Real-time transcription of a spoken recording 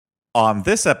On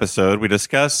this episode, we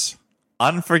discuss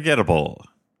Unforgettable.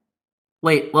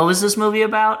 Wait, what was this movie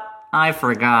about? I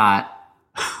forgot.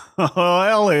 Oh,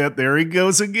 Elliot, there he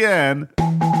goes again.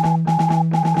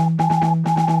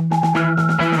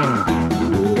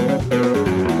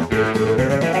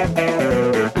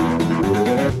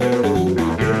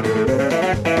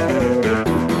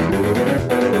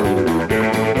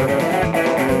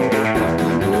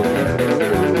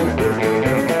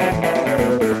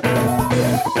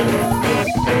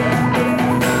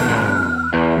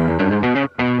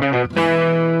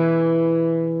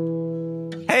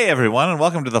 Everyone, and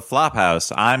welcome to the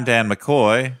Flophouse. I'm Dan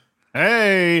McCoy.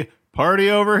 Hey, party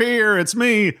over here. It's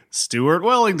me, Stuart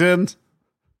Wellington.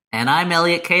 And I'm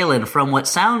Elliot Kalin from what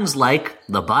sounds like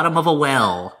the bottom of a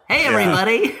well. Hey,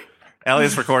 everybody.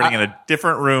 Elliot's recording in a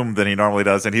different room than he normally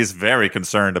does, and he's very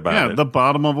concerned about it. The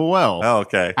bottom of a well. Oh,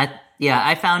 okay.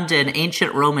 I found an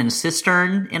ancient Roman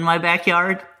cistern in my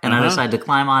backyard, and I decided to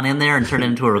climb on in there and turn it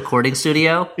into a recording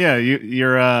studio. Yeah,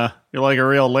 you're like a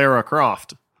real Lara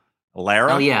Croft.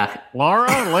 Lara? Oh, yeah. Lara?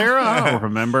 I don't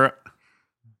remember.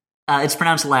 It's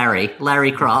pronounced Larry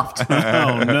Croft.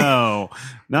 Oh, no.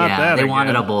 Not that they again.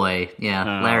 wanted a boy.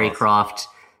 Yeah, Oh. Larry Croft,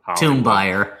 Hollywood. tomb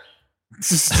buyer.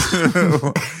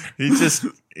 he's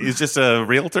just a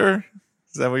realtor?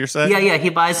 Is that what you're saying? Yeah, he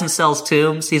buys and sells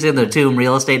tombs. He's in the tomb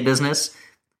real estate business.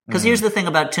 Because here's the thing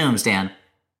about tombs, Dan.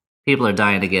 People are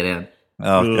dying to get in.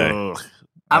 Okay. Ugh.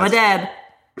 I'm a dad.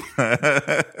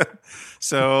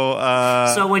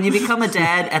 So when you become a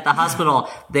dad at the hospital,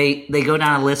 they go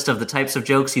down a list of the types of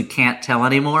jokes you can't tell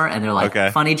anymore, and they're like,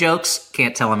 funny jokes,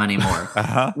 can't tell them anymore.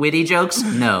 Witty jokes,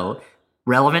 no.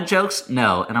 Relevant jokes,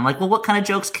 no. And I'm like, well, what kind of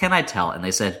jokes can I tell? And they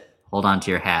said, hold on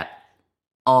to your hat.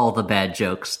 All the bad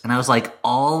jokes. And I was like,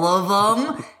 all of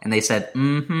them? And they said,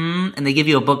 and they give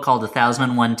you a book called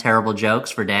 1001 Terrible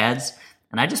Jokes for Dads.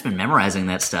 And I've just been memorizing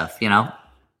that stuff, you know?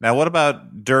 Now, what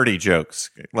about dirty jokes?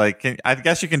 Like, I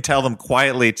guess you can tell them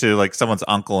quietly to like someone's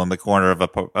uncle in the corner of a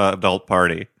adult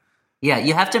party. Yeah,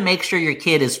 you have to make sure your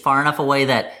kid is far enough away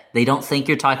that they don't think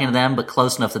you're talking to them, but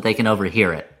close enough that they can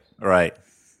overhear it. Right.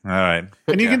 All right.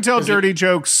 And you can tell dirty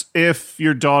jokes if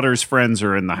your daughter's friends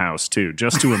are in the house, too,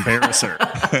 just to embarrass her.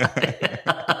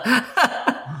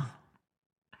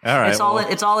 All right.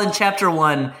 It's all in chapter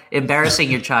 1, embarrassing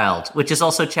your child, which is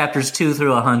also chapters 2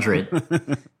 through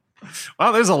 100.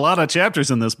 Wow, there's a lot of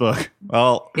chapters in this book.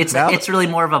 Well, it's really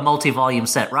more of a multi-volume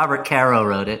set. Robert Caro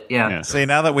wrote it. Yeah. See,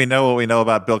 now that we know what we know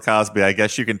about Bill Cosby, I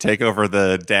guess you can take over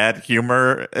the dad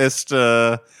humorist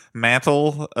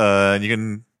mantle, and you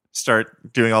can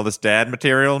start doing all this dad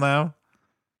material now.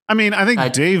 I mean, I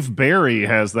think Dave Barry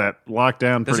has that locked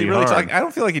down pretty hard. I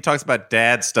don't feel like he talks about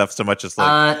dad stuff so much as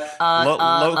like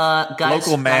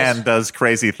local man does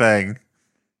crazy thing.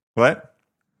 What?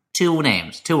 2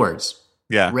 names, 2 words.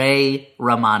 Yeah. Ray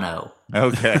Romano.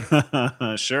 Okay.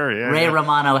 Sure, yeah. Ray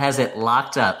Romano has it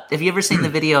locked up. Have you ever seen the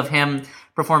video of him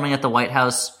performing at the White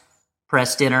House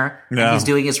press dinner? No. And he's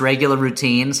doing his regular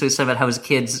routine. So he's talking about how his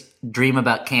kids dream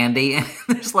about candy. And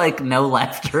there's like no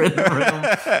laughter in the room.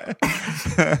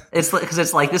 Because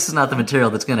it's like, this is not the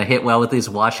material that's going to hit well with these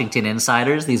Washington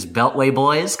insiders, these Beltway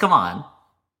boys. Come on.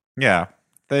 Yeah.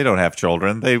 They don't have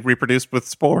children. They reproduce with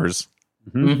spores.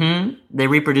 Mm-hmm. They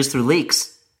reproduce through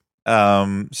leaks.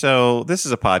 So this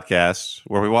is a podcast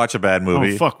where we watch a bad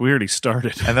movie. Oh, fuck, we already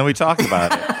started. And then we talk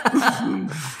about it.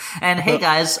 And hey,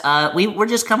 guys, we're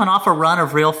just coming off a run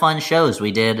of real fun shows.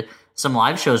 We did some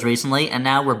live shows recently, and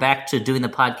now we're back to doing the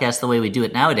podcast the way we do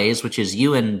it nowadays, which is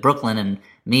you in Brooklyn and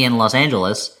me in Los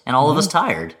Angeles, and all of us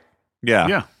tired.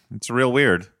 Yeah. It's real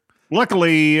weird.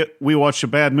 Luckily, we watched a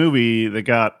bad movie that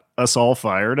got us all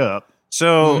fired up.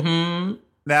 So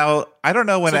now, I don't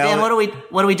know when Dan, what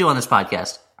do we do on this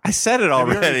podcast? I said it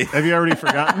already. Have you already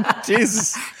forgotten?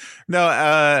 Jesus.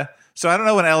 No, so I don't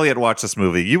know when Elliot watched this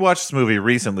movie. You watched this movie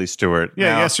recently, Stuart.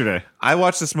 Yeah, now, yesterday. I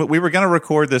watched this movie. We were going to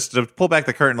record this, to pull back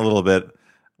the curtain a little bit.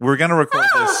 We were going to record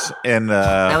this in...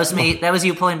 that was me. That was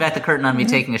you pulling back the curtain on me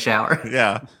taking a shower.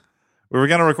 Yeah. We were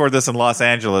going to record this in Los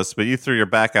Angeles, but you threw your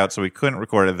back out, so we couldn't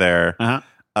record it there.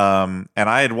 And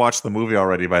I had watched the movie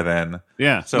already by then.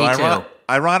 Yeah. So me too.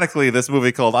 Ironically, this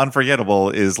movie called Unforgettable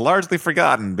is largely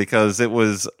forgotten because it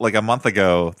was like a month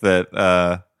ago that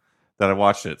I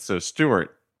watched it. So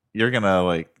Stuart, you're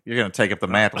gonna take up the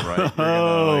mantle,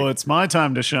 right? It's my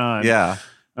time to shine. Yeah.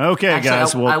 Okay,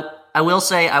 Actually, guys. I will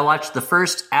say I watched the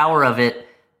first hour of it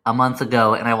a month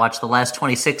ago, and I watched the last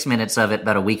 26 minutes of it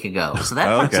about a week ago. So that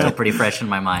part's still pretty fresh in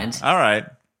my mind. All right.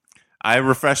 I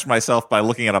refreshed myself by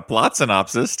looking at a plot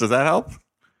synopsis. Does that help?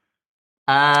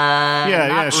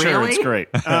 Yeah, sure, really? it's great.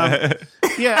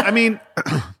 Yeah, I mean,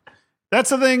 That's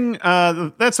the thing.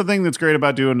 That's the thing that's great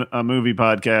about doing a movie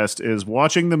podcast is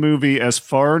watching the movie as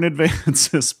far in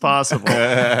advance as possible,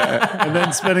 and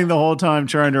then spending the whole time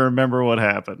trying to remember what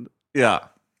happened. Yeah.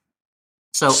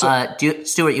 So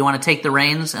Stuart, you want to take the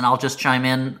reins, and I'll just chime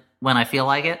in when I feel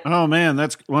like it? Oh man,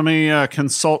 let me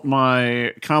consult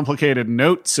my complicated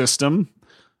note system.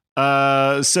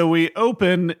 So we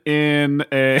open in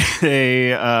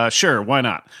a sure, why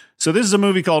not? So this is a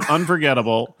movie called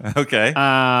Unforgettable. Okay.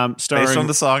 Starring, based on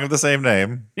the song of the same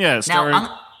name. Yeah. Starring.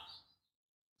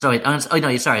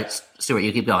 Sorry, Stuart,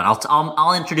 you keep going.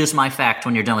 I'll introduce my fact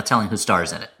when you're done with telling who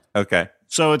stars in it. Okay.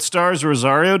 So it stars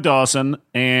Rosario Dawson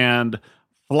and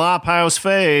Flophouse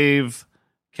fave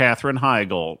Katherine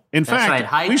Heigl. In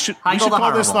fact, right. we should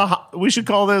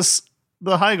call this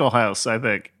the Heigl House, I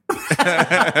think.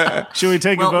 Should we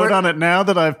take a vote on it now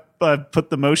that I've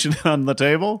put the motion on the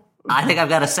table? I think I've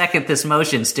got to second this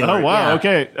motion, Stuart. Oh, wow.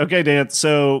 Yeah. Okay, Dan.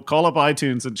 So call up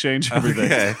iTunes and change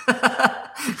everything. Okay.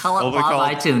 Call up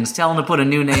Bob iTunes. Tell him to put a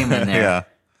new name in there. Yeah.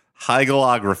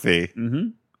 Heiglography. Mm-hmm.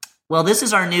 Well, this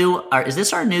is is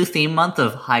this our new theme month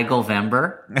of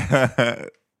Heiglvember?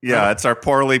 Yeah, it's our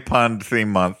poorly punned theme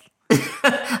month.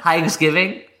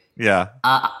 Thanksgiving? Yeah.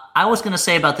 I was going to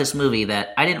say about this movie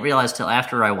that I didn't realize till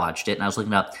after I watched it, and I was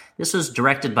looking up. This was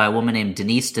directed by a woman named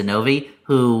Denise DeNovi,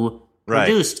 who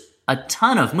produced a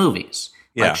ton of movies.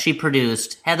 Yeah. Like, she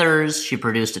produced Heathers, she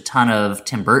produced a ton of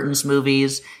Tim Burton's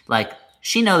movies. Like,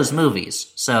 she knows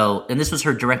movies. So, and this was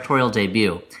her directorial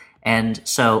debut. And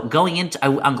so going into,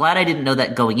 I'm glad I didn't know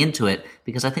that going into it,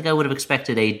 because I think I would have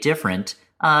expected a different,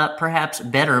 perhaps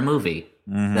better movie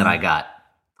that I got.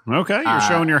 Okay, you're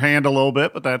showing your hand a little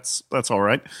bit, but that's all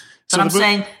right. So I'm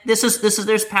saying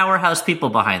there's powerhouse people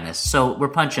behind this, so we're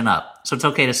punching up. So it's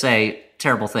okay to say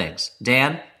terrible things.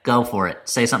 Dan, go for it.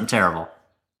 Say something terrible.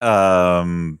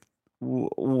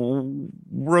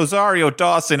 Rosario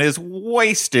Dawson is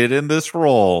wasted in this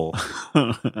role.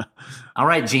 All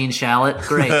right, Gene Shalit.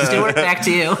 Great. Stuart, back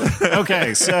to you.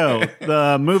 Okay, so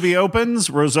the movie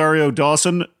opens. Rosario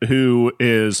Dawson, who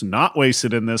is not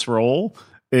wasted in this role,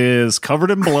 is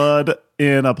covered in blood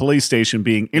in a police station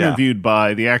being interviewed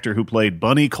by the actor who played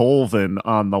Bunny Colvin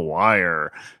on The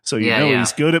Wire. So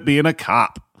he's good at being a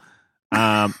cop.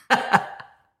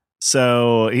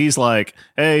 So he's like,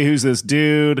 hey, who's this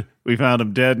dude? We found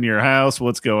him dead in your house.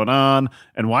 What's going on?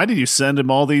 And why did you send him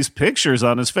all these pictures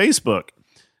on his Facebook?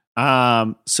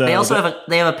 So they also have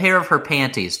a pair of her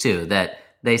panties too that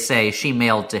they say she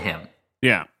mailed to him.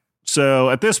 Yeah. So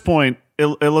at this point, it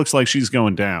looks like she's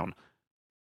going down.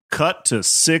 Cut to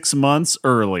 6 months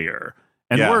earlier.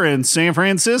 And we're in San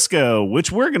Francisco,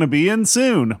 which we're going to be in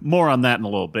soon. More on that in a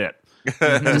little bit.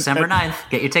 December 9th.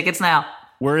 Get your tickets now.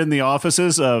 We're in the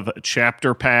offices of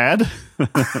Chapter Pad. Wait,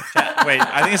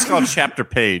 I think it's called Chapter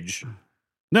Page.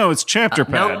 No, it's Chapter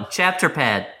Pad. No, Chapter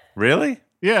Pad. Really?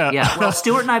 Yeah. Yeah. Well,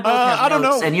 Stuart and I both have notes, don't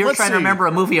know. And you're trying to remember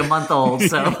a movie a month old.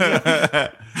 So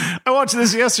I watched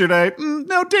this yesterday.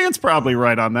 No, Dan's probably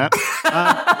right on that.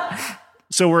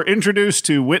 So we're introduced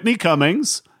to Whitney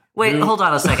Cummings. Wait, hold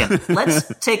on a second.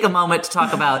 Let's take a moment to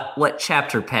talk about what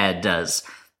Chapter Pad does.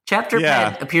 Chapter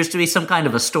Pad appears to be some kind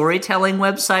of a storytelling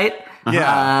website.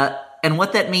 Yeah. And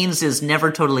what that means is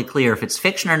never totally clear if it's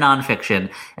fiction or nonfiction,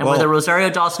 and whether Rosario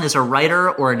Dawson is a writer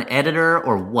or an editor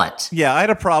or what. Yeah, I had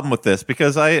a problem with this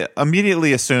because I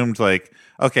immediately assumed, like,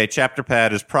 okay, Chapter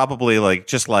Pad is probably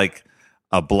just like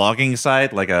a blogging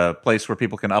site, like a place where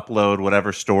people can upload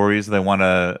whatever stories they want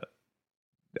to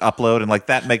upload, and like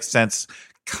that makes sense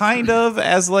kind of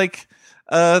as like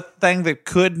a thing that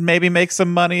could maybe make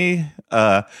some money.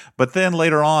 But then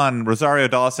later on, Rosario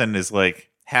Dawson is like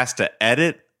has to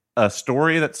edit a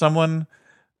story that someone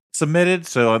submitted.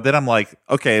 So then I'm like,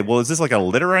 okay, well, is this like a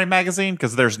literary magazine?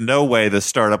 Because there's no way this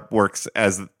startup works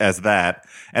as that.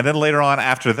 And then later on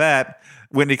after that,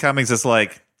 Whitney Cummings is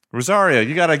like, Rosario,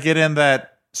 you got to get in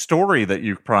that story that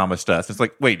you promised us. It's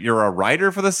like, wait, you're a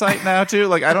writer for the site now too?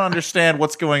 Like, I don't understand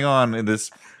what's going on in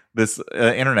this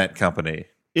internet company.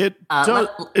 It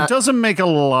doesn't make a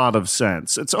lot of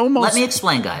sense. It's almost. Let me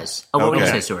explain, guys. Oh, what were you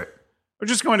going to say, Stuart? We're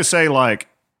just going to say, like,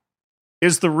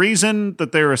 is the reason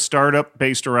that they're a startup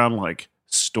based around like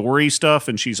story stuff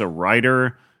and she's a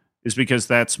writer is because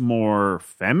that's more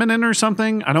feminine or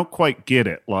something? I don't quite get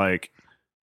it. Like,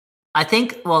 I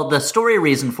think, the story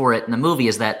reason for it in the movie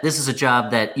is that this is a job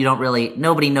that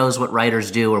nobody knows what writers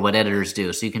do or what editors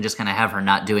do. So you can just kind of have her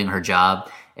not doing her job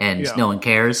and no one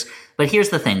cares. But here's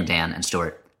the thing, Dan and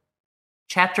Stuart.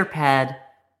 Chapter Pad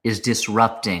is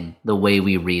disrupting the way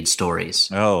we read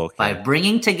stories. Oh, okay. By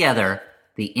bringing together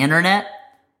the internet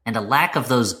and a lack of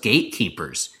those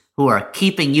gatekeepers who are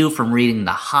keeping you from reading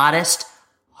the hottest,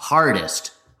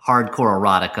 hardest, hardcore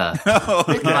erotica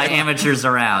written by amateurs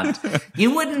around.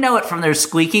 You wouldn't know it from their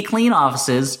squeaky clean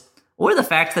offices or the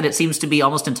fact that it seems to be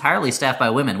almost entirely staffed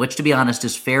by women, which, to be honest,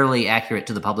 is fairly accurate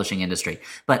to the publishing industry.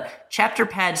 But Chapter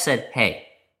Pad said, hey,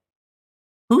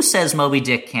 who says Moby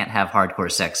Dick can't have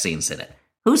hardcore sex scenes in it?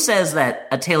 Who says that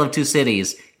A Tale of Two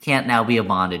Cities can't now be a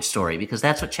bondage story? Because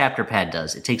that's what Chapter Pad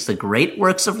does. It takes the great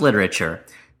works of literature,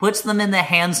 puts them in the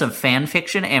hands of fan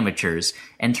fiction amateurs,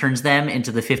 and turns them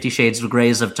into the 50 Shades of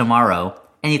Greys of tomorrow,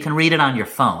 and you can read it on your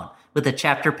phone with the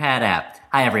Chapter Pad app.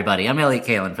 Hi, everybody. I'm Elliot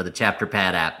Kalin for the Chapter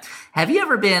Pad app. Have you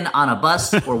ever been on a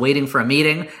bus or waiting for a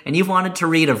meeting, and you've wanted to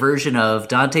read a version of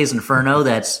Dante's Inferno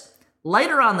that's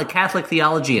lighter on the Catholic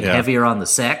theology and heavier on the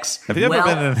sex? Have you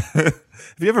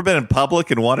ever been in public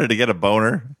and wanted to get a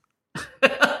boner?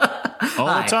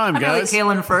 All the time, guys. I'm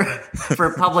Elliot Kalin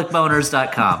for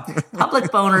publicboners.com.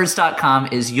 Publicboners.com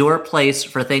is your place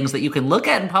for things that you can look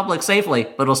at in public safely,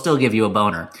 but it'll still give you a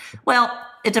boner. Well,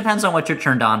 it depends on what you're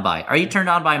turned on by. Are you turned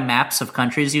on by maps of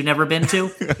countries you've never been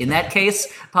to? In that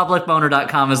case,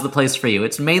 publicboner.com is the place for you.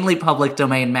 It's mainly public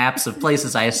domain maps of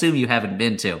places I assume you haven't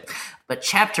been to. But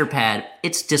Chapter Pad,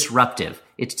 it's disruptive.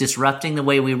 It's disrupting the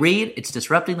way we read. It's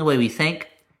disrupting the way we think.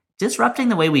 Disrupting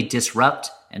the way we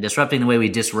disrupt. And disrupting the way we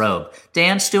disrobe.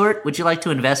 Dan Stewart, would you like to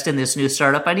invest in this new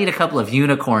startup? I need a couple of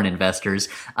unicorn investors,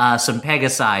 some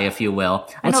Pegasi, if you will.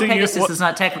 I know Pegasus is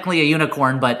not technically a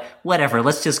unicorn, but whatever.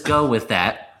 Let's just go with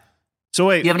that. So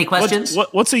wait, do you have any questions?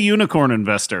 What's a unicorn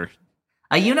investor?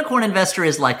 A unicorn investor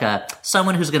is like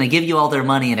someone who's going to give you all their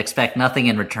money and expect nothing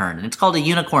in return. And it's called a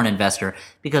unicorn investor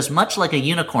because much like a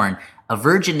unicorn, a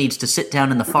virgin needs to sit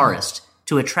down in the forest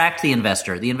to attract the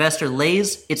investor. The investor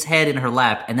lays its head in her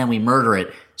lap, and then we murder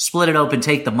it, split it open,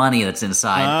 take the money that's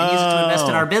inside, and use it to invest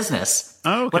in our business.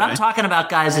 Okay. What I'm talking about,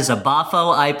 guys, is a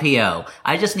BAFO IPO.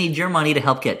 I just need your money to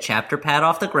help get Chapter Pad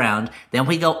off the ground. Then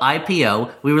we go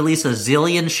IPO. We release a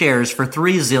zillion shares for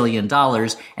 $3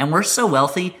 zillion, and we're so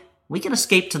wealthy, we can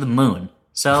escape to the moon.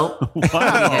 So, what do you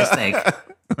guys think?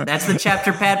 That's the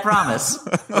Chapter Pad promise.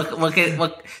 What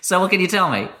can you tell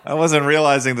me? I wasn't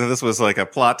realizing that this was like a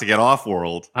plot to get off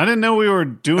world. I didn't know we were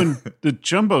doing the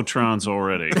Jumbotrons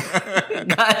already.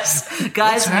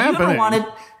 guys,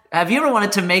 have you ever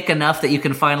wanted to make enough that you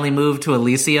can finally move to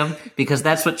Elysium? Because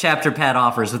that's what Chapter Pad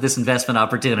offers with this investment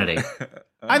opportunity.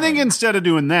 I think instead of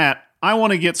doing that, I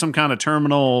want to get some kind of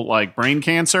terminal like brain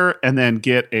cancer and then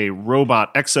get a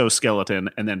robot exoskeleton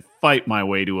and then fight my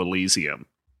way to Elysium.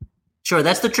 Sure,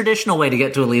 that's the traditional way to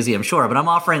get to Elysium, sure, but I'm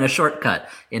offering a shortcut.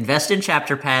 Invest in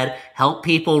Chapter Pad, help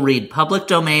people read public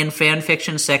domain fan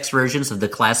fiction sex versions of the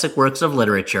classic works of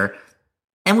literature,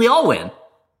 and we all win.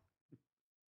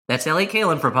 That's Elliot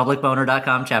Kalin for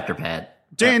publicboner.com Chapter Pad.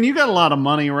 Dan, you got a lot of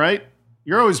money, right?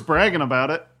 You're always bragging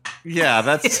about it. Yeah,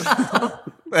 that's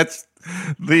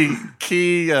the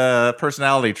key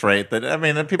personality trait that, I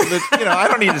mean, the people that, I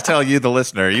don't need to tell you, the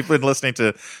listener, you've been listening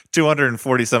to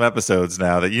 240 some episodes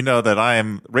now, that you know that I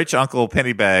am rich Uncle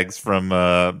Pennybags from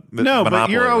No, Monopoly, but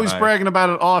you're always bragging about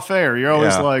it off air. You're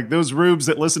always like, those rubes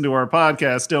that listen to our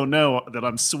podcast don't know that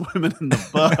I'm swimming in the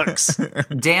bucks.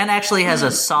 Dan actually has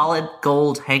a solid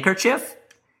gold handkerchief.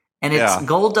 And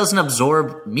gold doesn't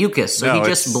absorb mucus, so he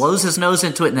just blows his nose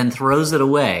into it and then throws it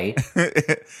away.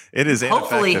 It is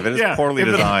ineffective. It is poorly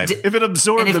designed. If it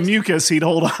absorbed the mucus, he'd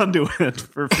hold on to it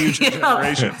for future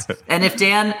generations. And if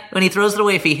Dan, when he throws it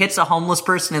away, if he hits a homeless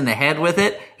person in the head with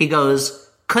it, he goes,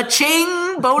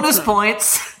 ka-ching, bonus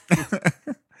points.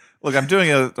 Look, I'm doing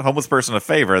a homeless person a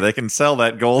favor. They can sell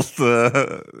that gold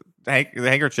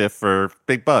handkerchief for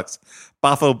big bucks.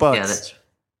 Boffo bucks. Yeah, that's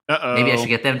maybe I should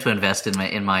get them to invest in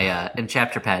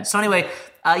Chapter Pad. So anyway,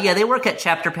 they work at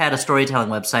Chapter Pad, a storytelling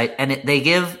website, and they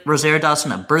give Rosario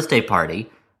Dawson a birthday party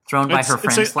thrown by her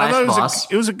friend slash boss.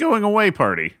 It was a going away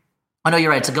party. Oh no,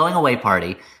 you're right. It's a going away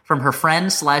party from her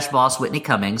friend slash boss Whitney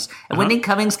Cummings, and Whitney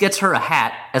Cummings gets her a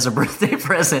hat as a birthday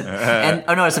present.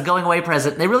 It's a going away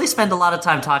present. They really spend a lot of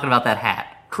time talking about that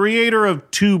hat. Creator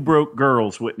of Two Broke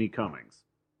Girls, Whitney Cummings.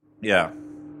 Yeah.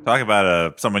 Talk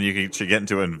about someone should get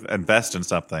into invest in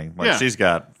something. Like she's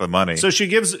got the money. So she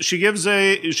gives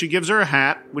her a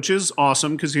hat, which is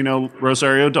awesome because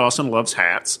Rosario Dawson loves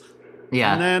hats.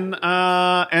 Yeah. And then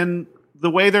and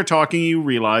the way they're talking, you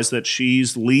realize that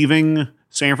she's leaving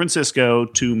San Francisco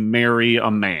to marry a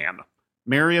man,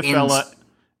 marry a fella,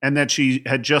 and that she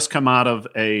had just come out of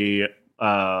a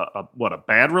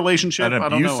bad relationship?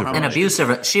 An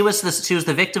abusive. She was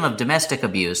the victim of domestic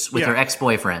abuse with her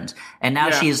ex-boyfriend, and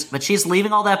now she's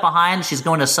leaving all that behind. She's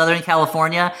going to Southern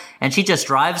California, and she just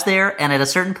drives there. And at a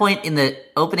certain point in the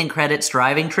opening credits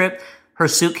driving trip, her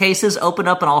suitcases open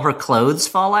up and all her clothes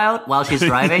fall out while she's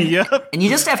driving. Yep. And you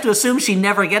just have to assume she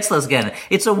never gets those again.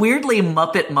 It's a weirdly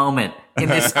Muppet moment in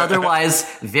this otherwise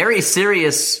very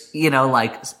serious,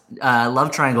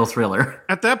 love triangle thriller.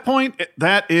 At that point,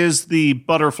 that is the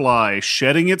butterfly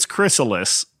shedding its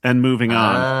chrysalis and moving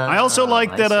on. I also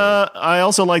like that. I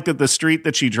also like that the street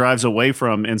that she drives away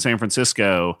from in San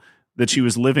Francisco that she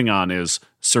was living on is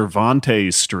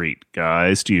Cervantes Street.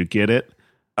 Guys, do you get it?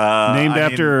 Named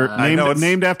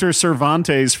after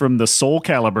Cervantes from the Soul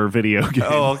Calibur video game.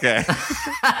 Oh, okay.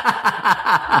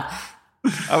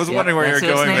 I was wondering where you're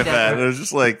going with that. It was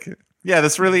just like,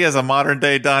 this really is a modern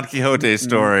day Don Quixote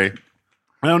story.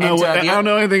 I don't know. I don't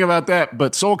know anything about that,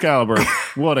 but Soul Calibur,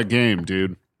 what a game,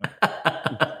 dude!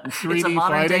 3D it's a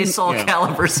modern fighting? Day Soul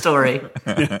Calibur story.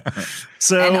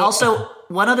 So, and also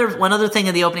one other thing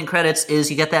in the opening credits is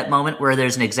you get that moment where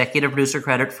there's an executive producer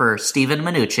credit for Steven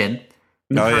Mnuchin.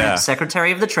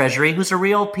 Secretary of the Treasury, who's a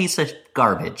real piece of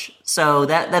garbage. So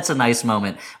that's a nice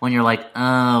moment when you're like,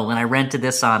 oh, when I rented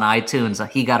this on iTunes,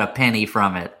 he got a penny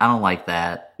from it. I don't like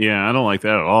that. Yeah, I don't like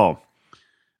that at all.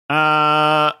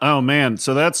 Oh man,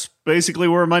 so that's basically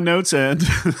where my notes end.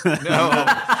 No.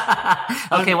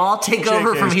 Okay, well I'll take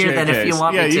over from here then if you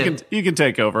want me to. You can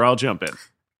take over. I'll jump in.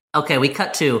 Okay, we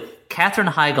cut to Katherine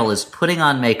Heigl is putting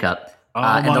on makeup.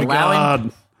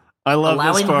 God, I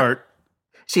love this part.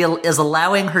 She is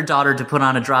allowing her daughter to put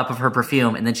on a drop of her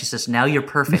perfume, and then she says, "Now you're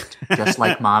perfect, just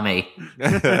like mommy."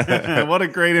 What a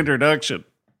great introduction.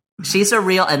 She's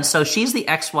and so she's the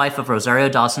ex-wife of Rosario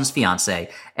Dawson's fiance,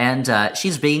 and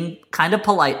she's being kind of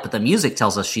polite, but the music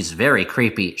tells us she's very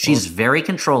creepy. She's very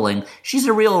controlling. She's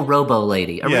a real robo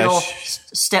lady, real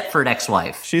Stepford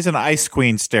ex-wife. She's an ice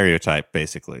queen stereotype,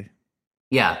 basically.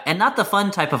 Yeah, and not the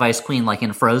fun type of ice queen like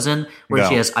in Frozen, where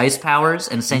she has ice powers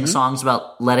and sings songs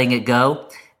about letting it go.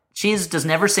 She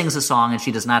never sings a song, and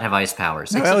she does not have ice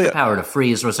powers, except the power to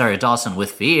freeze Rosario Dawson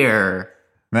with fear.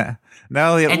 Give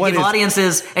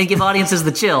audiences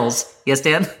the chills. Yes,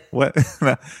 Dan? What?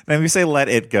 Now you say let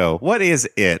it go. What is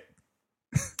it?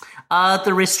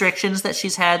 The restrictions that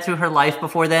she's had through her life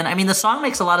before then. I mean, the song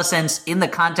makes a lot of sense in the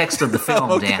context of the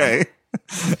film, Dan.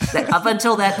 Up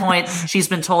until that point, she's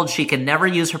been told she can never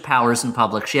use her powers in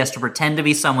public. She has to pretend to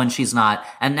be someone she's not.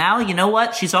 And now, you know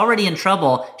what? She's already in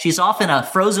trouble. She's off in a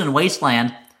frozen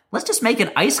wasteland. Let's just make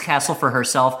an ice castle for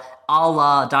herself, a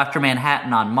la Dr.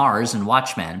 Manhattan on Mars and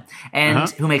Watchmen, and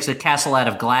who makes a castle out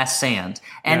of glass sand.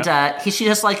 And she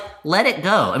just let it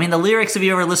go. I mean, the lyrics, if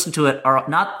you ever listen to it, are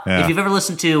not. If you've ever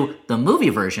listened to the movie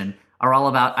version, are all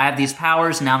about, I have these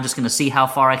powers, and now I'm just going to see how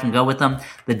far I can go with them.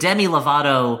 The Demi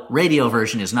Lovato radio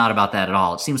version is not about that at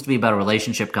all. It seems to be about a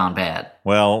relationship gone bad.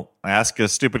 Well, ask a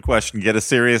stupid question, get a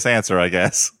serious answer, I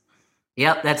guess.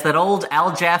 Yep, that's that old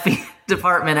Al Jaffe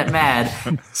department at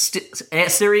MAD.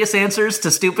 Serious answers to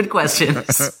stupid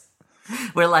questions.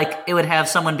 Where, it would have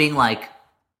someone being like,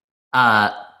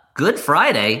 Good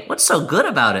Friday? What's so good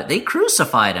about it? They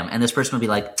crucified him. And this person would be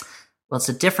like, well, it's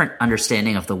a different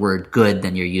understanding of the word good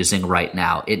than you're using right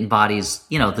now. It embodies,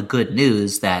 the good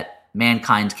news that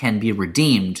mankind can be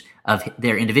redeemed of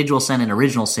their individual sin and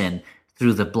original sin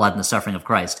through the blood and the suffering of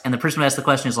Christ. And the person who asked the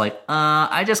question is like,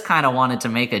 I just kind of wanted to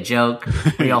make a joke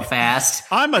real fast.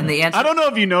 I don't know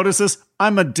if you notice this.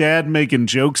 I'm a dad making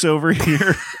jokes over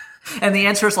here. And the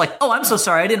answer is like, oh, I'm so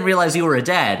sorry. I didn't realize you were a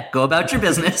dad. Go about your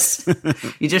business.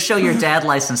 You just show your dad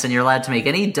license and you're allowed to make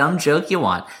any dumb joke you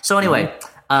want. So anyway,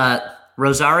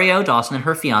 Rosario Dawson and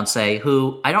her fiance,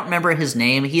 who I don't remember his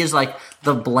name. He is like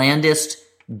the blandest,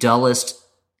 dullest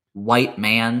white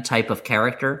man type of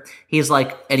character. He's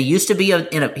like, and he used to be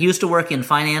he used to work in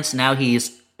finance. Now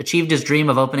he's achieved his dream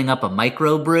of opening up a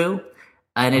microbrew.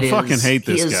 And I fucking hate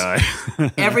this guy.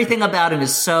 Everything about him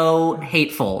is so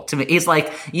hateful to me. He's like,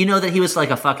 that he was like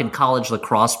a fucking college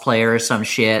lacrosse player or some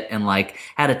shit, and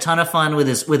had a ton of fun with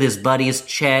his buddies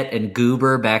Chet and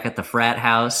Goober back at the frat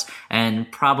house,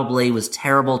 and probably was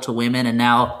terrible to women. And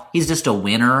now he's just a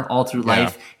winner all through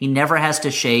life. He never has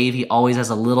to shave. He always has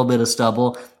a little bit of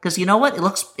stubble. Because you know what?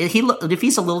 If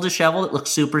he's a little disheveled, it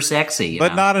looks super sexy.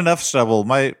 But not enough stubble.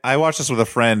 I watched this with a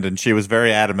friend, and she was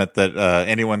very adamant that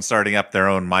anyone starting up their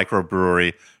own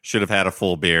microbrewery should have had a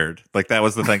full beard. That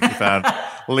was the thing she found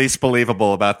least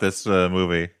believable about this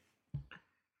movie.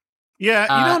 Yeah,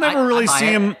 you don't ever really see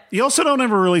him. You also don't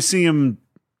ever really see him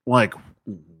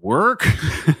work.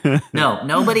 No,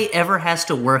 nobody ever has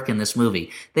to work in this movie.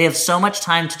 They have so much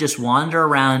time to just wander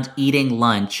around eating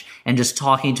lunch and just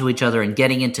talking to each other and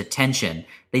getting into tension.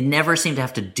 They never seem to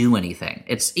have to do anything.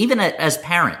 It's even as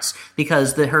parents,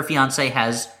 because her fiance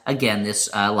has, again, this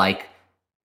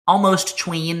almost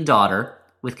tween daughter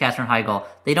with Katherine Heigl.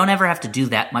 They don't ever have to do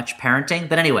that much parenting.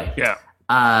 But anyway,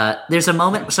 there's a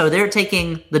moment. So they're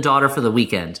taking the daughter for the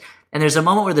weekend. And there's a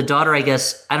moment where the daughter, I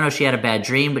guess, I don't know if she had a bad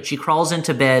dream, but she crawls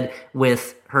into bed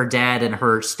with her dad and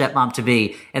her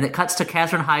stepmom-to-be. And it cuts to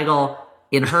Katherine Heigl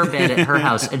in her bed at her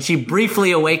house. And she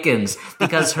briefly awakens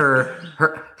because her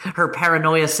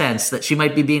paranoia sense that she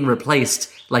might be being replaced,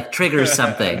 like, triggers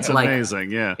something. It's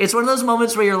amazing, yeah. It's one of those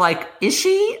moments where you're like, is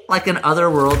she like an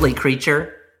otherworldly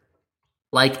creature?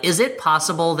 Like, is it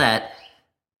possible that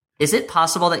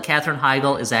Katherine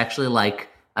Heigl is actually like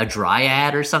a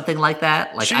dryad or something like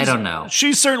that? Like, I don't know.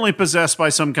 She's certainly possessed by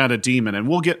some kind of demon, and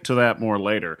we'll get to that more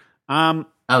later. Oh,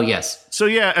 yes. So,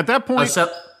 yeah, at that point...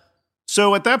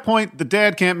 So at that point, the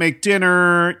dad can't make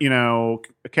dinner. You know,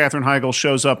 Katherine Heigl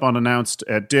shows up unannounced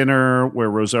at dinner where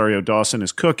Rosario Dawson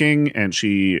is cooking, and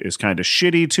she is kind of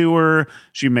shitty to her.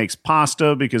 She makes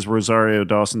pasta because Rosario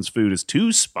Dawson's food is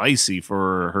too spicy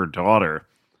for her daughter.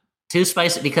 Too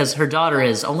spicy because her daughter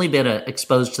has only been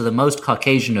exposed to the most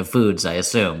Caucasian of foods, I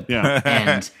assume. Yeah.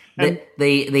 And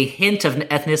the hint of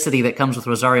ethnicity that comes with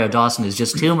Rosario Dawson is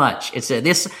just too much. It's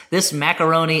this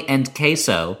macaroni and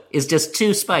queso is just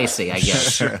too spicy, I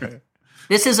guess. Sure.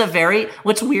 This is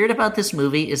what's weird about this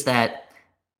movie is that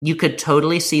you could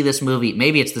totally see this movie.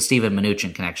 Maybe it's the Stephen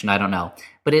Mnuchin connection. I don't know.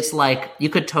 But it's like you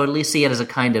could totally see it as a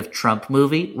kind of Trump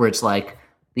movie where it's like,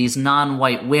 these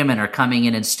non-white women are coming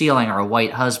in and stealing our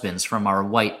white husbands from our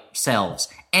white selves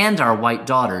and our white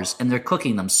daughters, and they're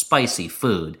cooking them spicy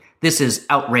food. This is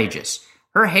outrageous.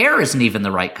 Her hair isn't even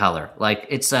the right color. Like,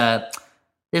 it's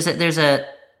there's a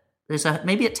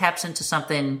maybe it taps into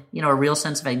something, you know, a real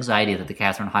sense of anxiety that the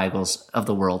Katherine Heigls of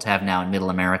the world have now in Middle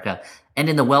America and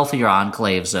in the wealthier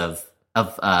enclaves of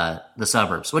the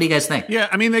suburbs. What do you guys think? Yeah,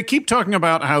 I mean, they keep talking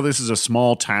about how this is a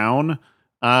small town.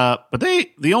 But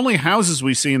the only houses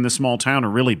we see in this small town are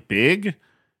really big.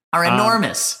 Are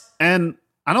enormous. And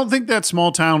I don't think that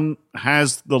small town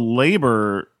has the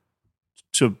labor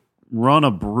to run a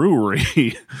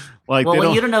brewery. Like, well,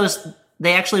 what you don't know is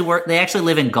they actually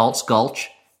live in Galt's Gulch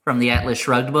from the Atlas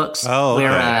Shrugged books. Oh, okay.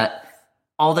 Where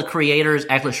all the creators,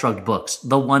 Atlas Shrugged books,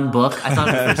 the one book, I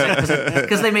thought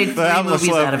because they made three movies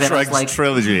out of it. Shrugged like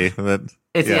trilogy.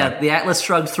 It's the Atlas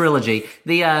Shrugged trilogy.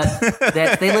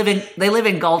 That they live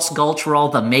in Galt's Gulch where all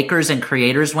the makers and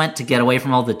creators went to get away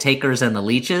from all the takers and the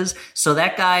leeches. So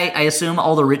that guy, I assume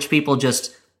all the rich people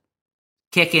just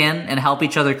kick in and help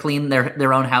each other clean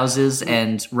their own houses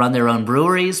and run their own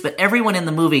breweries. But everyone in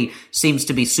the movie seems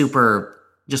to be super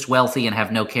just wealthy and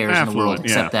have no cares in the world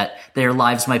except that their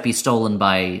lives might be stolen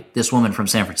by this woman from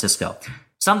San Francisco.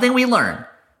 Something we learn.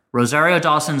 Rosario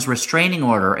Dawson's restraining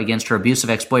order against her abusive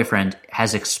ex-boyfriend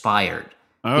has expired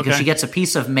because she gets a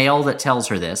piece of mail that tells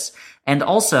her this. And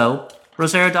also,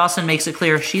 Rosario Dawson makes it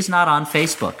clear she's not on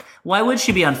Facebook. Why would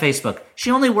she be on Facebook?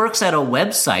 She only works at a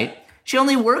website. She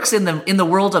only works in the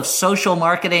world of social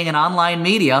marketing and online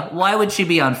media. Why would she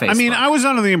be on Facebook? I mean, I was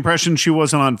under the impression she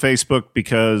wasn't on Facebook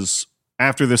because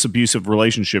after this abusive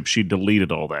relationship, she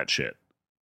deleted all that shit.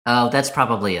 Oh, that's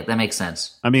probably it. That makes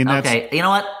sense. I mean, okay. You know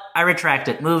what? I retract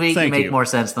it. Movie, you make more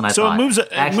sense than I thought. So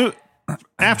it moves.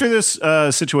 After this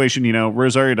situation, you know,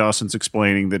 Rosario Dawson's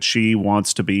explaining that she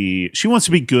wants to be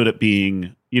good at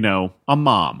being, you know, a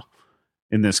mom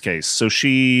in this case. So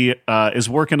she is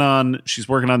working on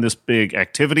this big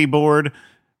activity board,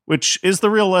 which is the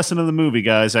real lesson of the movie,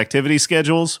 guys. Activity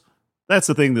schedules. That's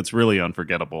the thing that's really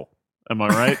unforgettable. Am I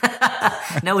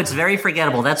right? No, it's very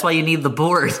forgettable. That's why you need the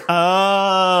board.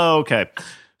 Oh, okay.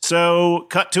 So,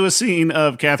 cut to a scene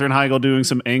of Katherine Heigl doing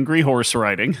some angry horse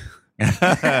riding.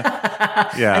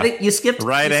 Yeah, I think you skipped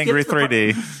angry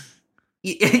 3D.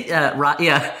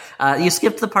 You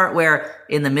skipped the part where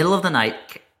in the middle of the night,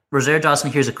 Rosario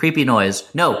Dawson hears a creepy noise.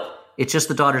 No, it's just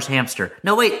the daughter's hamster.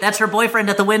 No, wait, that's her boyfriend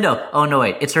at the window. Oh no,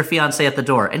 wait, it's her fiance at the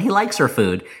door, and he likes her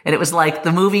food. And it was like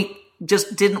the movie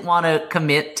just didn't want to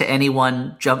commit to any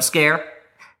one jump scare.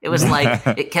 It was like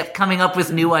it kept coming up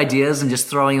with new ideas and just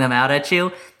throwing them out at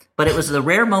you. But it was the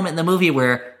rare moment in the movie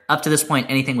where, up to this point,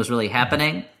 anything was really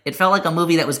happening. It felt like a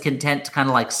movie that was content to kind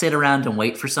of like sit around and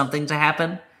wait for something to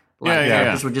happen. Like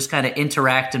characters would just kind of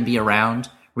interact and be around.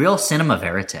 Real cinema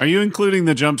verite. Are you including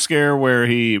the jump scare where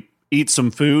he eats some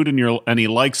food and he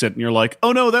likes it and you're like,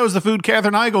 oh no, that was the food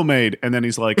Katherine Heigl made, and then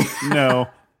he's like, no,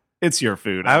 it's your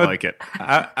food. I like it.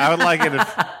 I would like it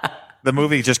if the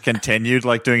movie just continued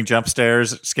like doing jump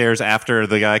scares after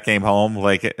the guy came home.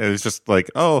 Like it was just like,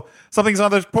 oh, something's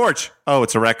on the porch. Oh,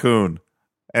 it's a raccoon.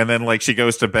 And then like she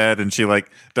goes to bed and she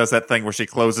like does that thing where she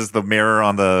closes the mirror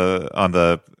on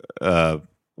the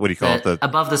what do you call it?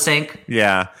 Above the sink.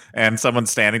 Yeah. And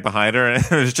someone's standing behind her and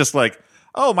it's just like,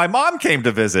 oh, my mom came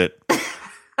to visit.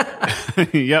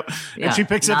 Yep. Yeah, and she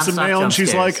picks up some mail and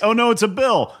she's like, oh no, it's a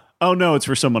bill. Oh, no, it's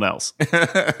for someone else.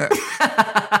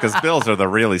 Because Bills are the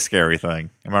really scary thing.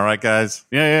 Am I right, guys?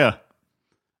 Yeah.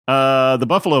 The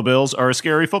Buffalo Bills are a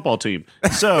scary football team.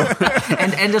 So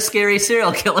and a scary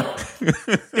serial killer.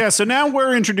 Yeah, so now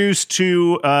we're introduced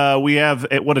to we have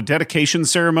a dedication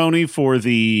ceremony for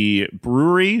the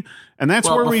brewery, and that's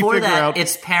where we figure out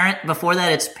before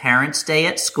that it's Parents' Day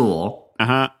at school.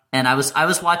 Uh-huh. And I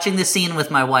was watching the scene with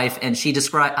my wife, and she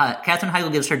described Katherine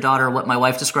Heigl gives her daughter what my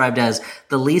wife described as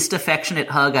the least affectionate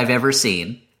hug I've ever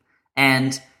seen.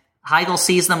 And Heigl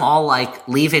sees them all like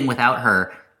leaving without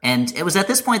her. And it was at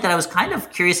this point that I was kind of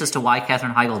curious as to why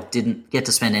Katherine Heigl didn't get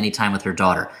to spend any time with her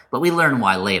daughter. But we learn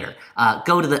why later.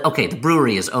 The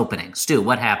brewery is opening. Stu,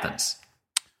 what happens?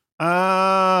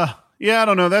 Yeah, I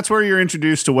don't know. That's where you're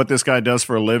introduced to what this guy does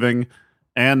for a living.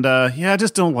 And I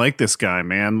just don't like this guy,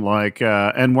 man.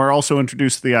 And we're also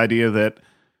introduced to the idea that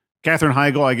Katherine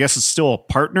Heigl, I guess, is still a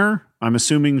partner. I'm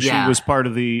assuming she owns part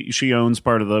of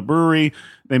the brewery.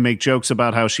 They make jokes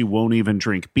about how she won't even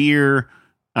drink beer.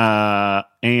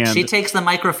 And she takes the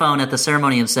microphone at the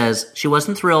ceremony and says she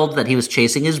wasn't thrilled that he was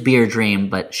chasing his beer dream,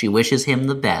 but she wishes him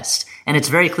the best. And it's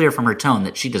very clear from her tone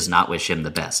that she does not wish him the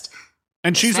best.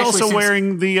 And she's also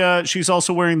wearing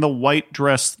the white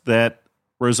dress that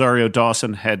Rosario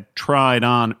Dawson had tried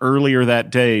on earlier that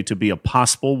day to be a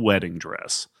possible wedding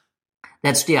dress.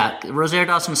 Rosario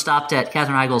Dawson stopped at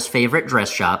Katherine Heigl's favorite dress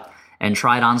shop and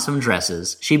tried on some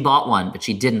dresses. She bought one, but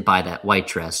she didn't buy that white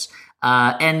dress.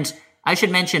 And I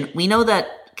should mention, we know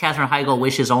that Katherine Heigl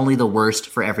wishes only the worst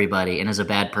for everybody and is a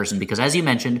bad person because, as you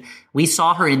mentioned, we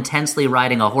saw her intensely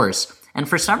riding a horse. And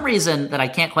for some reason that I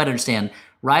can't quite understand,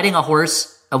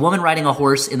 a woman riding a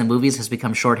horse in the movies has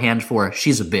become shorthand for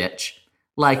she's a bitch.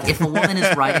 Like if a woman is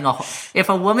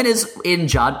in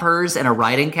jodhpurs and a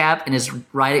riding cap and is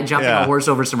jumping a horse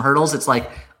over some hurdles, it's like,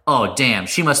 oh damn,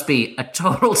 she must be a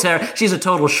total she's a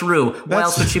total shrew. Why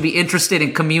else would she be interested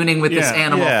in communing with this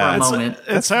animal for a moment?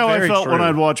 That's how I felt when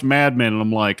I'd watch Mad Men, and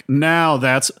I'm like,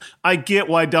 I get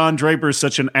why Don Draper's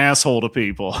such an asshole to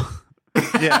people.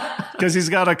 Yeah, because he's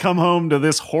got to come home to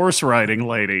this horse riding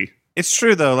lady. It's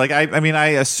true though. Like I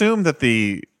assume that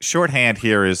the shorthand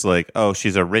here is like, oh,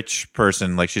 she's a rich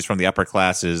person, like she's from the upper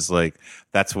classes. Like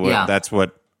that's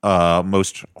what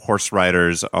most horse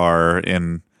riders are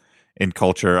in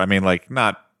culture. I mean, like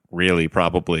not really,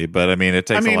 probably, but I mean, it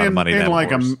takes a lot of money to have a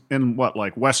horse. In what,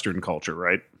 like Western culture,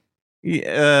 right?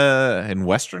 In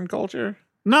Western culture,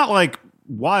 not like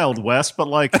Wild West, but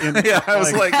like in I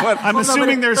was like, what? I'm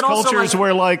assuming there's cultures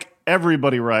where like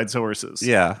everybody rides horses.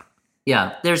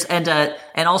 Yeah, there's and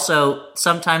also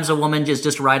sometimes a woman is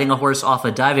just riding a horse off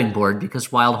a diving board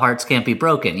because wild hearts can't be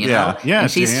broken. You know, and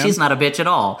she's not a bitch at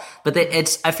all. But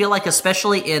I feel like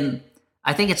especially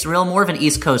I think it's more of an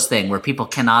East Coast thing where people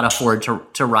cannot afford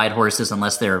to ride horses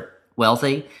unless they're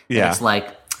wealthy. Yeah, and it's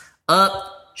like,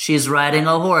 she's riding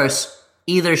a horse.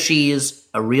 Either she's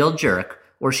a real jerk,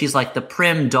 or she's like the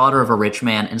prim daughter of a rich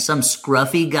man, and some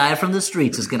scruffy guy from the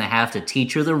streets is going to have to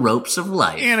teach her the ropes of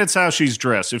life. And it's how she's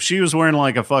dressed. If she was wearing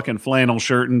like a fucking flannel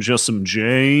shirt and just some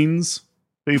jeans,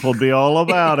 people would be all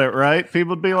about it, right?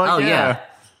 People would be like, oh, yeah.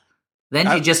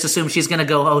 Then you just assume she's going to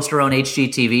go host her own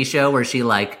HGTV show where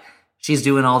she's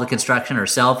doing all the construction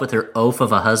herself with her oaf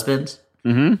of a husband.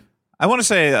 Mm-hmm. I want to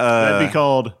say... that'd be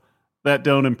called That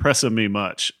Don't Impress Me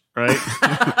Much, right?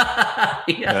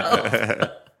 Yeah.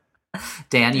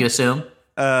 Dan, you assume?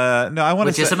 No, I want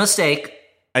to say... Which is a mistake,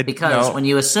 because when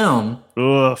you assume...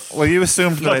 Oof. Well, you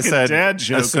assumed that I said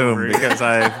assume because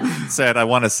I said I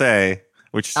want to say,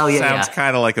 which sounds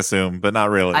kind of like assume, but not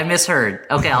really. I misheard.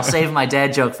 Okay, I'll save my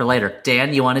dad joke for later.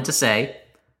 Dan, you wanted to say?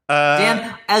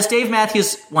 Dan, as Dave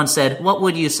Matthews once said, what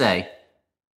would you say?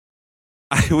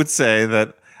 I would say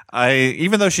that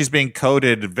even though she's being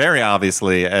coded very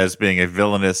obviously as being a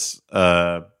villainous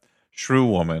shrew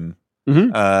woman...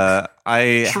 Mm-hmm.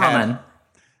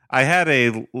 I had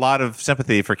a lot of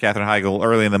sympathy for Katherine Heigl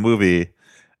early in the movie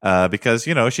because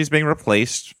she's being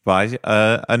replaced by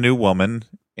a new woman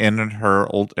in her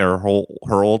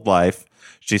old life.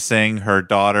 She's seeing her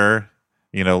daughter,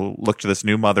 look to this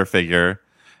new mother figure,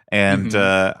 and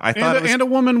I thought and a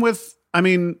woman with. I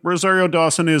mean, Rosario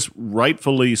Dawson is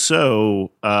rightfully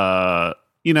so.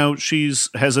 She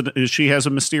has a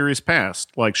mysterious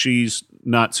past. Like she's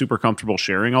not super comfortable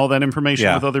sharing all that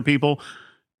information with other people.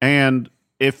 And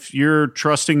if you're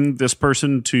trusting this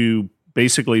person to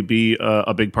basically be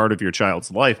a big part of your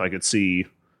child's life, I could see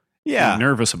being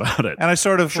nervous about it. And I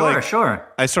sort of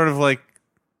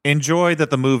enjoyed that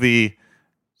the movie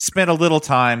spent a little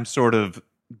time sort of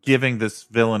giving this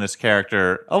villainous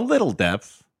character a little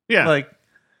depth. Yeah. Like,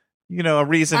 a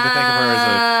reason to think of her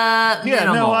as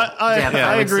minimal,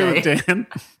 I agree with Dan.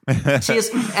 She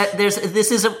is.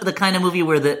 This is the kind of movie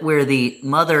where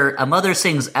a mother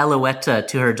sings Alouetta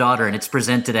to her daughter, and it's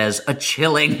presented as a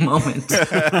chilling moment.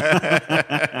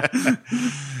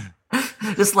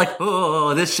 Just like,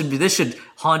 oh, this should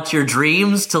haunt your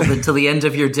dreams till the end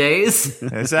of your days.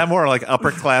 Is that more like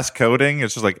upper class coding?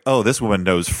 It's just like, oh, this woman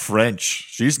knows French.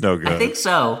 She's no good. I think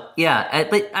so. Yeah,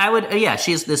 but I would. Yeah,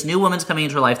 she's this new woman's coming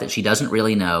into her life that she doesn't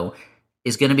really know,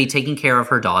 is going to be taking care of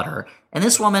her daughter. And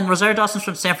this woman, Rosario Dawson's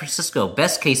from San Francisco.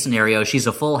 Best case scenario, she's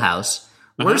a Full House.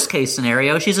 Worst case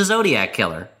scenario, she's a Zodiac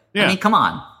killer. Yeah. I mean, come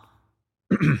on.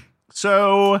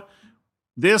 So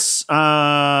this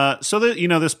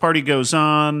this party goes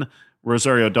on.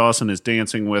 Rosario Dawson is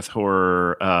dancing with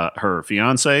her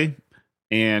fiance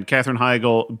and Katherine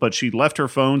Heigl, but she left her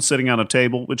phone sitting on a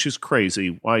table, which is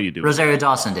crazy. Why are you doing Rosario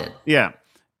Dawson did. Yeah.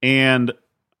 And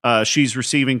she's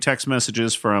receiving text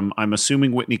messages from, I'm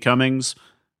assuming, Whitney Cummings.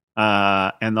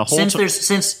 And the whole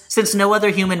since no other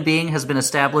human being has been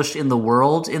established in the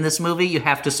world in this movie, you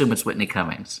have to assume it's Whitney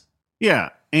Cummings. Yeah.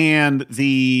 And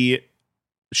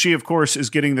she, of course, is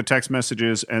getting the text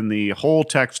messages, and the whole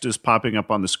text is popping up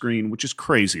on the screen, which is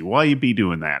crazy. Why you be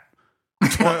doing that?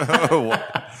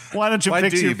 Why don't you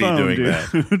fix your phone,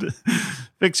 dude?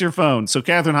 Fix your phone. So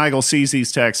Katherine Heigl sees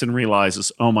these texts and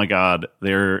realizes, oh my God,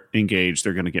 they're engaged.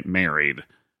 They're going to get married.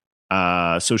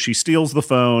 So she steals the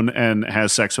phone and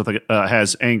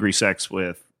has angry sex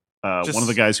with one of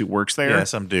the guys who works there. Yeah,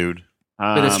 some dude.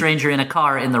 With a stranger in a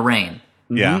car in the rain.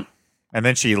 Yeah. Mm-hmm. And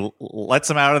then she lets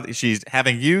him out she's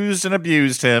having used and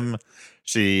abused him.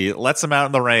 She lets him out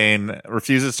in the rain,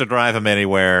 refuses to drive him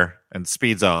anywhere, and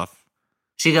speeds off.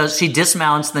 She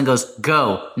dismounts, then goes,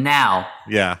 go, now.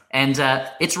 Yeah. And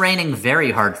it's raining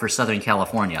very hard for Southern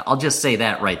California. I'll just say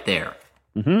that right there.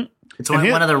 Mm-hmm. It's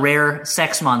one of the rare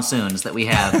sex monsoons that we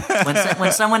have.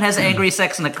 When someone has angry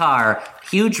sex in a car,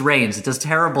 huge rains. It does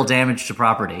terrible damage to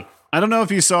property. I don't know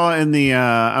if you saw in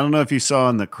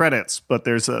the credits, but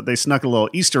they snuck a little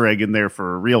Easter egg in there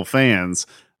for real fans.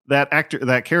 That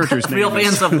character's name. Real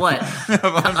fans of what?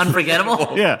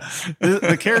 Unforgettable. Yeah,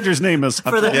 the character's name is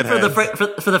for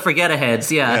the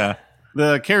forget-aheads. Yeah,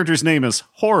 the character's name is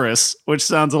Horace, which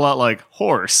sounds a lot like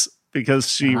horse, because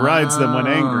she rides them when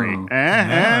angry.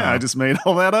 I just made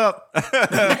all that up.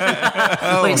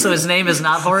 Wait, so his name is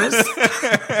not Horace?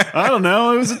 I don't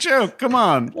know. It was a joke. Come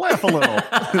on, laugh a little.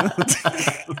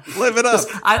 Live it up.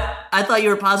 I thought you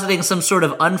were positing some sort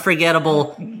of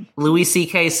unforgettable Louis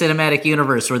C.K. cinematic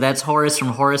universe where that's Horace from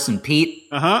Horace and Pete.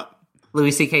 Uh-huh.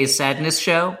 Louis C.K.'s sadness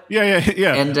show. Yeah.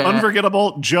 And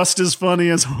Unforgettable, just as funny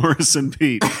as Horace and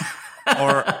Pete.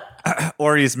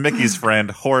 Or he's Mickey's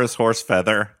friend, Horace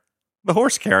Horsefeather. The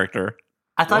horse character.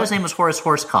 I thought his name was Horace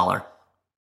Horsecollar.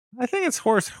 I think it's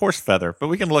Horsefeather, but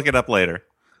we can look it up later.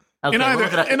 Okay,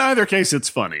 in either case, it's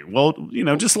funny. Well,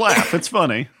 just laugh. It's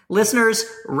funny. Listeners,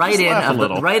 write in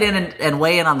and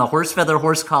weigh in on the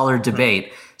Horsefeather-Horsecollar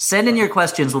debate. Send in your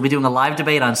questions. We'll be doing a live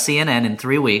debate on CNN in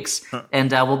 3 weeks, and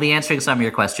we'll be answering some of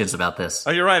your questions about this. Oh,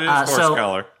 you're right. It is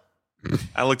Horsecollar.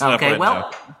 I looked it up right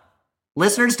now.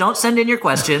 Listeners, don't send in your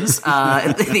questions.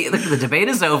 The debate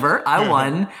is over. I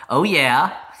won. Oh,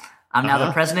 yeah. I'm now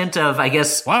the president of, I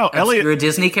guess, obscure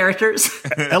Disney characters.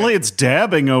 Elliot's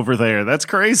dabbing over there. That's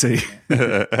crazy.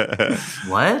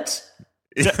 What?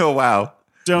 Oh, wow.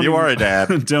 You are a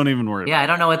dad. Don't even worry. Yeah, I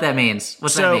don't know what that means.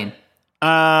 What's that mean?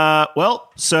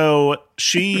 So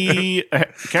she...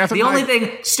 Catherine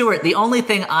the only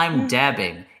thing I'm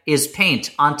dabbing is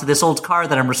paint onto this old car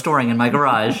that I'm restoring in my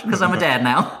garage because I'm a dad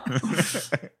now.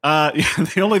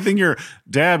 The only thing you're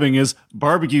dabbing is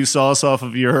barbecue sauce off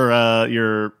of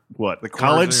your what? The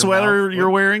college sweater you're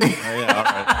wearing? Oh, yeah,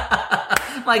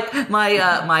 all right. Like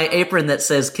my apron that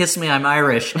says "Kiss me, I'm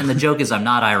Irish," and the joke is I'm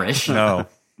not Irish. No.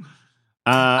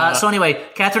 So anyway,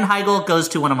 Katherine Heigl goes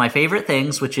to one of my favorite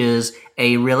things, which is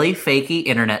a really fakey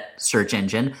internet search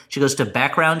engine. She goes to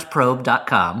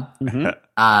backgroundprobe.com.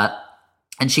 Mm-hmm.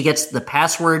 And she gets the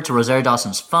password to Rosario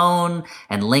Dawson's phone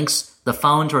and links the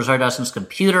phone to Rosario Dawson's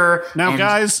computer. Now,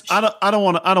 guys, I don't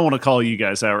want to call you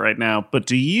guys out right now, but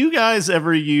do you guys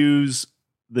ever use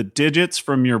the digits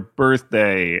from your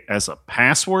birthday as a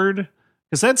password?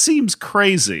 Because that seems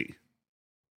crazy.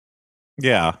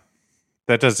 Yeah,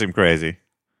 that does seem crazy.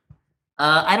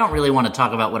 I don't really want to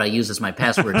talk about what I use as my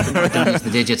password. I don't use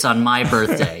the digits on my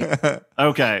birthday.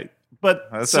 Okay.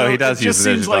 But so he does use the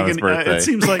digits on his birthday. It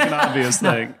seems like an obvious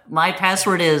thing. My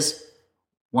password is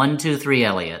 123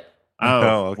 Elliot.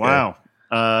 Oh, okay. Wow.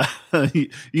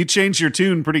 You changed your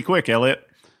tune pretty quick, Elliot.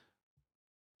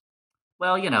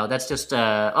 Well, that's just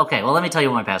okay. Well, let me tell you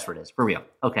what my password is for real.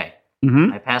 Okay,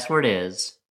 My password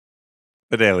is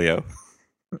Fidelio.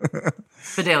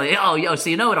 Fidelio. Oh, so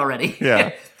you know it already.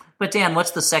 Yeah. But Dan,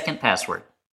 what's the second password?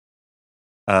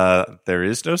 There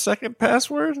is no second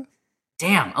password?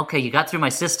 Damn. Okay, you got through my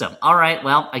system. All right.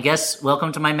 Well, I guess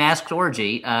welcome to my masked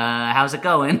orgy. How's it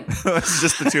going? It's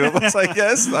just the two of us, I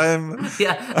guess. I'm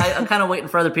kind of waiting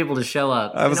for other people to show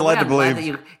up. I was led to believe I'm glad that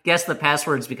you guessed the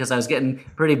passwords because I was getting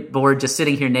pretty bored just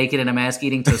sitting here naked in a mask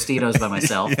eating Tostitos by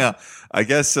myself. Yeah. I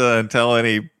guess until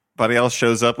anybody else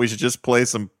shows up, we should just play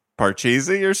some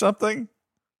Parcheesi or something.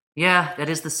 Yeah, that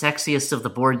is the sexiest of the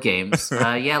board games.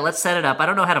 Yeah, let's set it up. I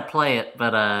don't know how to play it,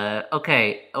 but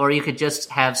okay. Or you could just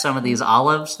have some of these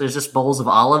olives. There's just bowls of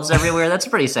olives everywhere. That's a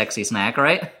pretty sexy snack,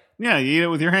 right? Yeah, you eat it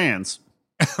with your hands.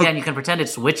 Yeah, and you can pretend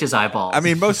it's witch's eyeballs. I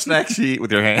mean, most snacks you eat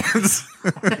with your hands.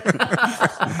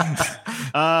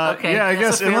 Okay, yeah, I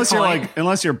guess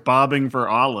unless you're bobbing for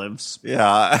olives.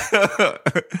 Yeah.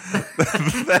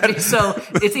 So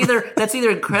that's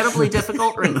either incredibly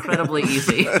difficult or incredibly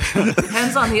easy.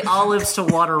 Depends on the olives to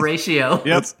water ratio.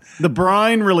 Yep. The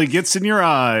brine really gets in your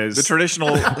eyes. The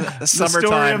traditional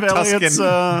summertime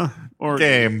Tuscan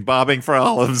game, bobbing for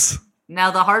olives. Now,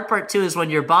 the hard part, too, is when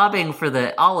you're bobbing for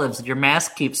the olives, your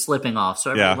mask keeps slipping off.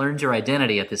 So everyone learns your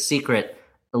identity at this secret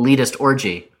elitist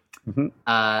orgy. Mm-hmm.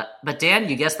 But Dan,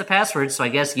 you guessed the password, so I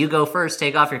guess you go first,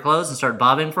 take off your clothes, and start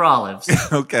bobbing for olives.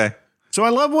 Okay. So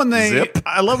I love when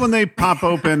they pop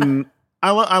open. I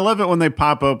love it when they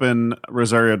pop open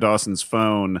Rosario Dawson's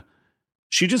phone.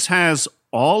 She just has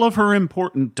all of her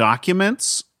important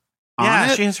documents on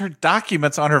it. She has her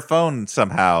documents on her phone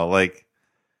somehow. Like,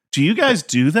 do you guys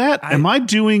do that? Am I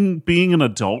being an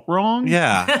adult wrong?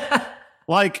 Yeah.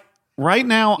 Like right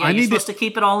now, I need to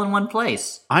keep it all in one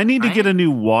place. I need to get a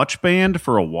new watch band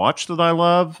for a watch that I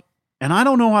love, and I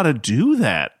don't know how to do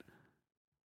that.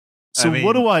 So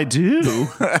what do I do?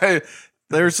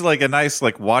 There's like a nice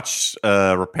watch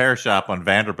repair shop on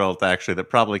Vanderbilt actually that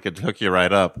probably could hook you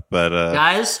right up. But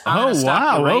guys, I'm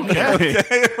stop you right okay.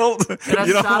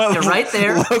 Stop you right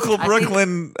there. Local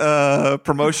Brooklyn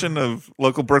promotion of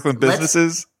local Brooklyn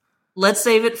businesses. Let's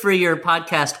save it for your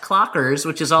podcast Clockers,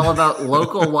 which is all about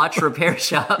local watch repair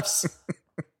shops.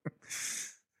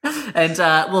 And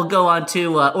we'll go on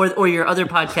to or your other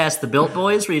podcast, The Built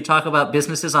Boys, where you talk about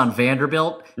businesses on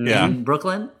Vanderbilt in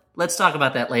Brooklyn. Let's talk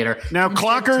about that later. Now,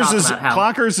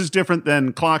 Clockers is different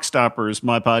than Clockstoppers,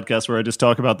 my podcast, where I just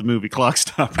talk about the movie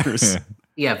Clockstoppers.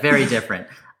 Yeah, very different.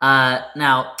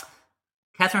 Now,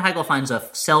 Katherine Heigl finds a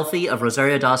selfie of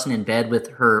Rosario Dawson in bed with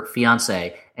her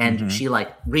fiance, and she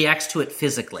reacts to it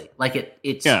physically,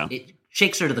 it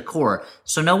shakes her to the core.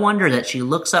 So no wonder that she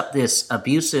looks up this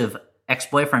abusive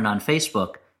ex-boyfriend on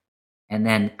Facebook, and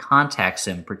then contacts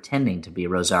him pretending to be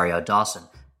Rosario Dawson.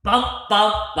 Bum,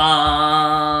 bum,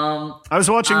 bum. I was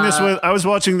watching this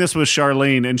with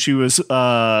Charlene, and she was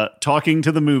talking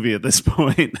to the movie at this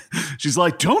point. She's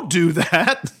like, "Don't do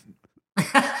that."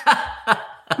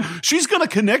 She's going to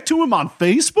connect to him on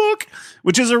Facebook,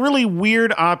 which is a really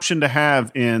weird option to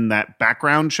have in that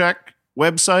background check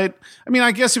website. I mean,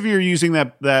 I guess if you're using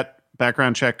that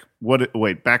background check, what's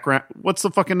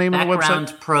the fucking name of the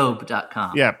website?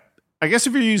 Backgroundprobe.com. Yeah. I guess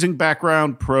if you're using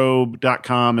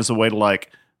backgroundprobe.com as a way to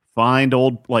find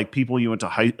old people you went to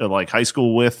high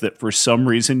school with that for some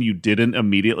reason you didn't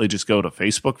immediately just go to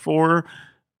Facebook for,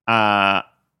 I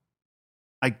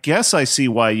guess I see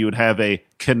why you would have a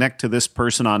connect to this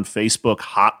person on Facebook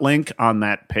hot link on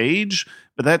that page,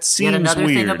 but that seems weird. Yet another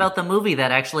thing about the movie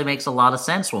that actually makes a lot of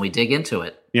sense when we dig into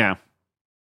it. Yeah.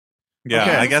 Yeah,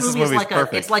 okay. I guess this movie's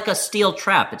perfect. It's like a steel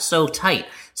trap. It's so tight.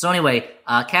 So anyway,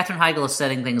 Katherine Heigl is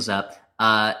setting things up.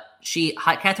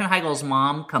 Katherine Heigl's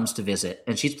mom comes to visit,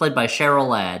 and she's played by Cheryl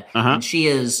Ladd. And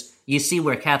you see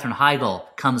where Katherine Heigl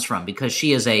comes from, because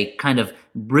she is a kind of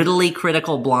brittlely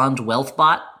critical blonde wealth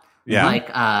bot.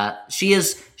 Yeah. She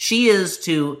is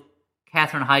to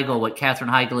Katherine Heigl what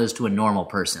Katherine Heigl is to a normal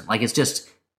person. It's just,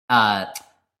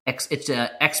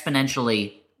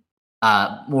 exponentially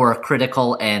more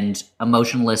critical and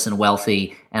emotionless and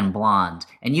wealthy and blonde.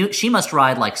 And she must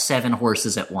ride 7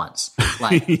 horses at once.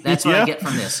 That's what I get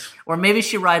from this. Or maybe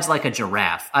she rides like a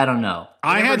giraffe. I don't know.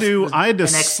 I had to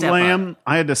slam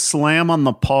on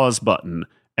the pause button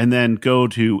and then go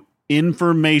to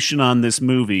information on this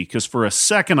movie, because for a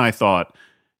second I thought,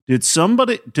 did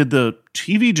the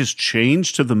TV just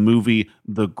change to the movie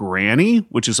The Granny,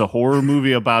 which is a horror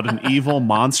movie about an evil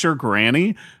monster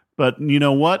granny? But you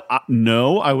know what?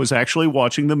 No, I was actually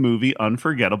watching the movie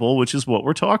Unforgettable, which is what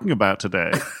we're talking about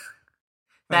today.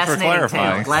 Fascinating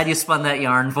tale. Glad you spun that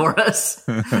yarn for us.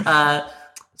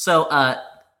 So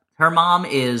her mom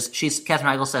Katherine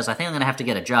Heigl says, "I think I'm going to have to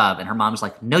get a job." And her mom's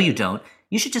like, "No, you don't.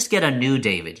 you should just get a new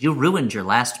David. You ruined your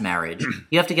last marriage.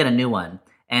 You have to get a new one.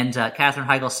 And Katherine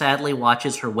Heigl sadly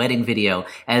watches her wedding video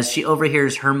as she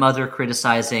overhears her mother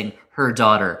criticizing her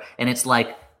daughter. And it's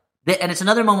like, and it's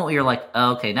another moment where you're like,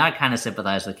 oh, okay, now I kind of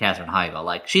sympathize with Katherine Heigl.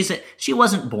 Like, she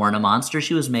wasn't born a monster.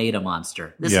 She was made a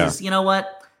monster. This is, you know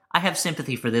what? I have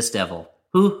sympathy for this devil.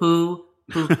 Hoo, hoo,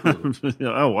 hoo, hoo.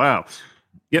 Oh, wow.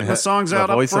 Getting the songs out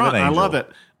up front. I love it.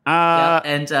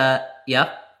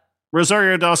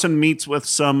 Rosario Dawson meets with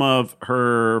some of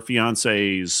her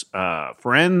fiance's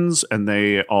friends, and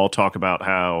they all talk about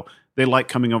how they like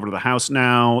coming over to the house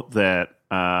now that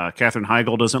Katherine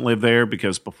Heigl doesn't live there,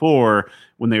 because before,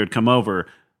 when they would come over,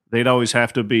 they'd always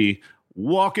have to be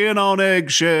walking on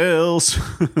eggshells.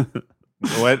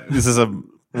 What? This is a...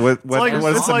 What's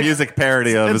the music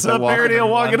parody of? It's a parody of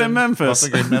Walking in Memphis.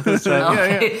 Memphis.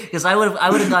 Because I would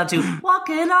have gone to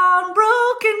Walking on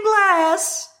Broken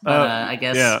Glass. But I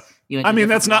guess you went to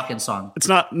that's not song. It's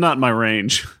not my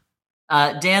range.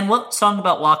 Dan, what song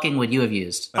about walking would you have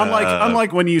used?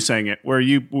 Unlike when you sang it, where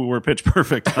you were pitch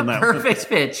perfect on that. Perfect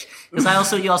pitch.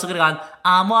 Because you also could have gone,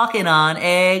 I'm walking on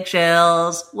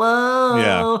eggshells. Whoa.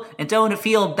 Yeah. And don't it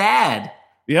feel bad?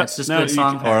 Yep. That's just a good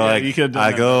song. Or like, you could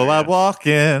I go out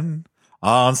walking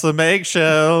on some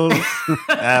eggshells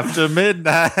after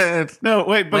midnight. No,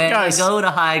 wait, but when guys. I go to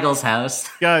Heigl's house.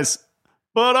 Guys,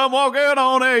 but I'm walking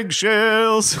on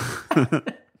eggshells.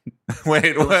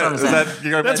 Wait, what? Is that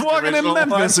your That's Walking in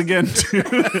Memphis again, too.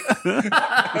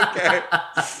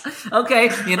 Okay,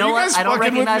 you know what? I don't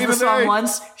recognize the song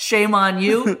once. Shame on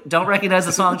you. Don't recognize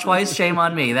the song twice. Shame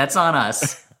on me. That's on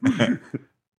us.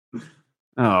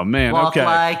 Oh, man. Walk okay.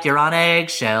 like you're on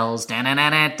eggshells. That's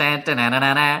the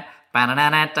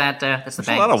There's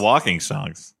a lot of walking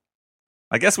songs.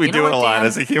 I guess we do it a lot, Dan?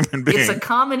 As a human being. It's a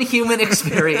common human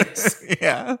experience.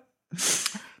 Yeah.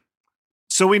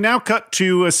 So we now cut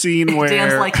to a scene where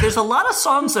Dan's like, there's a lot of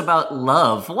songs about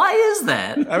love. Why is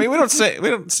that? I mean, we don't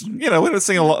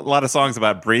sing a lot of songs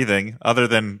about breathing, other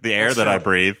than the air that I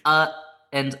breathe.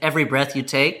 And every breath you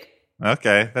take.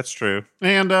 Okay, that's true.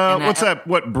 And what's that?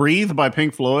 What, Breathe by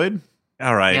Pink Floyd?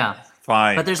 All right. Yeah.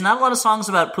 Fine. But there's not a lot of songs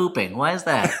about pooping. Why is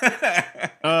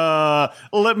that?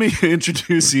 Let me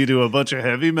introduce you to a bunch of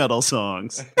heavy metal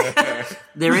songs.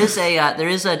 There is a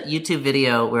YouTube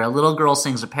video where a little girl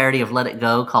sings a parody of Let It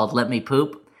Go called Let Me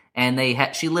Poop. And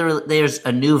there's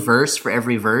a new verse for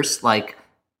every verse. Like,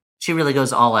 she really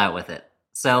goes all out with it.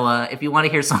 So if you want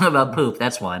to hear a song about poop,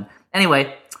 that's one.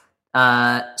 Anyway,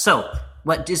 so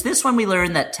what is this when we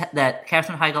learn that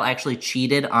Katherine Heigl actually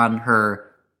cheated on her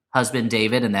husband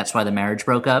David, and that's why the marriage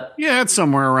broke up? Yeah, it's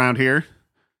somewhere around here.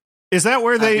 Is that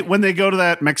where when they go to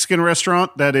that Mexican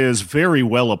restaurant that is very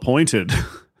well appointed?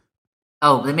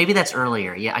 Oh, maybe that's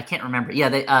earlier. Yeah, I can't remember.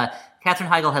 Yeah, Katherine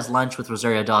Heigl has lunch with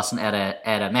Rosario Dawson at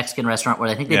a Mexican restaurant where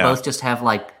I think they both just have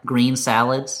like green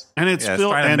salads. And it's trying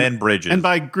to mend bridges. And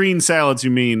by green salads,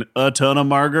 you mean a ton of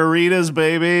margaritas,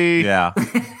 baby. Yeah.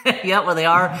 Yeah, where they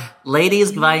are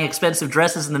ladies buying expensive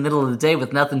dresses in the middle of the day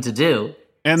with nothing to do.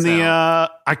 And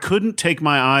I couldn't take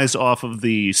my eyes off of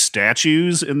the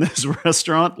statues in this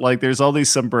restaurant. Like, there's all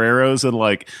these sombreros and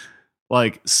like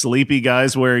sleepy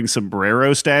guys wearing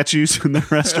sombrero statues in the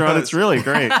restaurant. It's really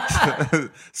great.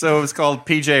 So it's called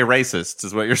PJ Racist,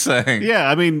 is what you're saying? Yeah,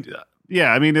 I mean,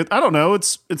 I don't know.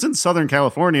 It's in Southern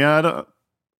California.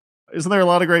 Isn't there a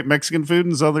lot of great Mexican food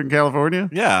in Southern California?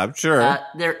 Yeah, I'm sure.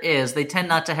 There is. They tend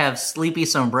not to have sleepy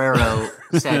sombrero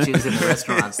statues in the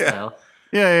restaurants, though.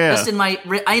 Yeah. Just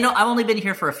I know I've only been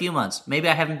here for a few months. Maybe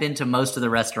I haven't been to most of the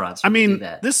restaurants. I mean,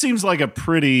 this seems like a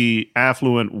pretty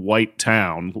affluent white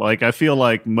town. Like, I feel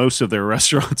like most of their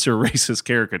restaurants are racist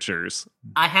caricatures.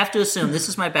 I have to assume this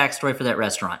is my backstory for that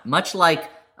restaurant. Much like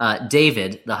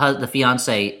David, the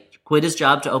fiance, quit his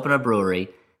job to open a brewery.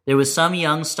 There was some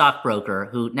young stockbroker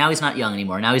who, now he's not young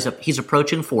anymore. Now he's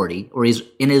approaching 40, or he's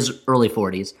in his early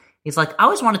 40s. He's like, I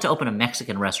always wanted to open a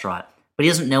Mexican restaurant. But he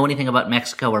doesn't know anything about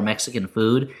Mexico or Mexican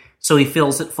food, so he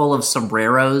fills it full of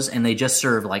sombreros, and they just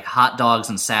serve like hot dogs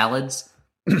and salads.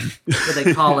 But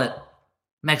they call it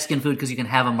Mexican food because you can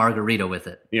have a margarita with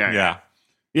it. Yeah.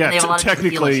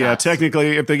 Technically,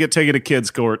 if they get taken to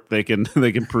kids' court, they can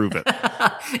prove it.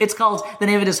 It's called, the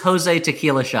name of it is Jose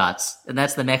Tequila Shots, and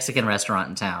that's the Mexican restaurant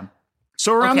in town.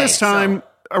 So around this time,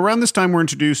 we're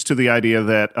introduced to the idea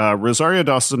that Rosario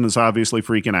Dawson is obviously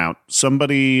freaking out.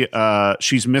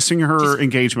 She's missing her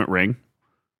engagement ring.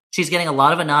 She's getting a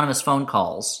lot of anonymous phone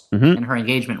calls, and her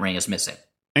engagement ring is missing.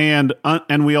 And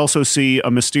we also see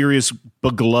a mysterious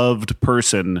begloved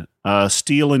person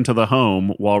steal into the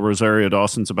home while Rosario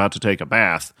Dawson's about to take a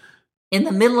bath. In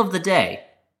the middle of the day.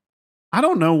 I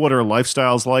don't know what her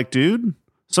lifestyle's like, dude.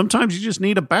 Sometimes you just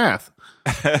need a bath.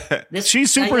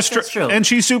 She's super stressed, and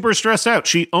she's super stressed out.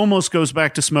 She almost goes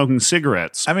back to smoking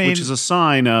cigarettes, which is a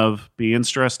sign of being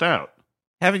stressed out.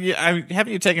 Haven't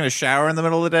you taken a shower in the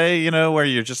middle of the day? You know, where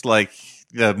you're just like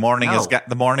the morning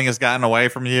has gotten away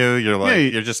from you. You're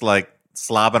like you're just like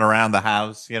slobbing around the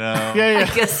house, you know? I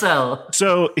guess so.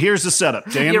 So here's the setup.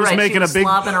 Dan was making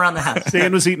slobbing around the house.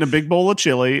 Dan was eating a big bowl of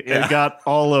chili and got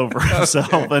all over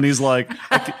himself. And he's like,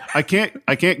 I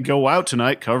can't go out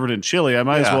tonight covered in chili. I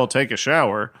might as well take a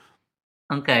shower.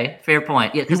 Okay, fair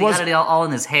point. Yeah, because he got it all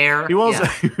in his hair. He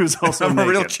was also I'm naked.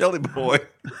 a real chili boy.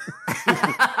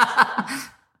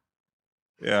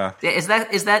 Yeah. Is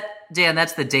that Dan?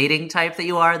 That's the dating type that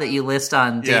you are, that you list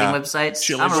on dating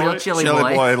websites. I'm a real chili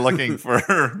boy looking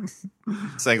for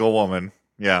single woman.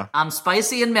 Yeah. I'm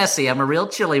spicy and messy. I'm a real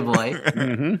chili boy.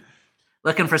 Mm-hmm.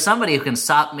 Looking for somebody who can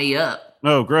sop me up.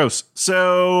 Oh, gross.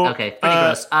 So okay, pretty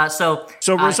gross.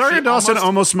 So Rosario Dawson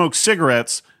almost smokes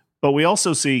cigarettes, but we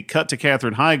also see cut to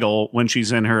Katherine Heigl when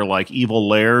she's in her like evil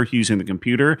lair using the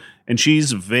computer, and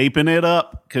she's vaping it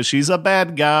up because she's a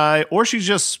bad guy, or she's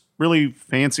just really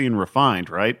fancy and refined,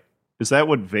 right? Is that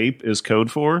what vape is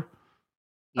code for?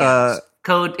 Yes.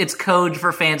 It's code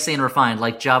for fancy and refined,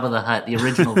 like Jabba the Hutt, the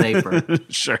original vapor.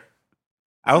 Sure.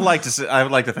 I would like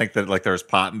to think that like there's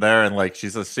pot in there, and like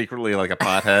she's secretly like a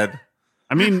pothead.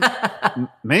 I mean,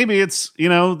 maybe it's the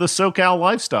SoCal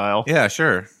lifestyle. Yeah,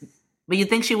 sure. But you'd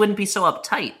think she wouldn't be so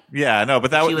uptight. Yeah, no,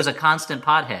 but she was a constant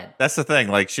pothead. That's the thing.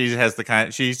 Like she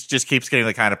just keeps getting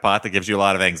the kind of pot that gives you a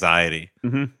lot of anxiety.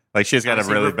 Mm-hmm. Like she's got a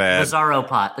really bad Bizarro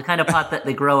pot, the kind of pot that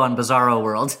they grow on Bizarro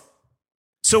World.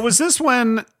 So is this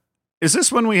when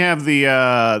we have the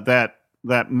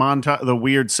that montage, the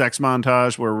weird sex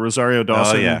montage where Rosario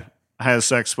Dawson has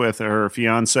sex with her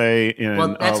fiance in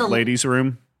a ladies'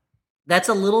 room? That's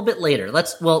a little bit later.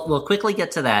 We'll quickly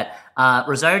get to that.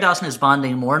 Rosario Dawson is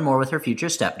bonding more and more with her future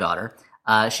stepdaughter.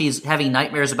 She's having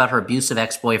nightmares about her abusive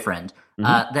ex-boyfriend.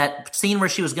 Mm-hmm. That scene where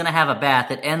she was going to have a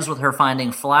bath, it ends with her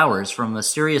finding flowers from a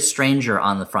mysterious stranger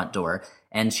on the front door,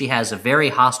 and she has a very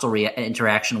hostile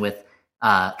interaction with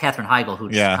Katherine Heigl, who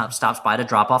just stops by to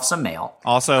drop off some mail.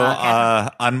 Also,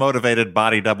 unmotivated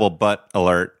body double butt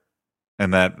alert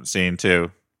in that scene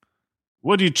too.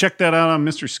 What, do you check that out on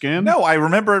Mr. Skin? No, I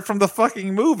remember it from the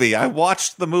fucking movie. I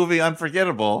watched the movie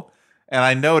Unforgettable, and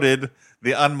I noted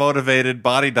the unmotivated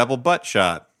body double butt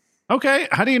shot. Okay,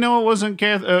 how do you know it wasn't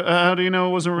how do you know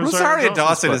it wasn't Rosario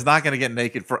Dawson is not going to get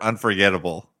naked for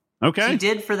Unforgettable. Okay. She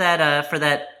did for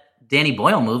that Danny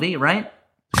Boyle movie, right?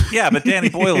 Yeah, but Danny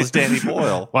Boyle is Danny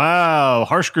Boyle. Wow,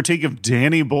 harsh critique of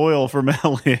Danny Boyle from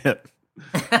Elliot.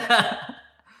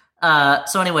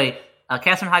 So anyway,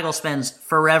 Katherine Heigl spends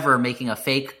forever making a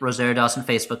fake Rosario Dawson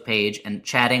Facebook page and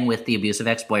chatting with the abusive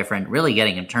ex-boyfriend, really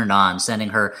getting him turned on, sending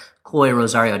her coy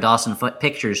Rosario Dawson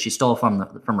pictures she stole from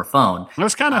her phone. I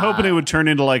was kind of hoping it would turn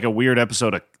into like a weird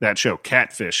episode of that show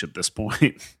Catfish at this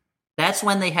point. That's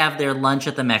when they have their lunch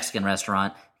at the Mexican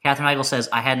restaurant. Katherine Heigl says,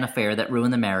 I had an affair that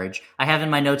ruined the marriage. I have in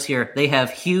my notes here, they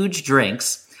have huge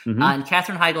drinks. Mm-hmm. And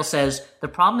Katherine Heigl says, the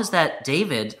problem is that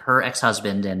David, her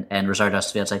ex-husband and Rosario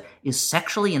Dawson's fiancé, is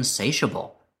sexually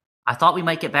insatiable. I thought we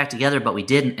might get back together, but we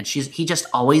didn't. And he just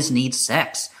always needs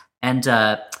sex. And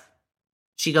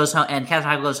she goes home, and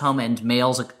Katherine Heigl goes home and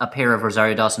mails a pair of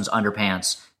Rosario Dawson's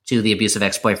underpants to the abusive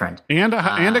ex-boyfriend. And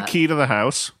a key to the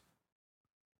house.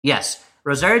 Yes.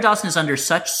 Rosario Dawson is under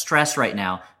such stress right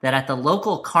now that at the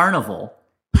local carnival,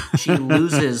 she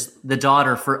loses the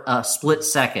daughter for a split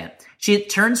second. She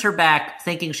turns her back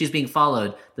thinking she's being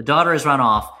followed. The daughter has run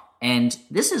off. And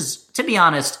this is, to be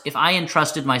honest, if I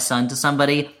entrusted my son to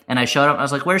somebody and I showed up, I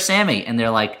was like, where's Sammy? And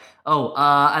they're like,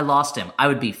 I lost him. I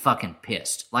would be fucking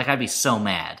pissed. Like, I'd be so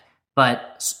mad.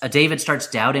 But David starts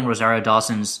doubting Rosario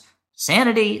Dawson's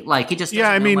sanity. Like, he just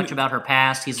doesn't know much about her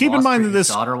past. He's keep lost in mind his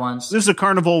that daughter once. This is a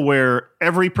carnival where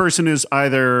every person is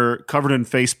either covered in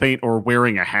face paint or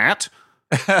wearing a hat.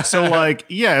 So, like,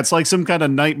 yeah, it's like some kind of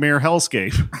nightmare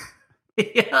hellscape.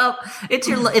 Yeah,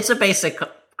 it's a basic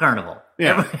carnival.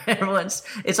 Yeah,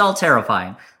 it's all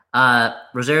terrifying.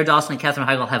 Rosario Dawson and Katherine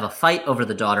Heigl have a fight over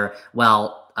the daughter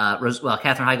while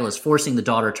Katherine Heigl is forcing the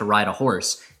daughter to ride a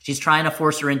horse. She's trying to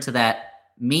force her into that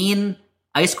mean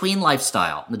Ice Queen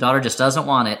lifestyle. The daughter just doesn't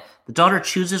want it. The daughter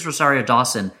chooses Rosario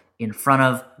Dawson in front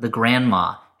of the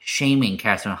grandma, shaming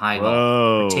Katherine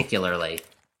Heigl particularly.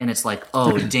 And it's like,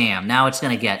 oh, damn, now it's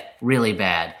going to get really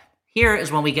bad. Here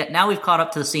is when we've caught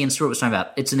up to the scene Stuart was talking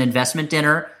about. It's an investment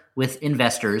dinner with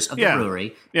investors of the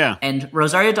brewery. Yeah. And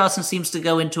Rosario Dawson seems to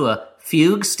go into a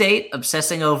fugue state,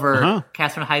 obsessing over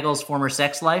Katherine Heigl's former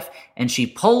sex life. And she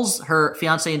pulls her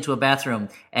fiancé into a bathroom,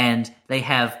 and they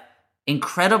have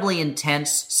incredibly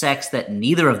intense sex that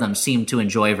neither of them seem to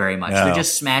enjoy very much. No. They're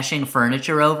just smashing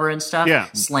furniture over and stuff,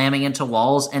 slamming into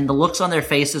walls, and the looks on their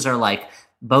faces are like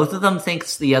both of them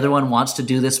thinks the other one wants to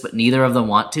do this, but neither of them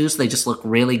want to, so they just look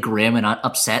really grim and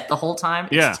upset the whole time.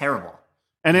 It's terrible.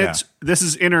 And this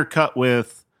is intercut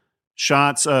with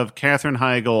shots of Katherine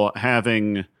Heigl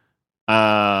having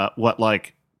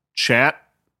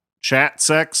chat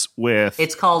sex with...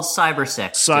 It's called cyber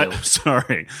sex. Sorry. She's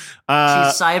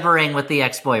cybering with the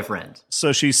ex-boyfriend.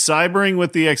 So she's cybering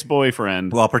with the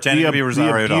ex-boyfriend. While pretending to be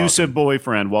Rosario Dawson. The abusive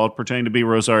boyfriend while pretending to be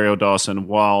Rosario Dawson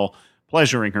while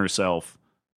pleasuring herself.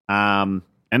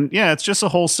 It's just a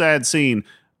whole sad scene,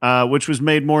 which was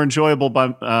made more enjoyable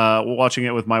by watching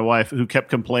it with my wife, who kept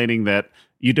complaining that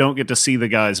you don't get to see the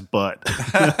guy's butt.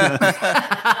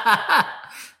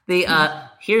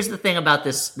 Here's the thing about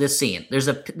this scene.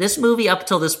 This movie up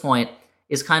till this point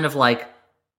is kind of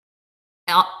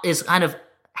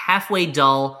halfway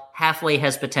dull, halfway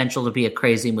has potential to be a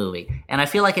crazy movie. And I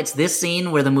feel like it's this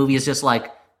scene where the movie is just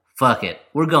like, fuck it,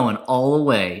 we're going all the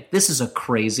way. This is a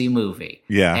crazy movie.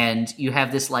 Yeah. And you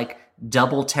have this like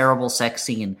double terrible sex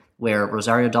scene where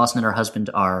Rosario Dawson and her husband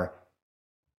are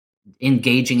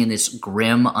engaging in this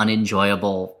grim,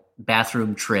 unenjoyable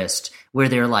bathroom tryst where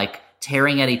they're like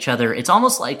tearing at each other. It's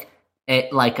almost like they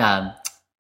both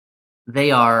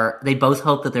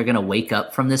hope that they're going to wake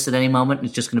up from this at any moment.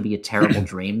 It's just going to be a terrible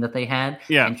dream that they had.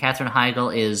 Yeah. And Katherine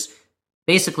Heigl is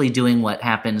basically doing what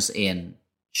happens in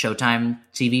Showtime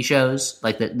TV shows,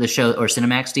 like the show or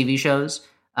Cinemax TV shows.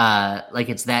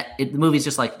 The movie's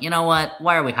just like, you know what?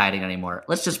 Why are we hiding anymore?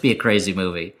 Let's just be a crazy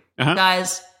movie.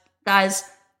 Guys, let's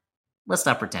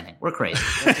stop pretending. We're crazy.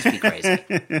 Let's just be crazy.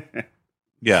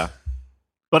 Yeah.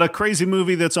 But a crazy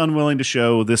movie that's unwilling to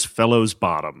show this fellow's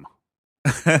bottom.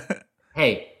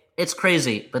 Hey, it's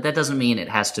crazy, but that doesn't mean it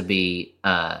has to be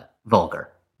vulgar.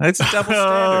 It's a double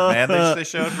standard, man. They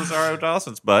showed Rosario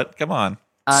Dawson's butt. Come on.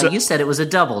 You said it was a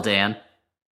double, Dan.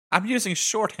 I'm using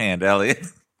shorthand, Elliot.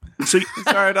 So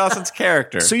Rosario Dawson's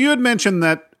character. So you had mentioned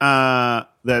that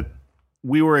that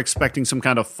we were expecting some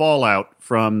kind of fallout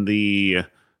from the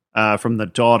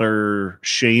daughter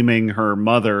shaming her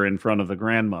mother in front of the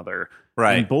grandmother.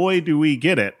 Right. And boy, do we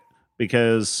get it,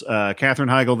 because Katherine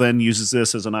Heigl then uses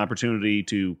this as an opportunity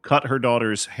to cut her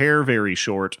daughter's hair very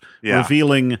short,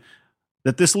 revealing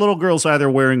that this little girl's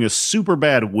either wearing a super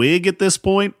bad wig at this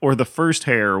point or the first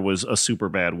hair was a super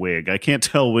bad wig. I can't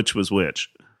tell which was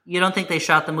which. You don't think they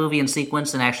shot the movie in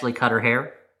sequence and actually cut her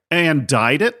hair? And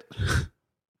dyed it?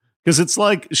 Because it's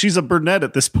like she's a brunette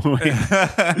at this point.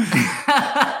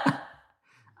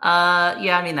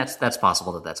 I mean, that's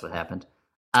possible that's what happened.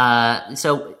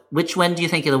 So when do you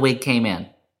think the wig came in?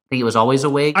 Think it was always a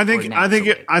wig? I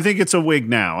think it's a wig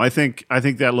now. I think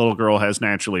that little girl has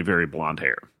naturally very blonde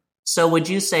hair. So would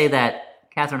you say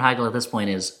that Katherine Heigl at this point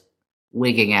is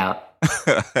wigging out?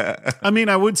 I mean,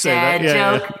 I would say dad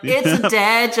that. Joke. It's a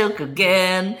dad joke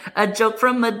again. A joke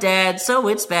from a dad, so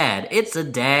it's bad. It's a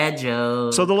dad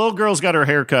joke. So the little girl's got her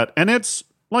hair cut, and it's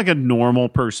like a normal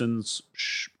person's,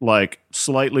 like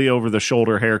slightly over the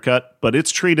shoulder haircut, but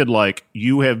it's treated like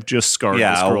you have just scarred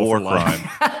this girl a war for life.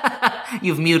 crime.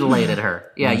 You've mutilated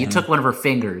her. Yeah, you took one of her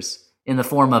fingers in the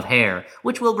form of hair,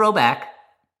 which will grow back.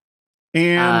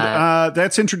 And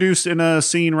that's introduced in a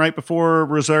scene right before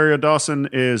Rosario Dawson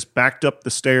is backed up the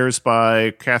stairs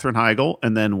by Katherine Heigl.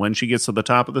 And then when she gets to the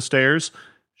top of the stairs,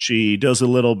 she does a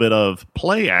little bit of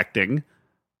play acting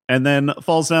and then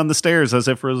falls down the stairs as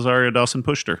if Rosario Dawson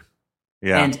pushed her.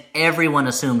 Yeah. And everyone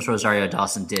assumes Rosario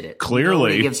Dawson did it. Clearly.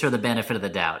 Nobody gives her the benefit of the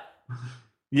doubt.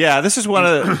 Yeah, this is one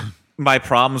of my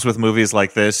problems with movies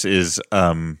like this is...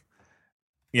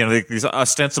 these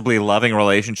ostensibly loving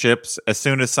relationships, as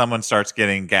soon as someone starts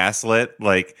getting gaslit,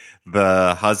 like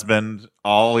the husband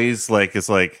always is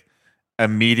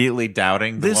immediately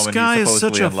doubting the this woman guy he's is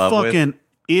such supposedly a in love fucking with.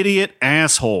 idiot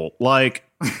asshole. Like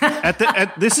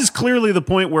this is clearly the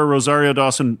point where Rosario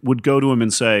Dawson would go to him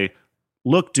and say,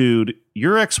 "Look, dude,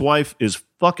 your ex-wife is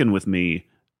fucking with me.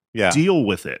 Yeah. Deal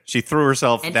with it." She threw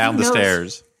herself down the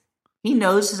stairs. He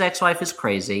knows his ex-wife is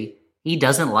crazy. He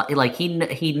doesn't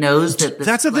he knows that this,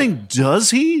 that's the thing. Does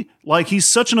he? Like, he's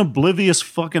such an oblivious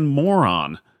fucking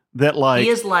moron that he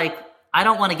is like, I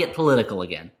don't want to get political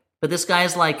again, but this guy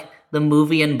is like the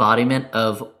movie embodiment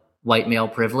of white male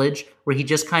privilege, where he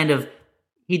just kind of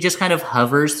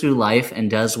hovers through life and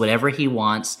does whatever he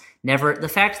wants. Never the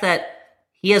fact that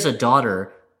he has a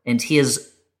daughter and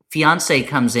his fiance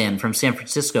comes in from San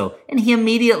Francisco and he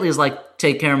immediately is like,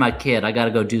 take care of my kid. I got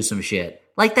to go do some shit.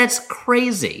 Like, that's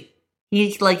crazy.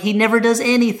 He never does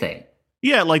anything.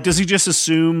 Yeah, like, does he just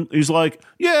assume he's like,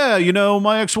 yeah,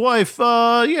 my ex-wife,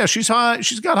 she's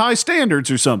got high standards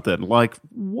or something. Like,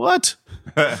 what?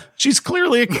 She's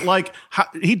clearly like,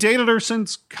 he dated her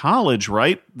since college,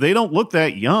 right? They don't look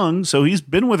that young, so he's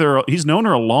been with her. He's known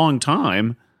her a long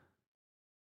time.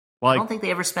 Like, I don't think they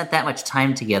ever spent that much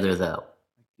time together, though.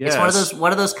 Yes. It's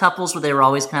one of those couples where they were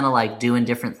always kind of like doing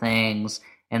different things.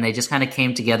 And they just kind of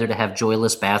came together to have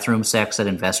joyless bathroom sex at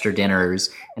investor dinners.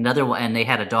 And they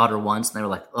had a daughter once, and they were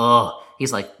like, oh,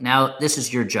 he's like, now this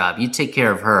is your job. You take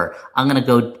care of her. I'm going to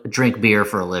go drink beer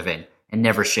for a living and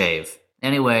never shave.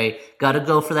 Anyway, got to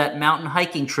go for that mountain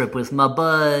hiking trip with my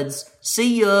buds.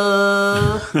 See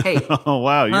ya. Hey, oh,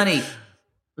 wow, honey,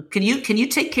 can you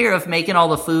take care of making all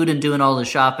the food and doing all the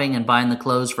shopping and buying the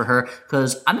clothes for her?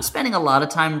 Because I'm spending a lot of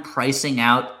time pricing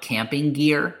out camping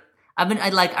gear.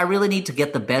 I really need to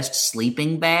get the best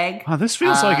sleeping bag. Wow, this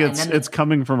feels like it's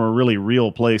coming from a really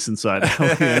real place inside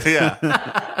Elliot.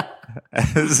 Yeah.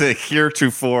 It's a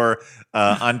heretofore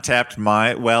untapped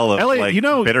well of Elliot,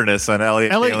 bitterness on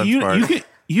Elliot part.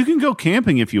 You can go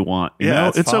camping if you want. You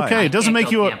know? It's fine. Okay. It doesn't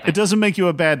make you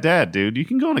a bad dad, dude. You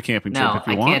can go on a camping trip if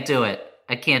you want. No,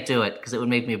 I can't do it because it would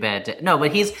make me a bad dad. No,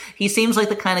 but he seems like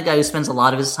the kind of guy who spends a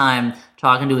lot of his time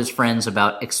talking to his friends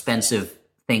about expensive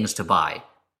things to buy.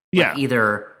 Yeah,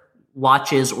 either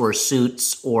watches or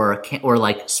suits or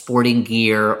like sporting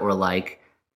gear, or like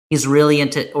he's really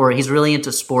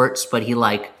into sports, but he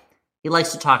likes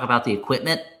to talk about the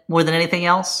equipment more than anything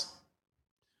else.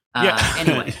 Yeah.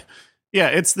 Anyway,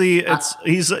 yeah,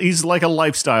 he's like a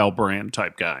lifestyle brand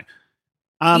type guy.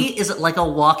 He is like a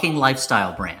walking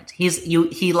lifestyle brand.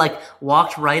 He like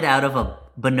walked right out of a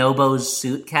Bonobos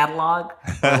suit catalog,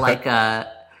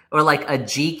 or like a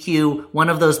GQ, one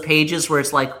of those pages where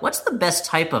it's like, what's the best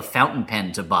type of fountain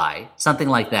pen to buy? Something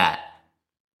like that.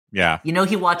 Yeah.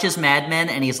 He watches Mad Men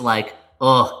and he's like,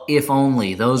 oh, if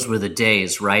only those were the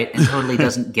days, right? And totally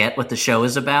doesn't get what the show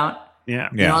is about. Yeah.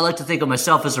 I like to think of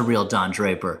myself as a real Don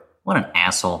Draper. What an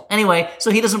asshole. Anyway, so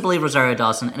he doesn't believe Rosario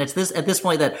Dawson, and it's at this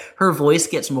point that her voice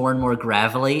gets more and more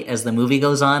gravelly as the movie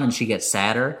goes on, and she gets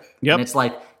sadder. Yep. And it's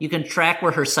like, you can track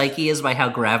where her psyche is by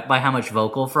how much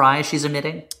vocal fry she's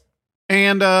emitting.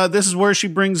 And this is where she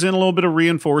brings in a little bit of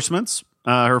reinforcements.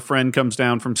 Her friend comes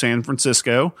down from San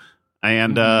Francisco,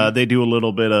 and they do a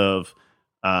little bit of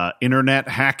internet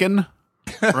hacking,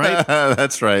 right?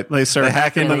 That's right. They start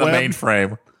hacking the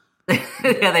mainframe.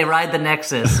 Yeah, they ride the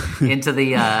Nexus into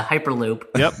the Hyperloop.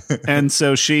 Yep. And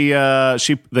so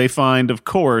they find, of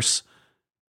course,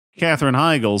 Katherine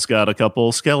Heigl's got a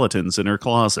couple skeletons in her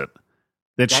closet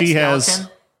that she skeleton? Has.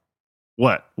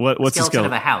 What's the skeleton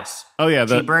of a house? Oh yeah,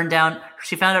 she burned down.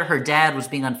 She found out her dad was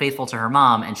being unfaithful to her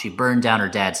mom, and she burned down her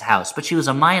dad's house. But she was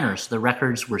a minor, so the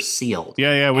records were sealed.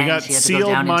 Yeah, we got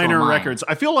sealed minor records.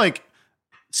 I feel like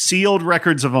sealed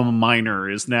records of a minor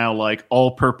is now like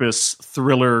all-purpose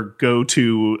thriller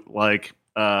go-to like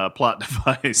plot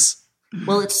device.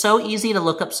 Well, it's so easy to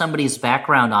look up somebody's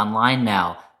background online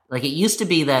now. Like, it used to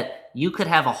be that you could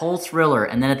have a whole thriller,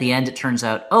 and then at the end it turns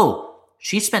out, oh,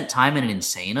 she spent time in an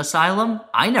insane asylum?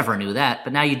 I never knew that,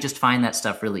 but now you just find that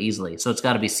stuff really easily. So it's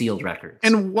got to be sealed records.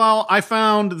 And while I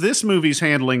found this movie's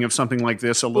handling of something like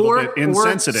this a little bit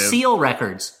insensitive. Or seal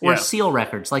records. Or seal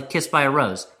records, like Kissed by a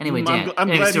Rose. Anyway, Dan. I'm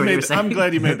glad you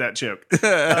made that joke.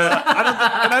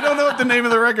 I don't know what the name of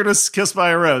the record was, Kissed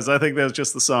by a Rose. I think that was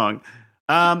just the song.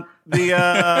 But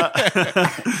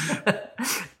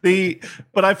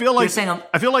I feel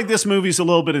like this movie's a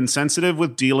little bit insensitive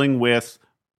with dealing with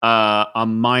a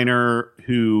minor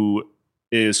who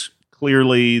is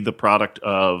clearly the product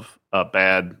of a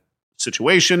bad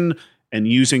situation and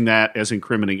using that as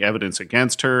incriminating evidence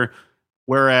against her.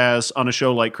 Whereas on a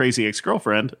show like Crazy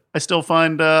Ex-Girlfriend, I still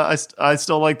find I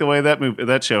still like the way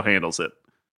that show handles it,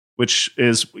 which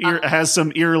has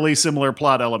some eerily similar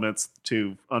plot elements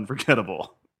to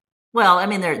Unforgettable. Well, I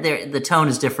mean, the tone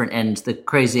is different, and the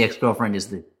Crazy Ex-Girlfriend is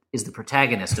the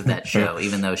protagonist of that show,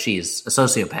 even though she's a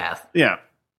sociopath. Yeah.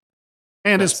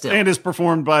 And is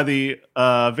performed by the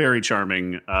very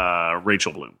charming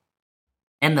Rachel Bloom.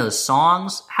 And those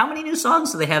songs, how many new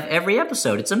songs do they have every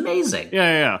episode? It's amazing.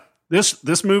 Yeah.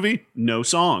 This movie, no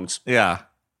songs. Yeah.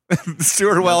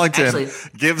 Stuart Wellington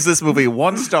gives this movie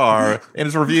 1 star. In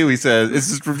his review, he says,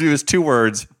 his review is 2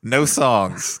 words, no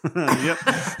songs. Yep.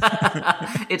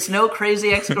 It's no Crazy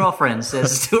Ex-Girlfriend,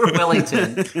 says Stuart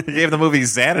Wellington. He gave the movie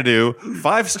Xanadu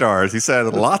 5 stars. He said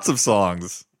lots of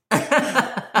songs.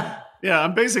 Yeah,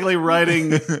 I'm basically writing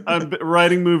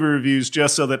movie reviews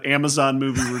just so that Amazon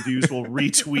movie reviews will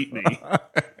retweet me.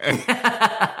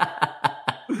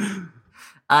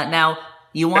 Now,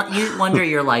 you wonder,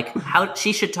 you're like, how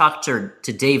she should talk to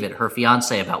David, her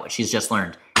fiance, about what she's just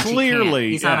learned.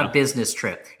 Clearly, he's on a business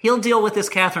trip. He'll deal with this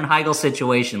Katherine Heigl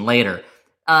situation later.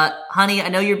 Honey, I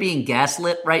know you're being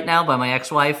gaslit right now by my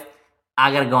ex-wife.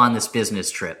 I gotta go on this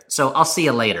business trip, so I'll see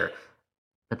you later.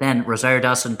 But then Rosario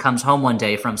Dawson comes home one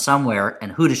day from somewhere,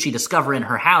 and who does she discover in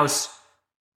her house?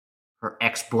 Her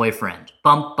ex-boyfriend.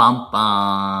 Bum, bum,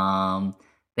 bum.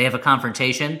 They have a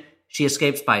confrontation. She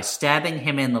escapes by stabbing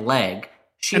him in the leg.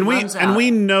 And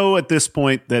we know at this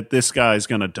point that this guy's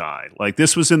going to die. Like,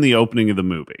 this was in the opening of the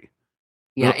movie.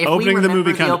 Yeah, if we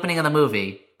remember the opening of the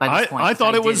movie, by this point, I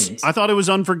thought it was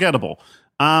unforgettable.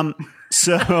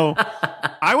 So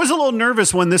I was a little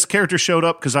nervous when this character showed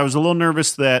up because I was a little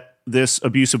nervous that this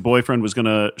abusive boyfriend was going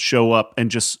to show up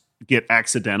and just get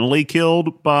accidentally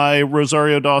killed by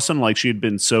Rosario Dawson, like she had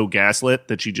been so gaslit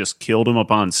that she just killed him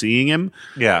upon seeing him.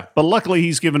 Yeah. But luckily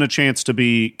he's given a chance to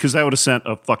be, because that would have sent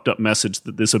a fucked up message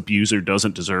that this abuser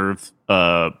doesn't deserve,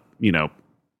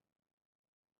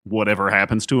 whatever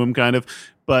happens to him, kind of.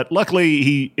 But luckily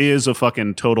he is a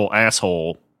fucking total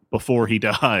asshole before he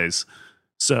dies.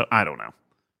 So I don't know.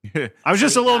 I was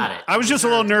just a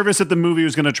little nervous that the movie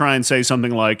was going to try and say something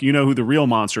like, you know who the real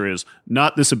monster is,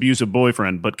 not this abusive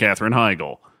boyfriend, but Katherine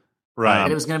Heigl.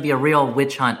 Right. It was going to be a real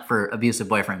witch hunt for abusive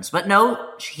boyfriends. But no,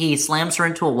 he slams her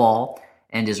into a wall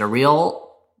and is a real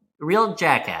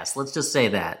jackass. Let's just say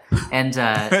that. And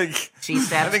she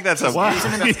stabs. I think that's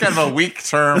kind of a weak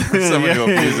term for someone who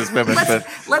abuses women.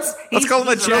 Let's call him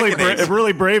a jackass.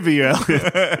 Really brave of you,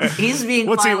 Elliot. He's being.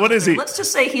 What is he? Let's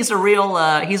just say he's a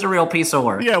real piece of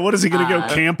work. Yeah. What is he going to go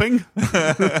camping?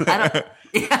 I don't.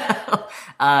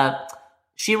 Yeah.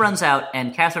 She runs out,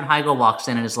 and Katherine Heigl walks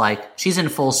in and is like, she's in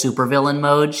full supervillain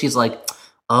mode. She's like,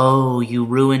 "Oh, you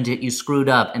ruined it. You screwed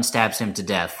up," and stabs him to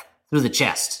death through the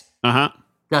chest.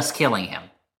 Thus killing him.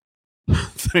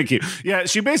 Thank you. Yeah,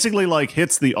 she basically like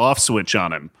hits the off switch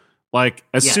on him. Like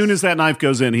as soon as that knife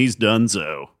goes in, he's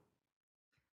donezo.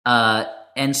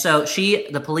 And so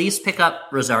the police pick up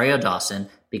Rosario Dawson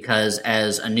because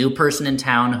as a new person in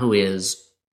town who is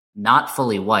not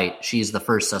fully white, she's the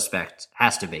first suspect.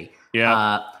 Has to be.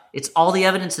 Yeah. It's all the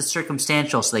evidence is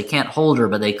circumstantial, so they can't hold her,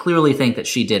 but they clearly think that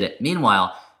she did it.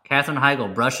 Meanwhile, Katherine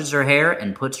Heigl brushes her hair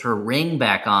and puts her ring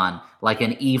back on like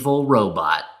an evil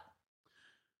robot.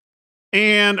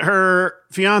 And her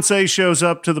fiance shows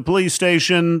up to the police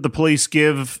station. The police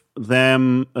give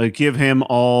him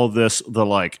all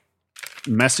the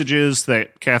messages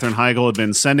that Katherine Heigl had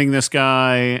been sending this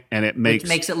guy, and it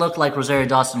makes it look like Rosario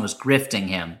Dawson was grifting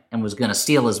him and was going to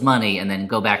steal his money and then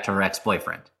go back to her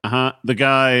ex-boyfriend. The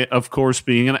guy, of course,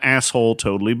 being an asshole,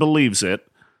 totally believes it.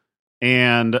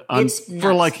 And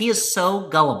he is so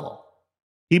gullible.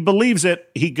 He believes it.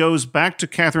 He goes back to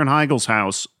Katherine Heigl's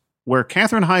house, where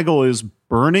Katherine Heigl is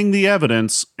burning the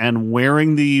evidence and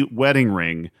wearing the wedding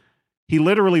ring. He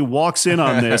literally walks in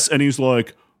on this, and he's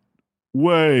like,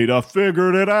 "Wait, I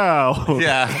figured it out."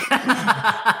 Yeah.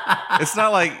 It's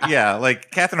not like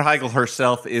Katherine Heigl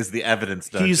herself is the evidence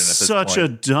dungeon. He's such a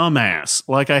dumbass.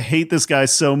 Like, I hate this guy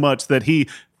so much that he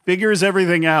figures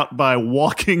everything out by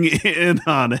walking in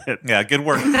on it. Yeah, good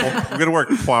work. Good work,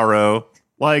 Poirot.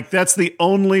 Like, that's the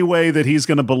only way that he's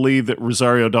going to believe that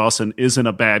Rosario Dawson isn't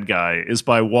a bad guy, is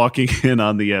by walking in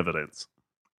on the evidence.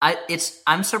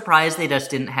 I'm surprised they just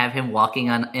didn't have him walking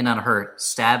in on her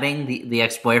stabbing the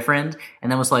ex-boyfriend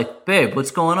and then was like, "Babe,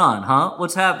 what's going on, huh?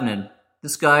 What's happening?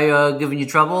 This guy giving you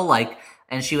trouble?" Like,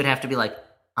 and she would have to be like,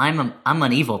 I'm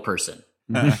an evil person.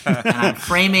 And I'm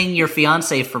framing your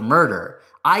fiance for murder.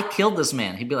 I killed this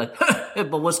man. He'd be like, "Hey,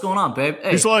 but what's going on, babe?"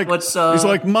 Hey, he's like,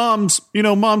 moms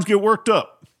get worked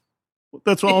up.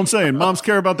 That's all I'm saying. Moms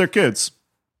care about their kids.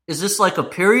 Is this like a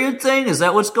period thing? Is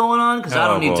that what's going on? Because I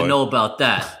don't need to know about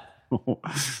that.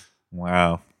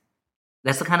 Wow.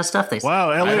 That's the kind of stuff they say. Wow,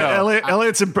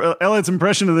 Elliot's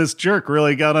impression of this jerk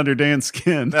really got under Dan's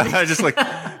skin. I just like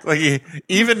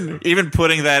even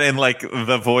putting that in like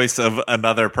the voice of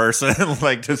another person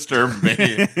like disturbed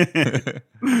me.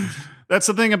 That's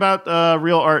the thing about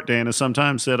real art, Dan, is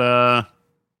sometimes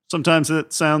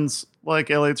it sounds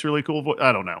like Elliot's really cool voice.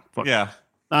 I don't know. Fuck. Yeah.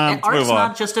 And art's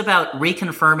not just about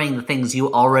reconfirming the things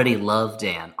you already love,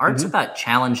 Dan. Art's about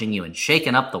challenging you and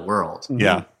shaking up the world.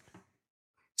 Yeah.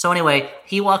 So anyway,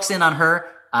 he walks in on her,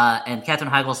 and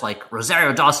Katherine Heigl's like,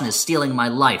 "Rosario Dawson is stealing my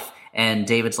life." And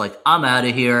David's like, "I'm out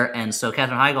of here." And so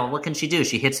Katherine Heigl, what can she do?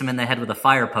 She hits him in the head with a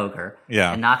fire poker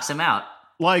and knocks him out.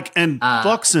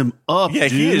 Fucks him up, yeah,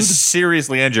 dude. He is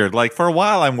seriously injured. Like, for a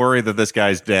while, I'm worried that this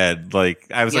guy's dead. Like,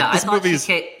 I was like, this movie's...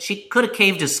 She could have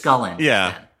caved his skull in.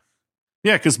 Yeah.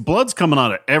 Yeah, because blood's coming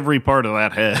out of every part of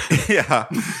that head. Yeah.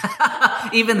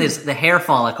 Even the hair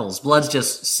follicles, blood's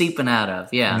just seeping out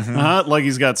of. Yeah. Mm-hmm. Like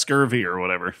he's got scurvy or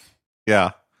whatever.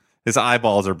 Yeah. His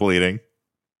eyeballs are bleeding.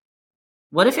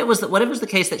 What if it was the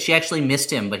case that she actually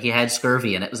missed him, but he had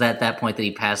scurvy, and it was at that point that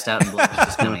he passed out and blood was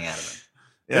just coming out of him?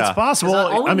 Yeah. It's possible.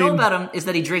 All we know about him is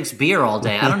that he drinks beer all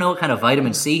day. I don't know what kind of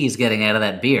vitamin C he's getting out of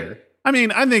that beer. I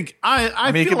mean, I think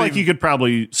I feel like you could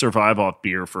probably survive off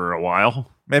beer for a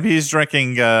while. Maybe he's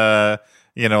drinking,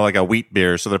 like a wheat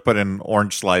beer, so they're putting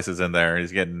orange slices in there.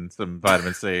 He's getting some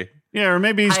vitamin C. Yeah, or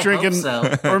maybe he's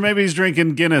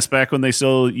drinking Guinness back when they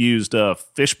still used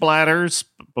fish bladders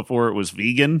before it was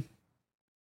vegan.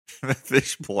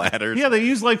 Fish bladders. Yeah, they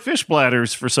use like fish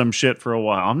bladders for some shit for a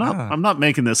while. I'm not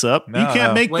making this up. You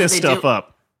can't make this stuff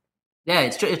up. Yeah,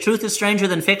 truth is stranger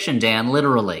than fiction, Dan.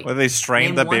 Literally. Well, they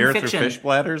strained the beer through fish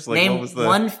bladders. Like, name what was the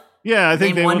one? Yeah, I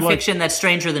think name one fiction that's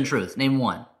stranger than truth. Name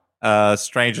one.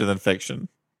 Stranger than fiction.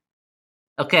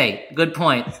 Okay, good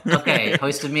point. Okay,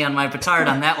 hoisted me on my petard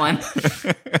on that one.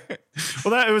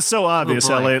 Well, it was so obvious,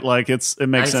 Elliot. Like it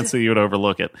makes sense that you would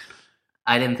overlook it.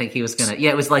 I didn't think he was gonna.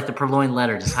 Yeah, it was like the purloined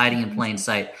letter, just hiding in plain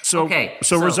sight. So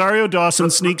Rosario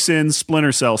Dawson sneaks in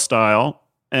Splinter Cell style,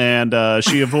 and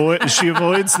she avoids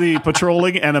the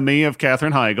patrolling enemy of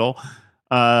Katherine Heigl.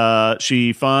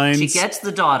 She gets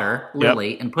the daughter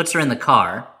Lily and puts her in the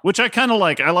car, which I kind of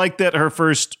like. I like that her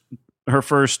first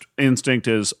instinct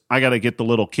is I got to get the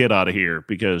little kid out of here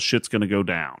because shit's gonna go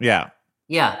down. Yeah,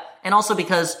 and also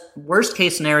because worst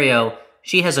case scenario,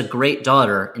 she has a great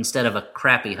daughter instead of a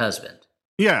crappy husband.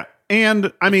 Yeah,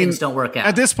 and I mean, things don't work out.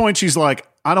 At this point, she's like,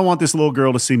 I don't want this little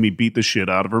girl to see me beat the shit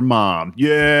out of her mom.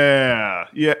 Yeah.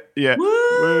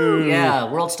 Woo!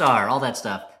 Yeah, world star, all that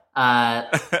stuff.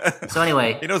 So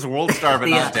anyway, he knows world star, but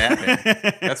not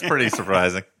dapping. That's pretty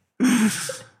surprising.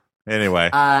 Anyway,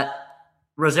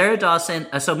 Rosario Dawson.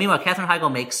 So meanwhile, Katherine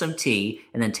Heigl makes some tea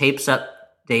and then tapes up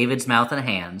David's mouth and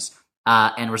hands.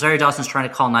 And Rosario Dawson's trying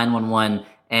to call 911,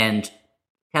 and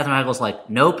Katherine Heigl's like,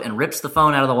 nope, and rips the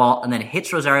phone out of the wall and then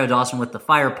hits Rosario Dawson with the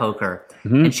fire poker.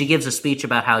 Mm-hmm. And she gives a speech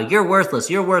about how you're worthless,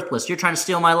 you're trying to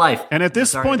steal my life. And at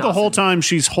this point, the whole time,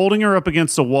 she's holding her up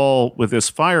against the wall with this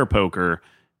fire poker.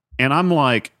 And I'm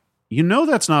like,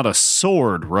 that's not a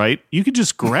sword, right? You could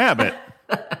just grab it.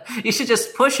 You should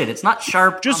just push it. It's not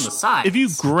sharp on the side. If you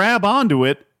grab onto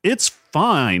it, it's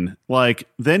fine. Like,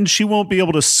 then she won't be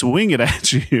able to swing it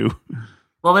at you.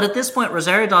 Well, but at this point,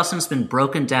 Rosario Dawson's been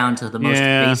broken down to the most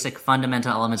basic,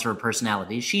 fundamental elements of her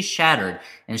personality. She's shattered,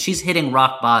 and she's hitting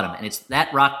rock bottom, and it's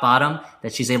that rock bottom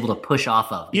that she's able to push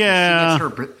off of. Yeah.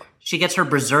 She gets her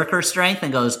berserker strength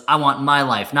and goes, I want my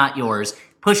life, not yours.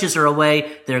 Pushes her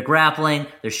away. They're grappling.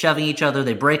 They're shoving each other.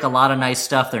 They break a lot of nice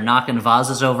stuff. They're knocking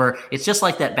vases over. It's just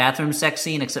like that bathroom sex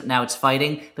scene, except now it's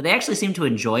fighting. But they actually seem to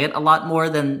enjoy it a lot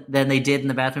more than they did in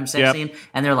the bathroom sex scene.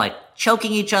 And they're like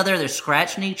choking each other. They're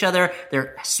scratching each other.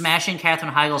 They're smashing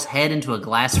Katherine Heigl's head into a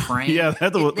glass frame. Yeah,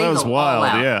 that was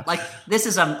wild. Yeah, like this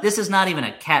is not even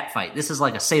a cat fight. This is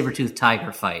like a saber-toothed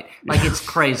tiger fight. Like it's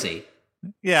crazy.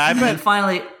 Yeah, I bet. And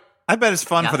finally, I bet it's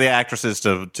fun for the actresses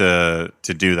to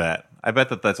do that. I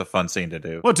bet that's a fun scene to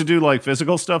do. What, to do like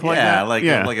physical stuff like that? Like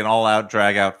an all-out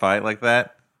drag-out fight like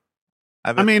that.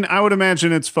 I mean, I would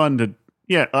imagine it's fun to.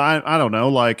 Yeah, I don't know.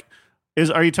 Like,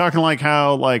 are you talking like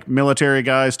how like military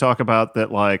guys talk about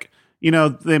that? Like,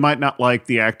 they might not like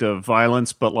the act of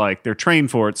violence, but like they're trained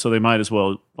for it, so they might as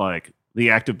well like the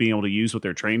act of being able to use what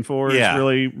they're trained for is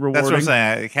really rewarding. That's what I'm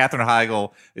saying. Katherine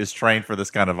Heigl is trained for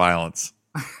this kind of violence.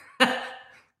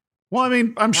 Well, I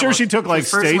mean, I'm sure she took like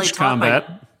staged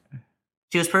combat.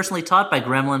 She was personally taught by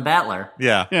Gremlin Battler.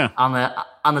 Yeah. On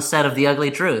the set of The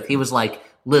Ugly Truth. He was like,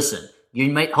 listen,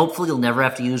 hopefully you'll never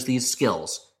have to use these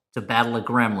skills to battle a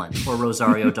gremlin or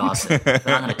Rosario Dawson. But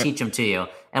I'm going to teach them to you.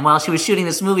 And while she was shooting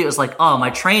this movie, it was like, oh, my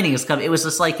training is coming. It was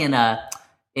just like in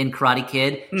Karate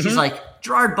Kid. Mm-hmm. She's like,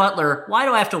 Gerard Butler, why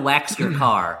do I have to wax your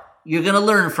car? You're going to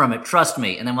learn from it. Trust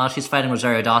me. And then while she's fighting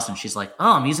Rosario Dawson, she's like,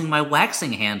 oh, I'm using my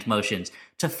waxing hand motions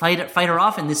to fight her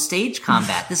off in this stage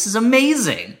combat. This is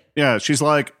amazing. Yeah, she's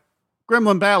like,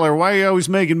 Gremlin Battler, why are you always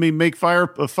making me make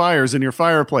fires in your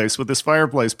fireplace with this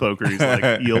fireplace poker? He's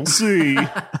like, you'll see.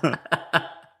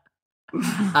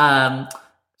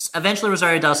 Eventually,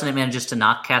 Rosario Dawson manages to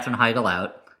knock Katherine Heigl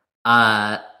out.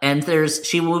 And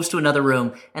she moves to another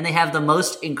room, and they have the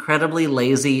most incredibly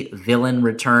lazy villain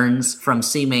returns from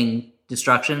seeming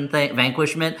destruction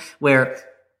vanquishment, where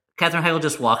Katherine Heigl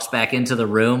just walks back into the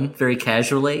room very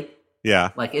casually.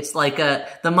 Yeah. Like, it's like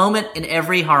the moment in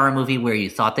every horror movie where you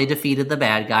thought they defeated the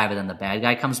bad guy, but then the bad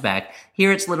guy comes back.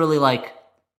 Here it's literally like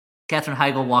Katherine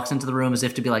Heigl walks into the room as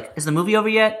if to be like, is the movie over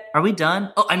yet? Are we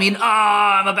done? I'm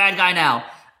a bad guy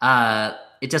now.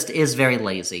 It just is very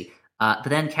lazy. But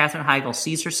then Katherine Heigl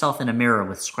sees herself in a mirror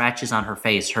with scratches on her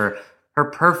face. Her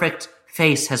perfect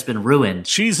face has been ruined.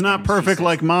 She's not perfect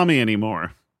like mommy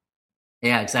anymore.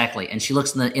 Yeah, exactly. And she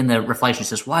looks in the reflection and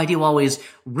says, why do you always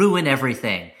ruin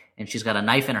everything? And she's got a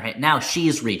knife in her hand. Now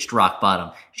she's reached rock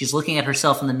bottom. She's looking at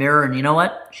herself in the mirror, and you know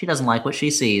what? She doesn't like what she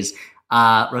sees.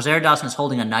 Rosario Dawson is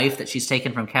holding a knife that she's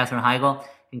taken from Katherine Heigl.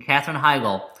 And Katherine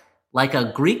Heigl, like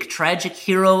a Greek tragic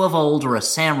hero of old or a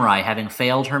samurai having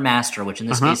failed her master, which in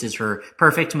this case is her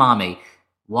perfect mommy,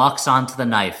 walks onto the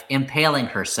knife, impaling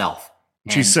herself.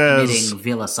 She says, committing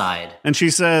vilicide. And she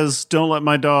says, don't let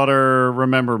my daughter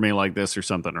remember me like this or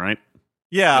something, right?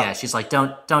 Yeah, she's like,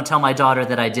 don't tell my daughter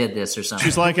that I did this or something.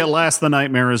 She's like, at last the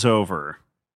nightmare is over.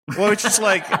 Well, it's just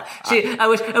like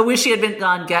I wish she had been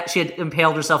gone. She had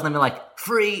impaled herself and then been like,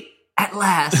 free at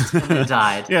last, and then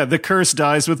died. Yeah, the curse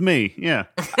dies with me. Yeah.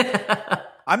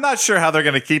 I'm not sure how they're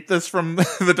going to keep this from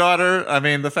the daughter. I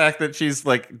mean, the fact that she's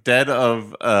like dead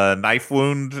of a knife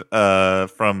wound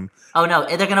from. Oh no,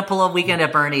 they're going to pull a Weekend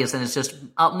at Bernie's, and it's just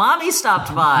mommy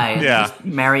stopped by, just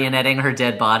marionetting her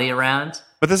dead body around.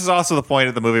 But this is also the point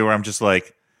of the movie where I'm just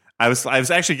like, I was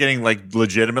actually getting like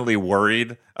legitimately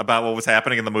worried about what was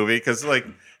happening in the movie because like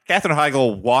Katherine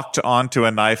Heigl walked onto a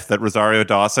knife that Rosario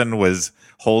Dawson was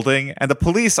holding, and the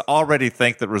police already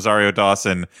think that Rosario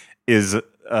Dawson is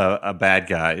a bad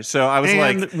guy. So I was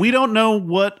like, we don't know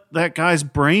what that guy's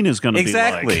brain is going to be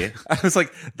like. Exactly. I was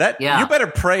like, you better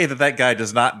pray that guy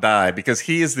does not die because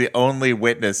he is the only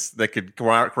witness that could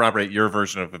corroborate your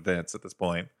version of events at this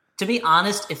point. To be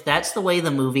honest, if that's the way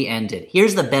the movie ended,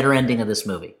 here's the better ending of this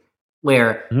movie,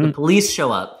 where the police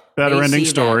show up. Better ending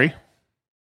story.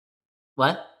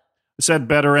 What? I said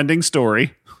better ending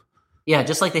story. Yeah,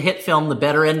 just like the hit film, The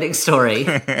Better Ending Story,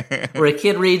 where a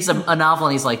kid reads a novel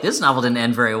and he's like, this novel didn't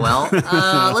end very well.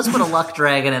 Let's put a luck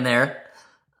dragon in there.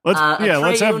 Let's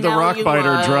have the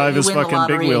Rockbiter drive his fucking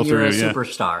big wheel through. You're a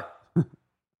superstar.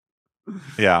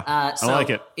 Yeah. So I like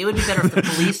it. It would be better if the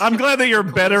police... I'm glad that your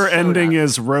better ending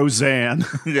is Roseanne.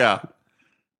 Yeah.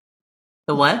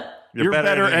 The what? Your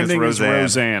better ending is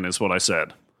Roseanne, is what I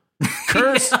said.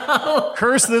 Curse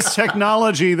this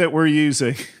technology that we're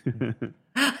using.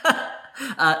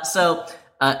 So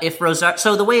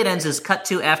the way it ends is cut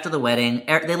to after the wedding.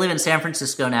 They live in San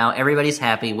Francisco now. Everybody's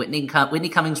happy. Whitney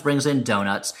Cummings brings in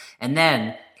donuts, and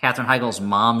then Katherine Heigl's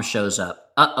mom shows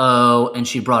up. And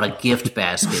she brought a gift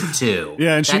basket too.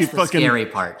 Yeah, and that's the scary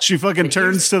part. She fucking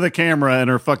turns to the camera, and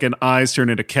her fucking eyes turn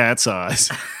into cat's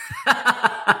eyes.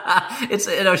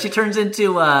 She turns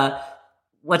into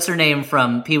what's her name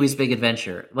from Pee-wee's Big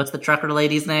Adventure? What's the trucker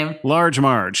lady's name? Large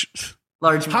Marge.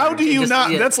 Large Marge. How do you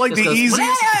not? That's like the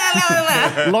easiest.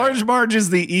 Large Marge is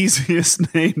the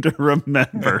easiest name to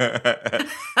remember.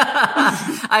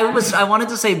 I wanted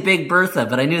to say Big Bertha,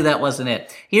 but I knew that wasn't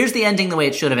it. Here's the ending the way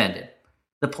it should have ended.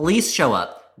 The police show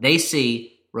up. They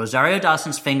see Rosario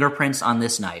Dawson's fingerprints on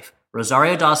this knife.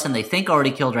 Rosario Dawson, they think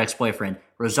already killed her ex-boyfriend.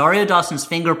 Rosario Dawson's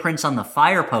fingerprints on the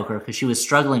fire poker because she was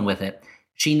struggling with it.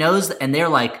 She knows, and they're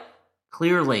like,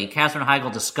 clearly, Katherine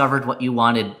Heigl discovered what you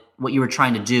wanted, what you were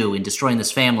trying to do in destroying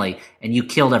this family, and you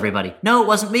killed everybody. No, it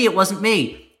wasn't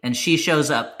me. And she shows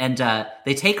up, and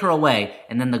they take her away,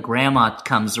 and then the grandma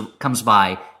comes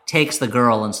by, takes the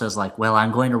girl, and says like, well,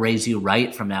 I'm going to raise you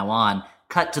right from now on.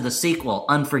 Cut to the sequel,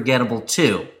 Unforgettable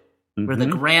 2, where the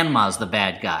grandma's the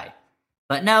bad guy.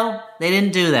 But no, they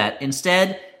didn't do that.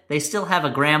 Instead, they still have a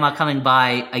grandma coming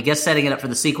by, I guess setting it up for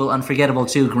the sequel, Unforgettable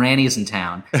 2, Granny's in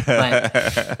Town.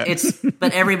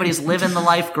 But everybody's living the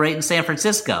life great in San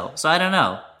Francisco. So I don't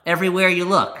know. Everywhere you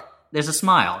look, there's a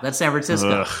smile. That's San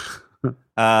Francisco.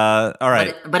 All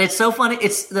right. But it's so funny.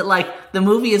 It's that like the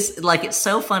movie is like, it's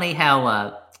so funny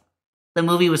how the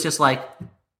movie was just like,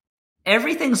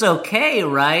 everything's okay,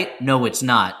 right? No, it's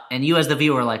not. And you as the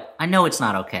viewer are like, I know it's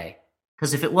not okay.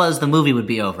 Because if it was, the movie would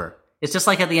be over. It's just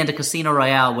like at the end of Casino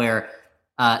Royale where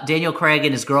Daniel Craig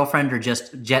and his girlfriend are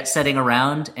just jet-setting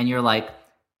around, and you're like,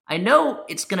 I know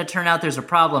it's going to turn out there's a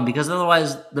problem because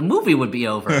otherwise the movie would be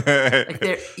over.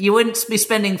 You wouldn't be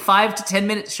spending 5 to 10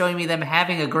 minutes showing me them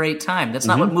having a great time. That's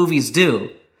not what movies do.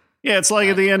 Yeah, it's like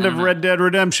at the end of Red Dead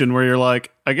Redemption where you're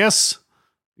like, I guess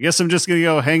I'm just going to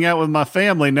go hang out with my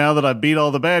family now that I beat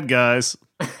all the bad guys.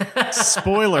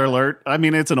 Spoiler alert. I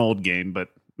mean, it's an old game, but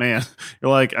man,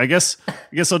 you're like, I guess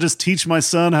I'll just teach my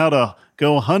son how to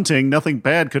go hunting. Nothing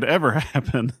bad could ever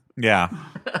happen. Yeah.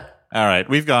 All right.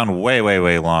 We've gone way, way,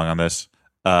 way long on this.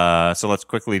 So let's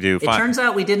quickly do. It turns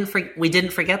out we didn't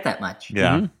forget that much.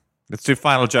 Yeah. Mm-hmm. Let's do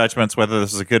final judgments, whether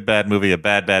this is a good, bad movie, a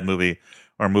bad, bad movie,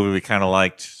 or a movie we kind of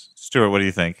liked. Stuart, what do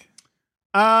you think?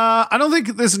 I don't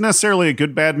think this is necessarily a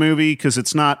good, bad movie because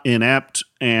it's not inept,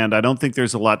 and I don't think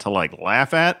there's a lot to like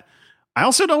laugh at. I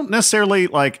also don't necessarily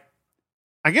like.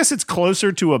 I guess it's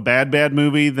closer to a bad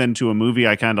movie than to a movie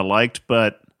I kind of liked,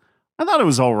 but I thought it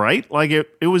was all right. Like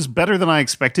it was better than I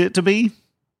expected it to be. If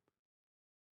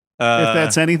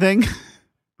that's anything.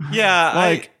 Yeah,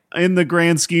 like in the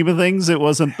grand scheme of things, it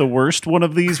wasn't the worst one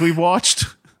of these we've watched.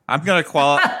 I'm gonna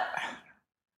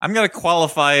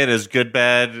qualify it as good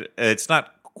bad. It's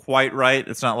not quite right.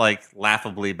 It's not like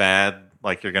laughably bad.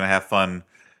 Like you're gonna have fun,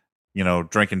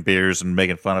 drinking beers and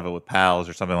making fun of it with pals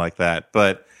or something like that.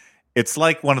 But it's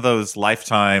like one of those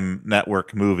Lifetime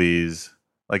Network movies,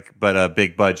 but a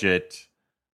big budget,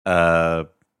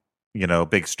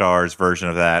 big stars version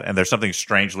of that. And there's something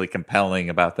strangely compelling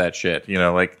about that shit.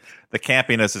 Like the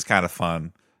campiness is kind of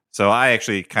fun. So I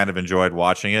actually kind of enjoyed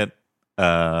watching it.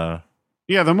 Yeah,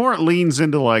 the more it leans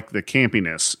into like the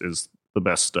campiness is the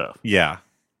best stuff. Yeah.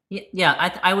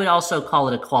 Yeah, I would also call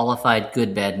it a qualified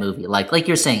good bad movie. Like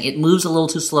you're saying, it moves a little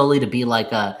too slowly to be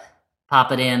like a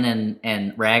pop it in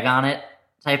and rag on it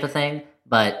type of thing.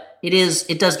 But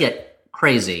it does get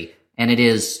crazy, and it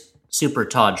is super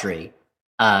tawdry.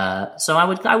 So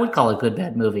I would call it a good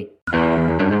bad movie.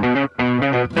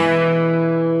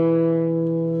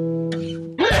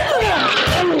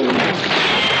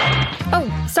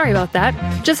 Oh, sorry about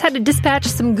that. Just had to dispatch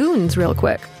some goons real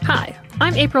quick. Hi,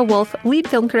 I'm April Wolf, lead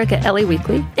film critic at LA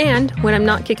Weekly, and when I'm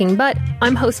not kicking butt,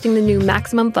 I'm hosting the new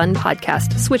Maximum Fun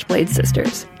podcast, Switchblade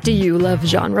Sisters. Do you love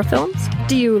genre films?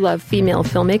 Do you love female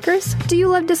filmmakers? Do you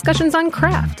love discussions on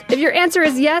craft? If your answer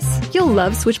is yes, you'll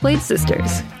love Switchblade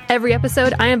Sisters. Every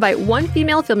episode, I invite one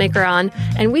female filmmaker on,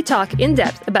 and we talk in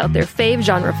depth about their fave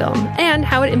genre film and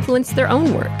how it influenced their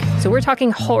own work. So we're talking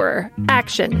horror,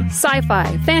 action,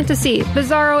 sci-fi, fantasy,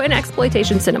 bizarro, and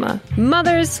exploitation cinema.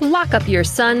 Mothers, lock up your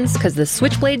sons, because the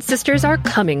Switchblade Sisters are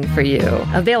coming for you.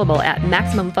 Available at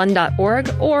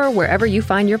MaximumFun.org or wherever you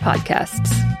find your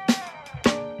podcasts.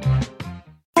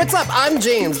 What's up? I'm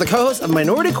James, the co-host of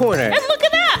Minority Corner. And look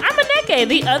at that! I'm Aneke,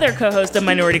 the other co-host of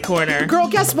Minority Corner. Girl,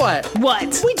 guess what?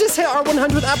 What? We just hit our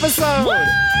 100th episode! What?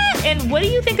 And what do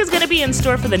you think is going to be in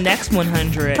store for the next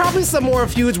 100? Probably some more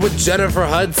feuds with Jennifer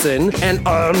Hudson, and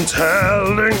I'm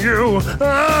telling you,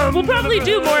 we'll probably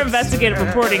do more investigative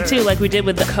reporting, too, like we did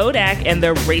with the Kodak and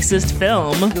their racist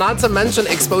film. Not to mention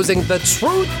exposing the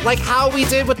truth, like how we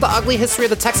did with the ugly history of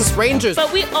the Texas Rangers.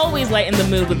 But we always lighten the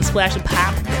mood with a splash of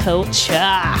pop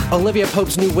culture. Olivia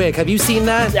Pope's new wig, have you seen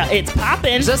that? It's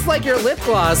poppin'. Just like your lip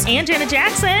gloss. And Janet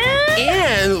Jackson.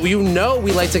 And we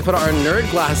like to put our nerd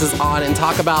glasses on and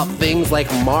talk about things like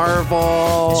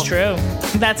Marvel. It's true.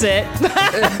 That's it.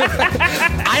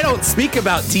 I don't speak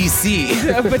about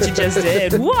DC. But you just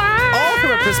did. What? All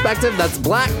from a perspective that's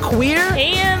black, queer,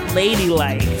 and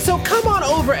ladylike. So come on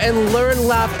over and learn,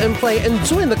 laugh, and play and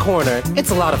join the corner. It's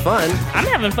a lot of fun. I'm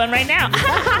having fun right now.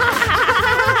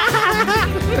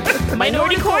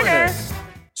 Minority Corner.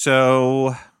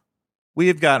 So we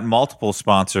have got multiple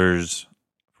sponsors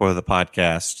for the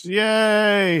podcast.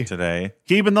 Yay! Today.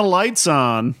 Keeping the lights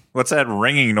on. What's that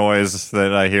ringing noise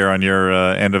that I hear on your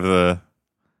end of the...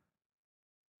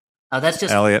 Oh, that's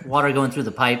just Elliot? Water going through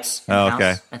the pipes in Oh, the okay.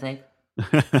 house, I think.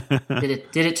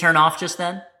 Did it turn off just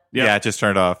then? Yep. Yeah, it just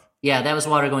turned off. Yeah, that was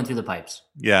water going through the pipes.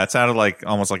 Yeah, it sounded like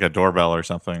almost like a doorbell or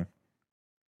something.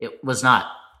 It was not.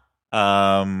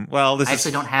 Well, this I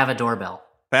actually don't have a doorbell.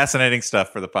 fascinating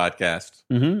stuff for the podcast.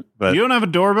 Mm-hmm. But you don't have a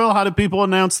doorbell? How do people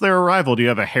announce their arrival? Do you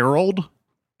have a herald?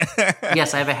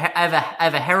 Yes, I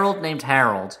have a herald named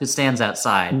Harold who stands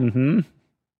outside. Mm-hmm.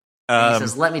 And he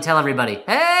says, "Let me tell everybody,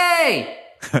 hey,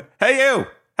 hey you,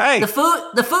 hey, the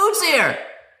food's here,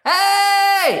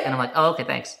 hey!" And I'm like, "Oh, okay,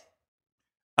 thanks."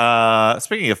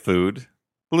 Speaking of food,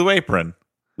 Blue Apron.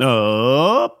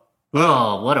 Oh,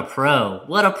 what a pro!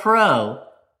 What a pro!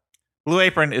 Blue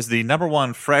Apron is the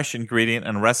 #1 fresh ingredient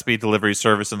and recipe delivery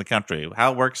service in the country.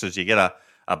 How it works is you get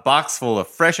a box full of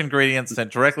fresh ingredients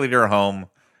sent directly to your home,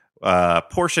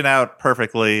 portioned out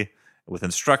perfectly with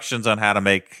instructions on how to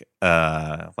make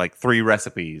like 3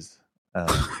 recipes.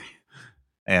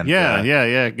 And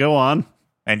yeah. Go on.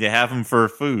 And you have them for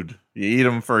food. You eat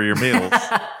them for your meals.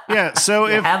 Yeah. So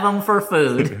have them for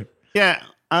food. Yeah.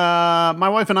 My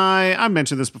wife and I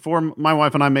mentioned this before. My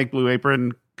wife and I make Blue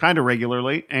Apron kind of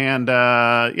regularly, and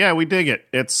we dig it.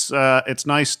 It's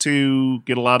nice to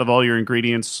get a lot of all your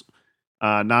ingredients,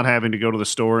 not having to go to the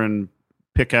store and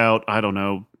pick out, I don't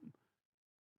know,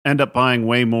 end up buying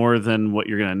way more than what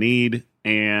you're going to need.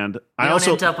 And I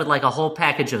also end up with like a whole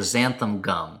package of xanthan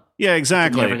gum. Yeah,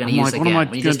 exactly. You're never I'm like, what am I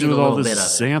going to do with all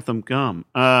this xanthan gum?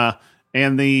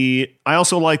 And I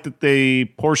also like that they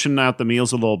portion out the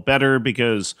meals a little better,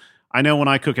 because I know when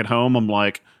I cook at home, I'm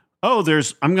like, oh,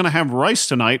 I'm going to have rice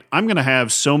tonight. I'm going to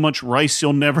have so much rice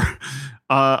you'll never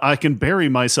I can bury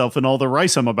myself in all the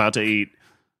rice I'm about to eat.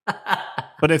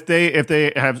 But if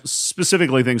they have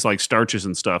specifically things like starches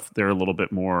and stuff, they're a little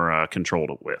bit more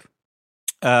controlled with.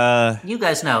 You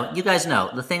guys know.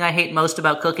 The thing I hate most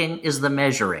about cooking is the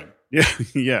measuring.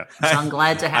 Yeah. So I'm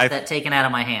glad to have that taken out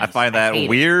of my hands. I find that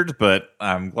weird, but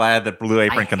I'm glad that Blue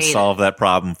Apron can solve that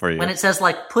problem for you. When it says,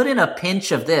 like, put in a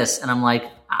pinch of this, and I'm like,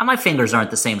 my fingers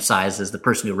aren't the same size as the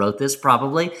person who wrote this,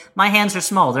 probably. My hands are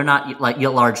small. They're not like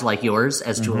large like yours,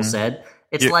 as Jewel said.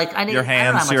 It's like, I don't know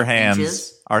how much your hands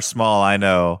inches. are small, I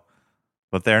know,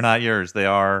 but they're not yours. They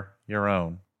are your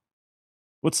own.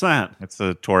 What's that? It's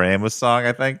a Tori Amos song,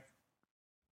 I think.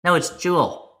 No, it's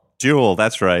Jewel. Jewel,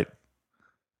 that's right.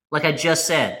 Like I just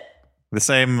said. The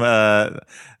same,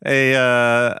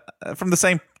 from the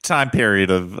same time period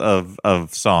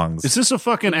of songs. Is this a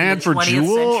fucking ad for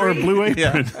Jewel or Blue Apron?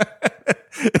 Yeah.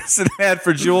 It's an ad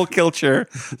for Jewel Kilcher,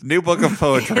 new book of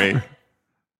poetry.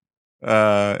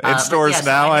 In stores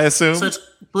now, I assume. So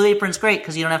Blue Apron's great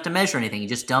because you don't have to measure anything. You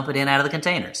just dump it in out of the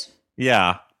containers.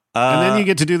 Yeah. And then you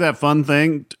get to do that fun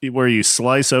thing where you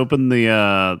slice open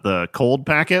the cold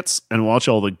packets and watch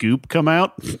all the goop come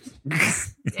out.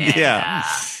 Yeah.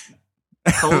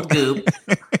 Cold goop.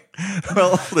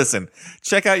 Well, listen.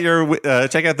 Check out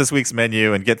this week's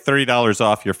menu and get $30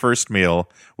 off your first meal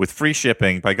with free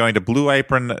shipping by going to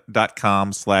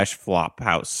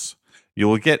blueapron.com/flophouse. You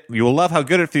will love how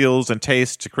good it feels and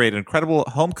tastes to create incredible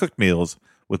home cooked meals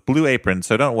with Blue Apron.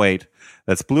 So don't wait.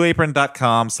 That's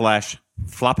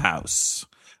blueapron.com/flophouse.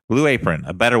 Blue Apron,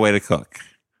 a better way to cook.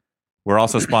 We're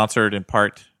also sponsored in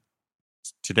part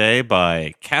today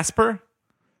by Casper,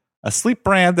 a sleep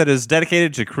brand that is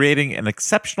dedicated to creating an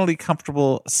exceptionally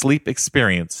comfortable sleep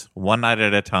experience one night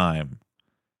at a time.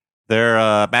 Their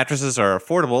mattresses are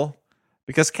affordable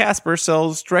because Casper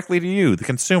sells directly to you, the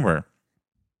consumer.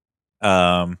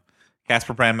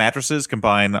 Casper brand mattresses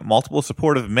combine multiple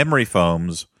supportive memory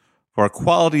foams for a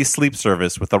quality sleep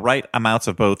service with the right amounts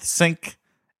of both sink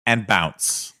and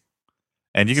bounce.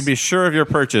 And you can be sure of your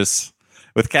purchase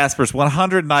with Casper's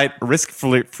 100-night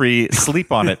risk-free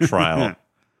sleep on it trial.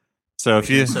 So if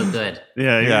you so good.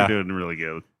 Yeah, you're doing really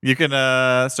good. You can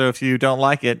so if you don't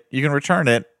like it, you can return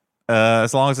it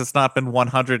as long as it's not been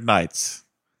 100 nights.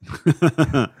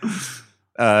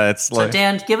 So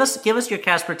Dan, give us your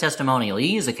Casper testimonial. You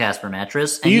use a Casper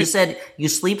mattress, and you said you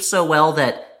sleep so well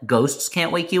that ghosts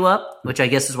can't wake you up, which I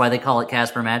guess is why they call it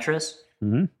Casper mattress.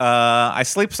 Mm-hmm. I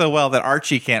sleep so well that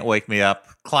Archie can't wake me up,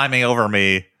 climbing over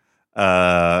me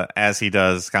as he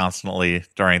does constantly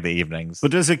during the evenings.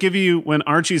 But does it give you, when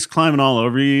Archie's climbing all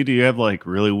over you, do you have like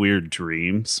really weird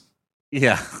dreams?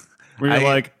 Yeah, where you're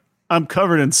like, I'm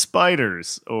covered in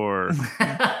spiders, or.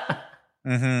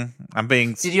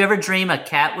 Mm-hmm. Did you ever dream a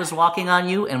cat was walking on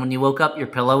you, and when you woke up, your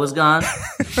pillow was gone?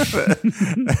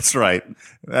 That's right.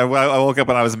 I woke up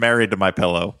and I was married to my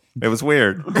pillow. It was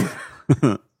weird.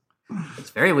 It's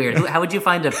very weird. How would you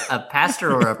find a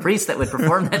pastor or a priest that would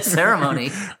perform that ceremony?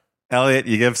 Elliot,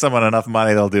 you give someone enough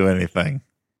money, they'll do anything.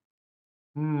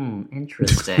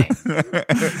 Interesting.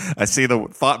 I see the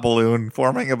thought balloon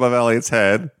forming above Elliot's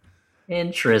head.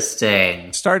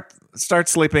 Interesting. Start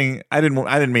sleeping. I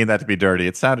didn't mean that to be dirty.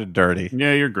 It sounded dirty.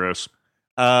 Yeah, you're gross.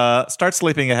 Start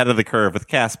sleeping ahead of the curve with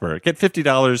Casper. Get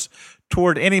 $50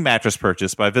 toward any mattress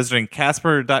purchase by visiting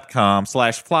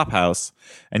casper.com/flophouse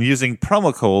and using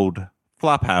promo code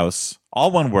flophouse,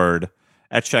 all one word,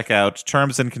 at checkout.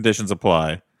 Terms and conditions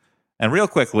apply. And real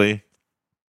quickly,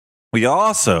 we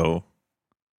also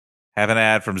have an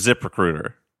ad from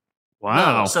ZipRecruiter.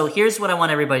 Wow. No, so here's what I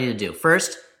want everybody to do.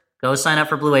 First, go sign up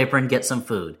for Blue Apron, get some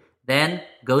food. Then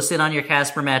go sit on your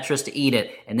Casper mattress to eat it,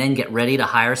 and then get ready to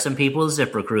hire some people with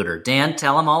ZipRecruiter. Dan,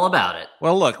 tell them all about it.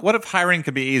 Well, look, what if hiring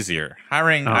could be easier?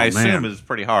 Hiring, I assume, is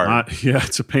pretty hard. Yeah,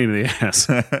 it's a pain in the ass.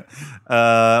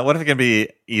 What if it can be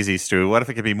easy, Stu? What if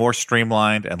it can be more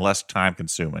streamlined and less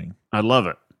time-consuming? I love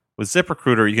it. With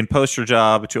ZipRecruiter, you can post your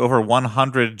job to over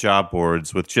 100 job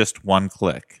boards with just one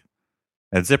click.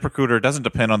 And ZipRecruiter doesn't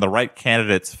depend on the right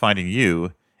candidates finding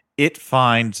you. It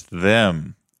finds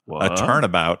them. What? A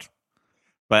turnabout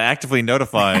by actively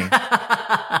notifying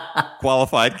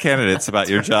qualified candidates about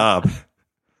your job.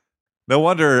 No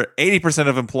wonder 80%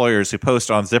 of employers who post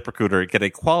on ZipRecruiter get a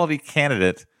quality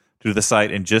candidate to the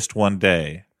site in just one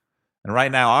day. And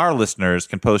right now, our listeners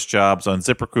can post jobs on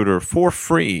ZipRecruiter for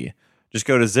free. Just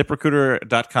go to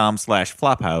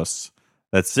ZipRecruiter.com/flophouse.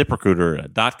 That's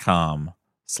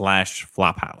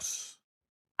ZipRecruiter.com/flophouse.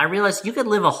 I realized you could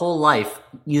live a whole life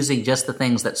using just the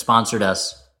things that sponsored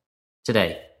us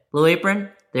today. Blue Apron,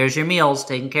 there's your meals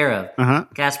taken care of. Uh-huh.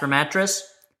 Casper mattress,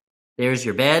 There's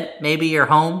your bed, maybe your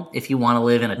home if you want to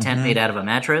live in a tent made out of a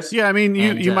mattress. Yeah, I mean,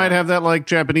 you might have that like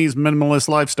Japanese minimalist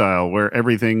lifestyle where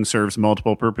everything serves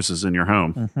multiple purposes in your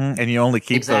home. And you only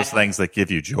keep those things that give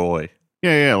you joy.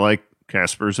 Yeah, like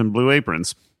Casper's and Blue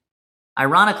Aprons.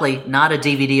 Ironically, not a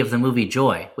DVD of the movie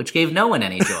Joy, which gave no one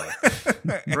any joy.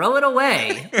 Throw it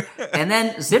away. And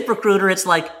then ZipRecruiter, it's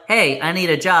like, hey, I need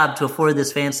a job to afford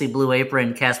this fancy Blue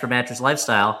Apron Casper mattress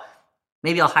lifestyle.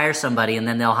 Maybe I'll hire somebody and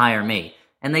then they'll hire me.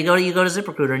 And you go to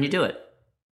ZipRecruiter and you do it.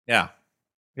 Yeah.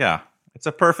 It's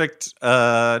a perfect,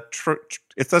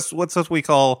 it's what we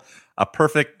call a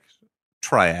perfect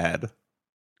triad.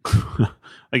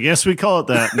 I guess we call it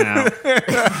that now.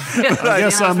 I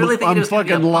guess I'm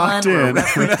fucking locked in.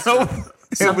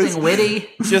 Something witty.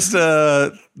 Just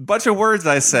a bunch of words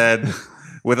I said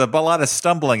with a lot of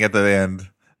stumbling at the end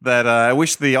that I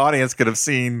wish the audience could have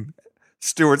seen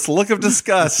Stuart's look of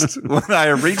disgust when I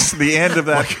reached the end of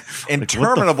that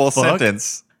interminable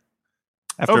sentence.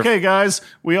 Okay, guys,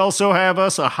 we also have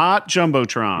us a hot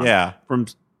Jumbotron. Yeah. From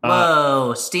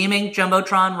whoa, steaming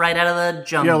Jumbotron right out of the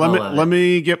jumbo. Yeah, let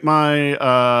me get my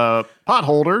pot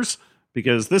holders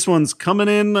because this one's coming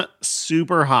in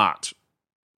super hot.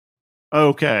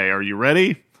 Okay, are you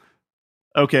ready?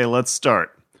 Okay, let's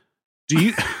start.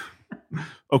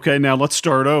 Okay, now let's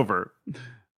start over.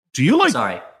 Do you like...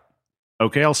 Sorry.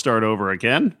 Okay, I'll start over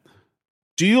again.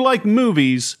 Do you like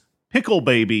movies, pickle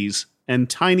babies, and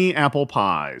tiny apple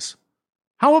pies?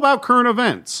 How about current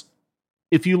events?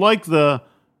 If you like the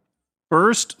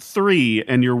first 3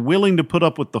 and you're willing to put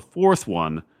up with the 4th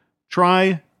one,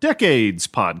 try Decades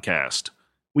Podcast.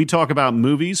 We talk about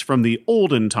movies from the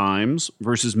olden times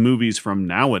versus movies from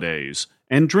nowadays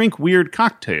and drink weird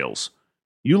cocktails.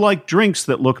 You like drinks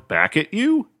that look back at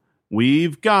you?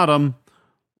 We've got them.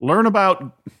 Learn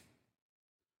about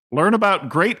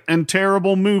great and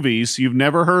terrible movies you've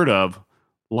never heard of,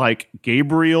 like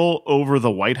Gabriel Over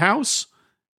the White House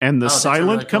and The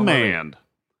Silent Command.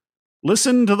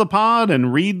 Listen to the pod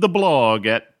and read the blog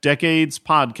at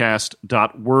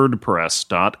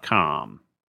decadespodcast.wordpress.com.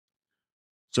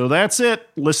 So that's it.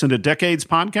 Listen to Decades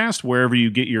Podcast wherever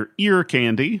you get your ear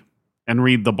candy and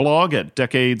read the blog at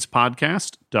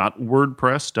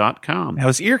decadespodcast.wordpress.com. Now,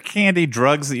 is ear candy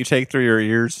drugs that you take through your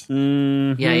ears?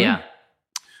 Mm-hmm. Yeah.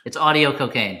 It's audio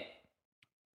cocaine.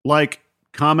 Like,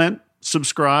 comment,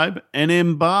 subscribe, and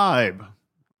imbibe.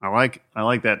 I like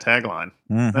that tagline.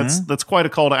 Mm-hmm. That's quite a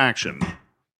call to action.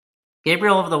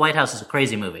 Gabriel Over the White House is a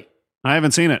crazy movie. I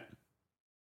haven't seen it.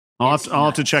 I'll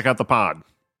have to check out the pod.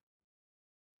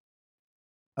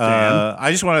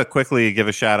 I just want to quickly give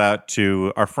a shout out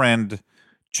to our friend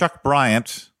Chuck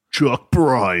Bryant. Of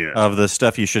the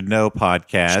Stuff You Should Know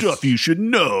podcast. Stuff You Should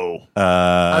Know.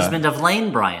 Husband of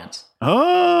Lane Bryant.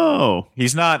 Oh.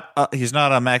 He's not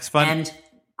a Max Fun. And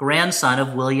grandson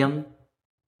of William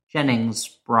Jennings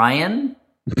Bryan.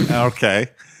 Okay.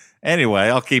 Anyway,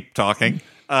 I'll keep talking.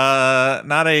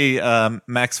 Not a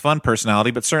Max Fun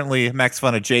personality, but certainly Max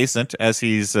Fun adjacent, as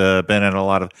he's been in a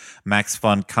lot of Max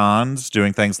Fun cons,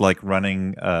 doing things like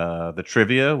running the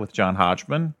trivia with John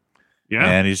Hodgman. Yeah.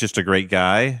 And he's just a great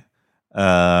guy.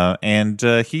 And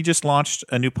he just launched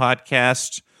a new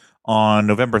podcast on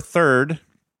November 3rd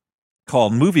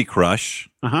called Movie Crush,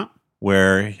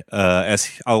 where,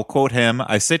 as I'll quote him,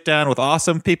 I sit down with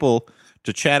awesome people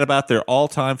to chat about their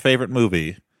all-time favorite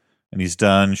movie. And he's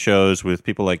done shows with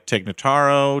people like Tig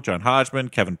Notaro, John Hodgman,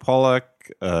 Kevin Pollak,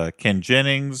 Ken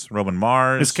Jennings, Roman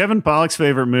Mars. Is Kevin Pollak's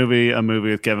favorite movie a movie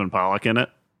with Kevin Pollak in it?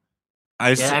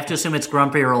 I have to assume it's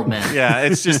Grumpier Old Men. Yeah,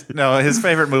 it's just, no, his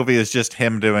favorite movie is just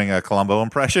him doing a Columbo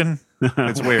impression.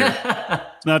 It's weird.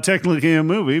 It's not technically a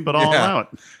movie, but I'll allow it.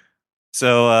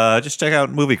 So just check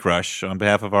out Movie Crush on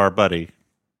behalf of our buddy.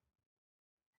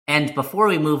 And before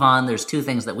we move on, there's 2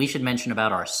 things that we should mention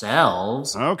about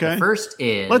ourselves. Okay. The first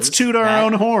is... Let's toot our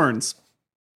own horns.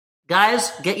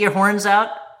 Guys, get your horns out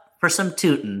for some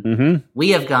tootin'. Mm-hmm.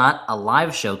 We have got a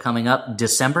live show coming up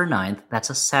December 9th. That's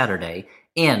a Saturday.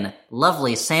 In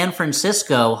lovely San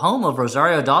Francisco, home of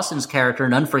Rosario Dawson's character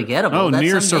in Unforgettable. Oh, That's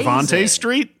near amazing. Cervantes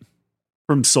Street?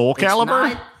 From Soul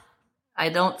Calibur? I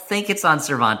don't think it's on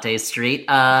Cervantes Street.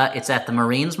 It's at the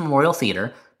Marines Memorial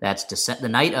Theater. That's the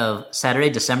night of Saturday,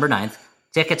 December 9th.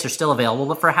 Tickets are still available,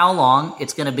 but for how long?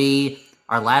 It's going to be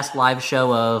our last live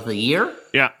show of the year.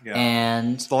 Yeah.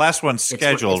 And it's the last one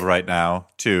scheduled right now,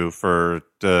 too, for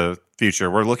the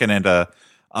future. We're looking into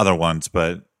other ones,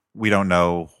 but we don't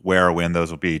know where or when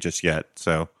those will be just yet.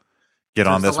 So get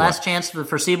on this one. It's the last chance for the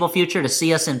foreseeable future to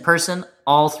see us in person,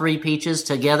 all 3 Peaches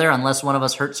together, unless one of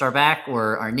us hurts our back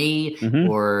or our knee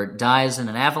or dies in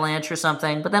an avalanche or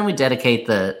something. But then we dedicate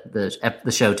the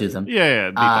show to them.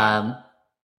 Yeah.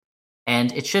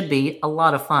 and it should be a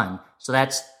lot of fun. So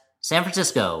that's San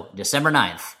Francisco, December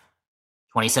 9th,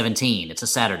 2017. It's a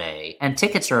Saturday, and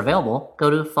tickets are available. Go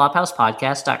to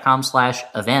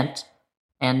flophousepodcast.com/event,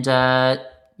 and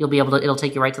you'll be able to. It'll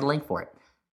take you right to the link for it.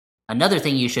 Another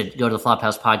thing you should go to the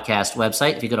Flophouse Podcast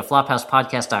website. If you go to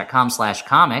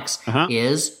flophousepodcast.com/comics,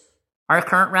 is our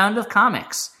current round of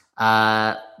comics.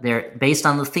 They're based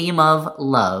on the theme of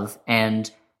love, and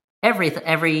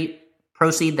every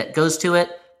proceed that goes to it,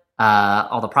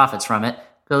 all the profits from it,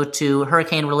 go to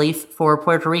hurricane relief for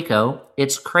Puerto Rico.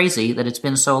 It's crazy that it's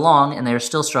been so long, and they're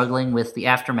still struggling with the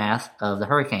aftermath of the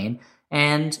hurricane.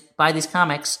 And buy these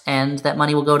comics, and that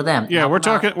money will go to them. Yeah, we're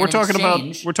talking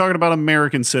about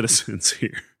American citizens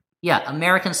here. Yeah,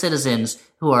 American citizens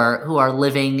who are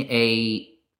living a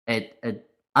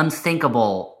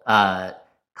unthinkable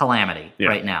calamity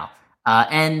right now.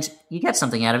 And you get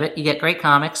something out of it. You get great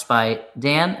comics by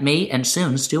Dan, me, and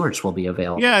soon Stewart's will be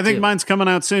available. Yeah, I think mine's coming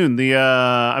out soon.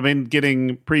 I've been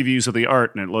getting previews of the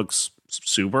art, and it looks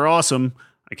super awesome.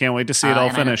 I can't wait to see it all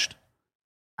finished.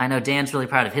 I know Dan's really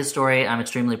proud of his story. I'm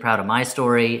extremely proud of my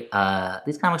story.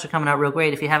 These comics are coming out real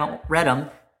great. If you haven't read them,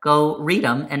 go read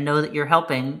them and know that you're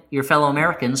helping your fellow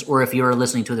Americans, or if you're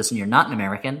listening to this and you're not an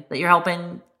American, that you're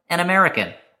helping an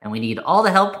American. And we need all the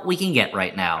help we can get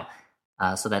right now.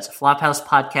 So that's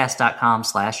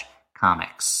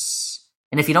flophousepodcast.com/comics.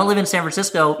 And if you don't live in San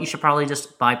Francisco, you should probably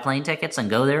just buy plane tickets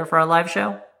and go there for our live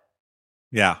show.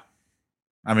 Yeah.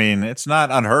 I mean, it's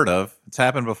not unheard of. It's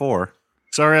happened before.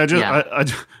 Sorry, I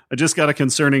just got a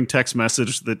concerning text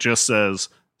message that just says,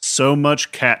 "So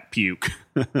much cat puke."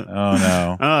 Oh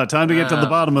no! Time to get to the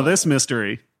bottom of this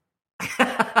mystery.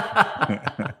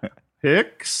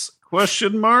 Hicks? ?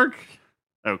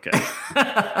 Okay.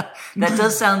 That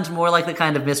does sound more like the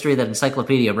kind of mystery that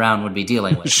Encyclopedia Brown would be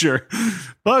dealing with. Sure.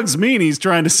 Bugs Meany's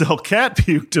trying to sell cat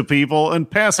puke to people and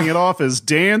passing it off as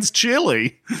Dan's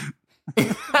chili.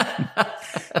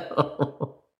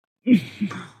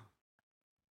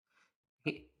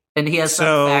 And he has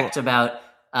some fact about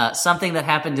something that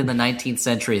happened in the 19th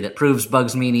century that proves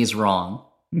Bugs Meany's wrong.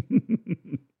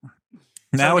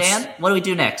 Now Dan, what do we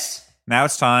do next? Now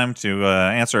it's time to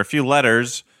answer a few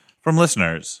letters from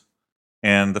listeners.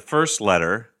 And the first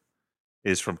letter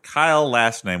is from Kyle,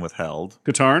 last name withheld.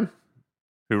 Katarn?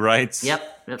 Who writes...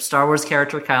 Yep, Star Wars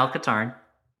character Kyle Katarn.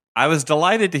 I was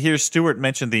delighted to hear Stuart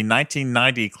mention the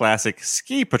 1990 classic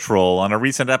Ski Patrol on a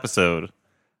recent episode.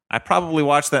 I probably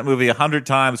watched that movie 100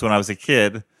 times when I was a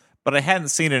kid, but I hadn't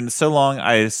seen it in so long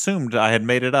I assumed I had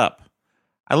made it up.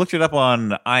 I looked it up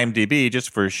on IMDb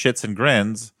just for shits and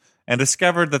grins, and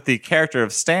discovered that the character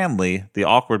of Stanley, the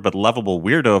awkward but lovable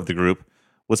weirdo of the group,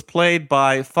 was played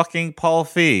by fucking Paul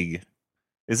Feig.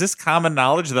 Is this common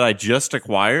knowledge that I just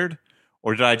acquired,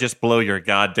 or did I just blow your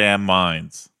goddamn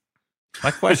minds?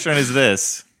 My question is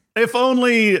this. If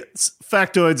only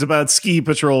factoids about Ski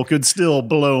Patrol could still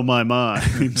blow my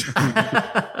mind.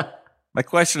 My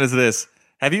question is this.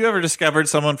 Have you ever discovered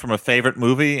someone from a favorite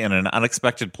movie in an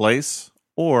unexpected place?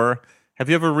 Or have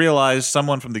you ever realized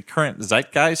someone from the current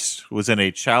zeitgeist was in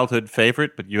a childhood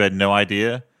favorite, but you had no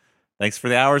idea? Thanks for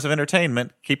the hours of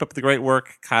entertainment. Keep up the great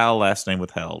work. Kyle, last name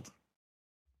withheld.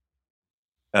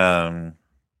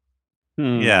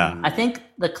 Yeah. I think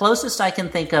the closest I can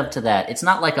think of to that, it's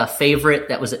not like a favorite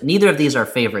that was, neither of these are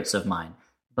favorites of mine,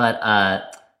 but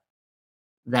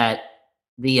that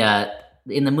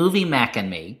in the movie Mac and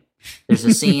Me, there's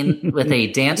a scene with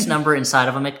a dance number inside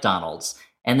of a McDonald's,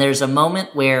 and there's a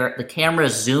moment where the camera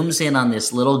zooms in on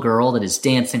this little girl that is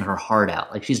dancing her heart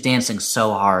out. Like, she's dancing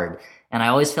so hard. And I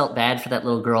always felt bad for that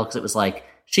little girl because it was like,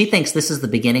 she thinks this is the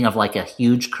beginning of like a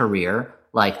huge career,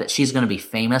 like that she's going to be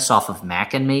famous off of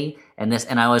Mac and Me. And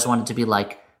I always wanted to be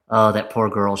like, oh, that poor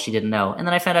girl, she didn't know. And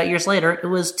then I found out years later, it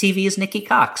was TV's Nikki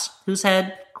Cox, who's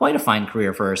had quite a fine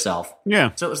career for herself.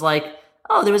 Yeah. So it was like,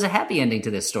 oh, there was a happy ending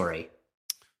to this story.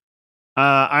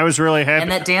 I was really happy.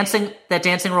 And that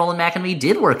dancing role in Mac and Me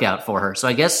did work out for her. So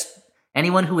I guess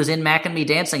anyone who was in Mac and Me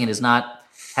dancing and has not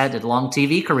had a long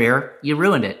TV career, you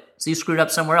ruined it. So you screwed up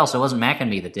somewhere else. It wasn't Mac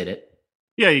and Me that did it.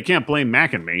 Yeah, you can't blame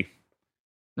Mac and Me.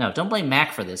 No, don't blame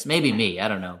Mac for this. Maybe me, I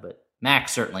don't know, but Mac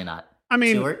certainly not.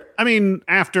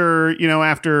 After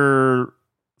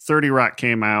 30 Rock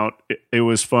came out, it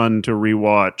was fun to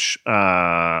rewatch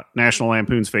National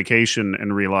Lampoon's Vacation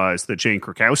and realize that Jane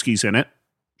Krakowski's in it.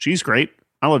 She's great.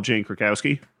 I love Jane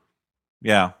Krakowski.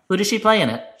 Yeah. Who does she play in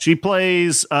it? She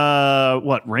plays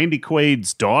Randy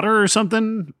Quaid's daughter or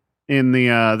something. In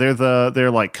the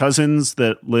they're like cousins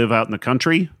that live out in the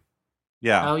country.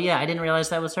 Yeah. Oh yeah, I didn't realize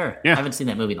that was her. Yeah. I haven't seen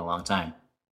that movie in a long time.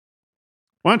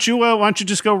 Why don't you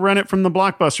just go rent it from the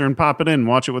Blockbuster and pop it in,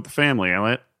 watch it with the family,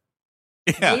 Elliot?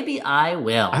 Yeah. Maybe I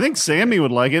will. I think Sammy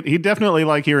would like it. He'd definitely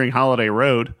like hearing Holiday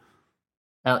Road.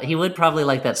 He would probably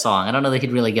like that song. I don't know that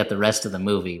he'd really get the rest of the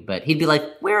movie, but he'd be like,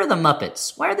 where are the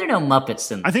Muppets? Why are there no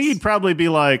Muppets in this? I think he'd probably be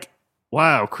like,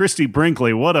 wow, Christy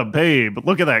Brinkley, what a babe.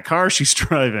 Look at that car she's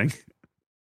driving.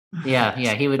 Yeah,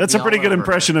 he would. That's a pretty good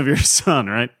impression of your son,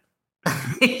 right?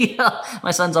 Yeah, my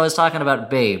son's always talking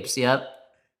about babes. Yep.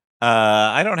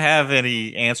 I don't have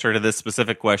any answer to this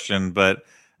specific question, but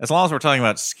as long as we're talking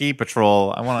about Ski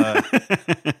Patrol, I want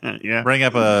to bring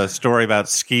up a story about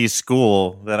ski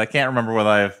school that I can't remember whether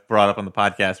I've brought up on the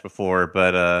podcast before,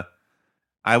 but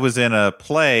I was in a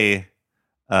play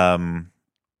in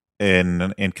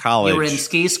college. You were in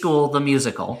Ski School, the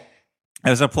musical.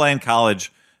 I was in a play in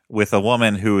college with a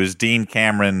woman who is Dean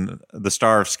Cameron, the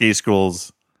star of Ski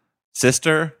School's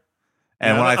sister.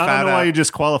 And when I don't know why you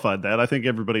just qualified that. I think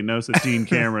everybody knows that Dean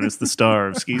Cameron is the star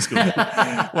of Ski School. When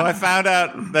I found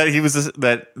out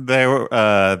that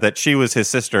that she was his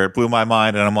sister, it blew my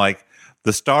mind. And I'm like,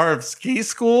 the star of Ski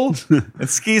School and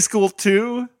Ski School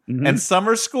 2 and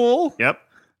Summer School. Yep.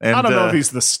 And, I don't know if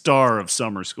he's the star of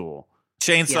Summer School.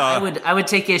 Chainsaw. Yeah, I would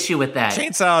take issue with that.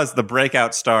 Chainsaw is the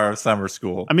breakout star of Summer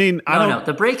School. I mean, no,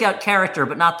 the breakout character,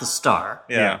 but not the star.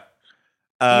 Yeah.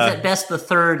 He's at best the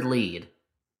third lead.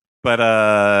 But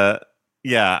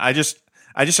yeah, I just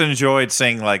enjoyed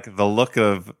seeing like the look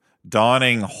of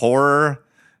dawning horror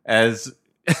as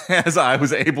I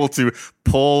was able to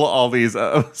pull all these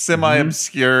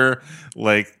semi-obscure,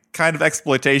 like kind of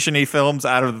exploitation-y films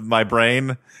out of my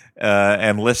brain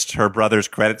and list her brother's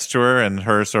credits to her and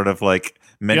her sort of like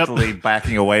mentally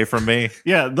backing away from me.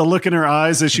 Yeah, the look in her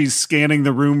eyes as she's scanning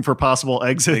the room for possible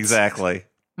exits. Exactly.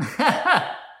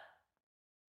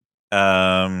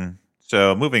 So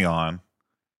moving on,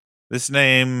 the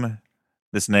name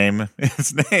of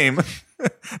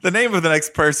the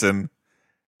next person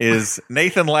is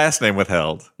Nathan, last name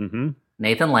withheld. Mm-hmm.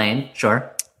 Nathan Lane,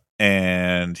 sure.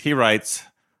 And he writes,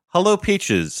 "Hello,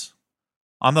 Peaches.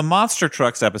 On the Monster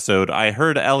Trucks episode, I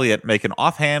heard Elliot make an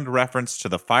offhand reference to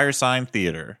the Firesign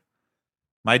Theater.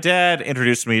 My dad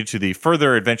introduced me to the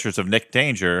further adventures of Nick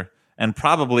Danger and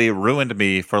probably ruined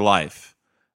me for life.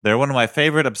 They're one of my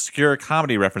favorite obscure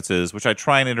comedy references, which I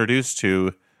try and introduce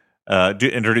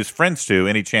friends to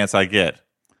any chance I get.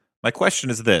 My question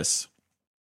is this.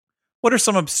 What are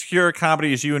some obscure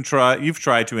comedies you've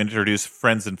tried to introduce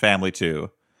friends and family to?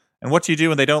 And what do you do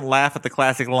when they don't laugh at the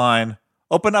classic line,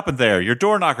 'Open up in there, your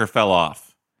door knocker fell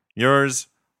off'? Yours,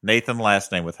 Nathan,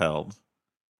 last name withheld."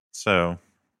 So,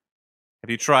 have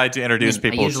you tried to introduce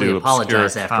people to obscure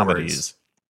comedies?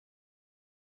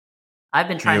 I've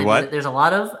been trying to do it. There's a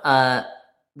lot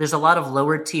of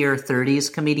lower tier 30s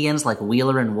comedians like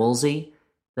Wheeler and Woolsey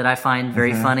that I find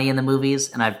very funny in the movies,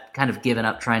 and I've kind of given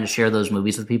up trying to share those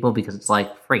movies with people because it's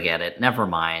like, forget it, never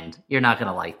mind. You're not going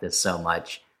to like this so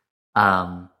much.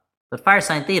 But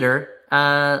Firesign Theater,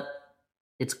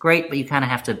 it's great, but you kind of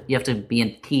have to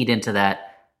be keyed into the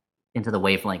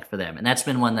wavelength for them, and that's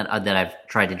been one that I've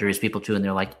tried to introduce people to, and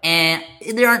they're like,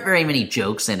 there aren't very many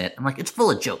jokes in it. I'm like, it's full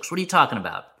of jokes. What are you talking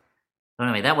about? So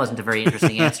anyway, that wasn't a very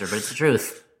interesting answer, but it's the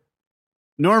truth.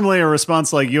 Normally, a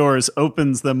response like yours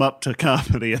opens them up to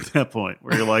comedy at that point,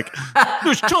 where you're like,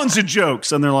 there's tons of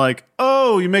jokes. And they're like,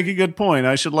 oh, you make a good point.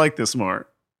 I should like this more.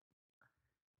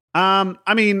 I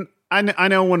mean, I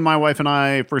know when my wife and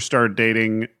I first started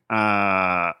dating,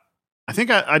 I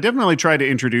think I definitely tried to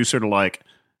introduce her to like,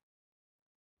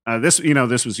 this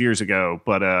was years ago,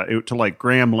 but to like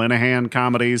Graham Linehan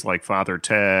comedies like Father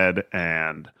Ted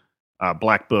and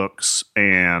Black Books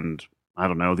and, I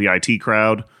don't know, the IT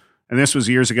Crowd. And this was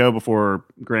years ago before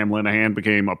Graham Linehan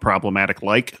became a problematic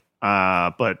like.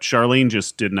 But Charlene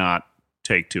just did not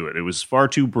take to it. It was far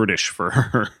too British for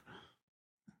her.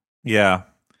 Yeah.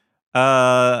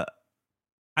 I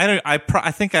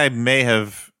think I may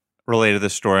have related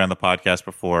this story on the podcast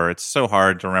before. It's so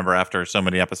hard to remember after so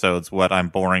many episodes what I'm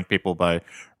boring people by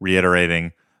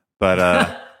reiterating. But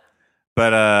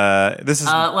this is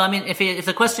well, I mean, if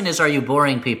the question is, are you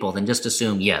boring people, then just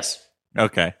assume yes.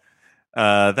 Okay.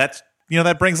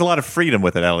 That brings a lot of freedom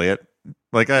with it, Elliot.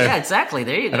 Yeah, exactly.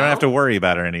 There you go. I don't have to worry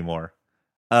about it anymore.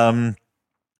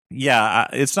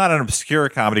 It's not an obscure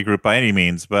comedy group by any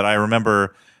means, but I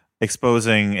remember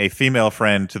exposing a female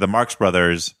friend to the Marx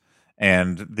Brothers,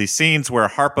 and the scenes where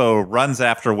Harpo runs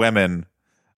after women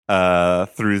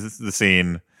through the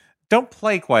scene don't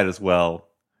play quite as well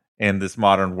in this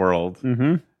modern world.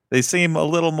 Mm-hmm. They seem a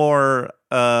little more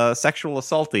sexual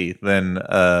assaulty than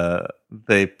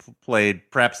they played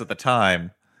perhaps at the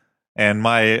time. And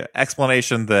my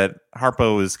explanation that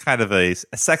Harpo is kind of a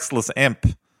sexless imp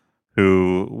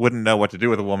who wouldn't know what to do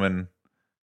with a woman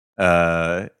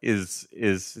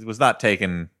was not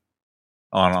taken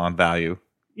on value.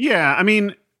 Yeah, I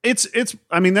mean, it's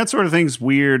that sort of thing's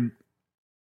weird.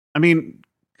 I mean,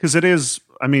 because it is.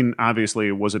 I mean, obviously,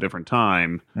 it was a different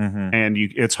time, and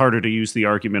it's harder to use the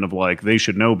argument of like they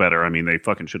should know better. I mean, they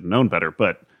fucking should have known better.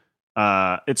 But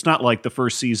it's not like the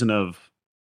first season of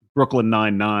Brooklyn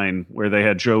Nine-Nine where they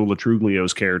had Joe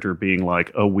Latruglio's character being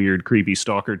like a weird, creepy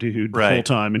stalker dude the whole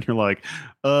time, and you're like,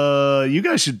 you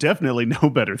guys should definitely know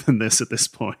better than this at this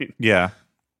point. Yeah.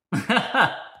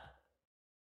 What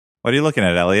are you looking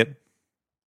at, Elliot?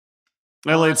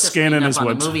 Elliot's scanning his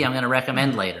website. The movie I'm going to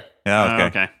recommend later. Yeah,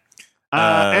 okay.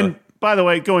 And by the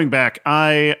way, going back,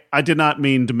 I did not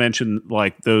mean to mention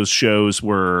like those shows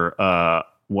were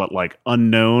like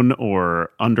unknown or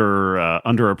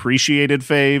underappreciated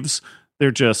faves.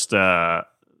 They're just the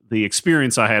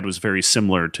experience I had was very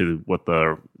similar to what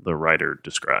the writer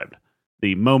described.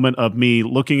 The moment of me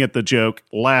looking at the joke,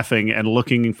 laughing, and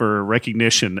looking for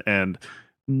recognition and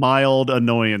mild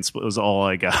annoyance was all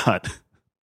I got.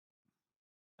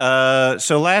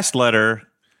 So last letter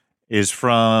is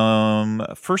from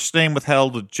first name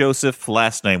withheld Joseph,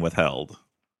 last name withheld.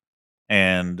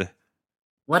 And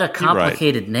what a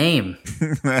complicated name.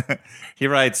 He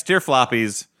writes, Dear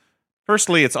Floppies,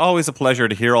 firstly, it's always a pleasure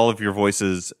to hear all of your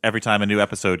voices every time a new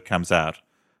episode comes out.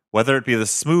 Whether it be the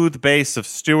smooth bass of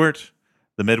Stuart,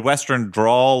 the Midwestern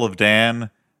drawl of Dan,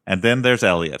 and then there's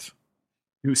Elliot,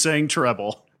 who sang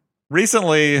treble.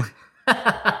 Recently,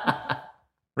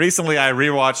 I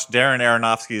rewatched Darren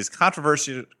Aronofsky's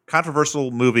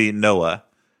controversial movie Noah.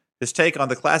 His take on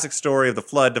the classic story of the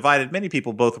flood divided many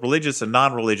people, both religious and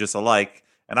non-religious alike,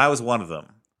 and I was one of them.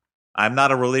 I'm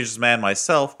not a religious man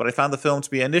myself, but I found the film to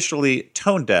be initially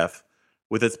tone-deaf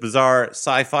with its bizarre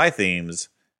sci-fi themes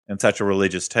and such a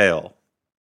religious tale.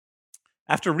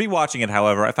 After rewatching it,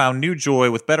 however, I found new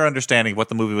joy with better understanding of what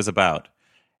the movie was about.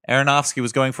 Aronofsky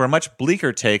was going for a much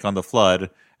bleaker take on the flood,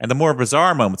 and the more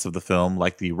bizarre moments of the film,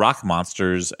 like the rock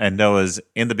monsters and Noah's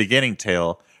in the beginning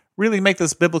tale, really make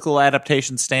this biblical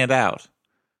adaptation stand out.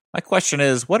 My question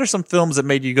is, what are some films that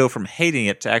made you go from hating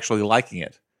it to actually liking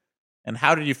it? And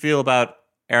how did you feel about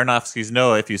Aronofsky's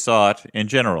Noah if you saw it in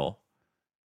general?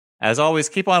 As always,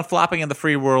 keep on flopping in the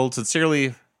free world.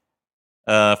 Sincerely,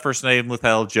 first name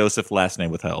withheld, Joseph, last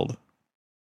name withheld.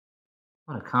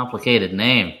 What a complicated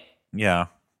name. Yeah,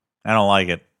 I don't like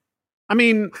it. I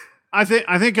mean, I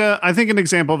think an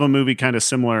example of a movie kind of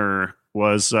similar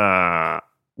was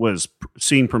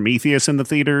seeing Prometheus in the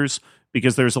theaters,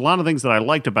 because there's a lot of things that I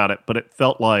liked about it, but it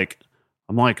felt like,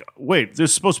 I'm like, wait,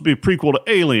 this is supposed to be a prequel to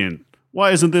Alien.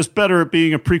 Why isn't this better at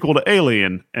being a prequel to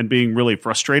Alien? And being really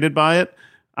frustrated by it.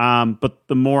 But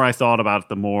the more I thought about it,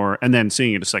 the more, and then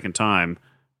seeing it a second time,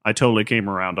 I totally came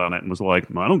around on it and was like,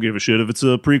 I don't give a shit if it's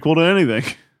a prequel to anything.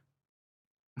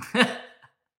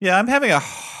 Yeah, I'm having a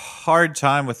hard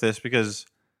time with this because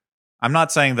I'm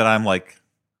not saying that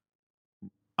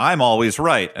I'm always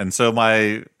right, and so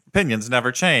my opinions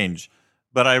never change.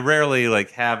 But I rarely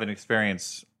have an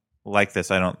experience like this.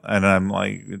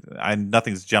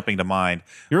 Nothing's jumping to mind.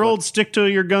 You're old stick to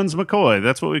your guns McCoy.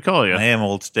 That's what we call you. I am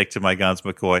old stick to my guns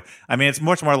McCoy. I mean, it's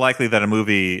much more likely that a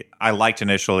movie I liked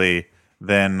initially,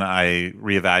 then I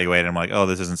reevaluate and I'm like, oh,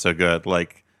 this isn't so good.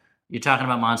 Like, you're talking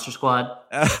about Monster Squad?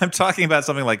 I'm talking about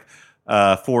something like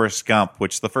Forrest Gump,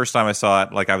 which the first time I saw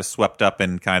it, I was swept up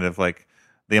in kind of the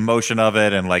emotion of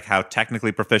it and how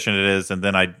technically proficient it is. And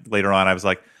then later on I was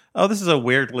like, oh, this is a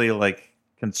weirdly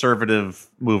conservative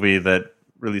movie that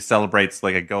really celebrates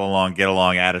a go along, get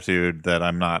along attitude that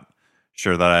I'm not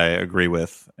sure that I agree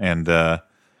with. And but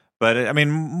I mean,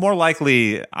 more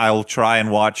likely I'll try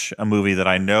and watch a movie that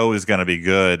I know is going to be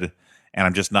good, and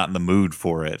I'm just not in the mood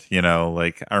for it.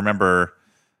 I remember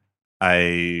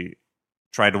I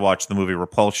tried to watch the movie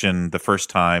Repulsion the first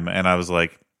time, and I was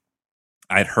like,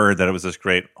 I'd heard that it was this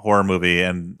great horror movie,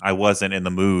 and I wasn't in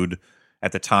the mood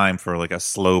at the time for a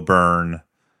slow burn,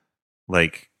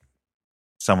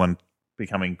 someone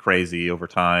becoming crazy over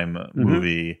time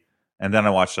movie. And then I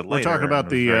watched it later. We're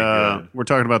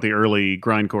talking about the early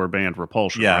grindcore band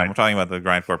Repulsion. Yeah, right? we're talking about the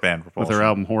grindcore band Repulsion with their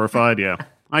album Horrified. Yeah,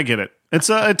 I get it. It's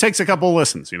it takes a couple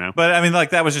listens, But I mean,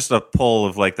 that was just a pull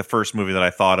of the first movie that I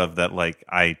thought of that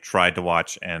I tried to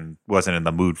watch and wasn't in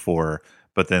the mood for.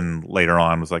 But then later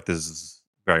on was this is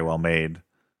very well made,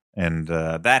 and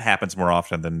that happens more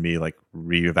often than me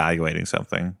reevaluating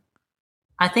something.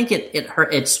 I think it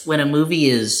hurt. It's when a movie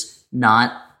is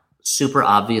not super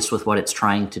obvious with what it's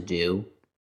trying to do.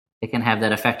 It can have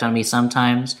that effect on me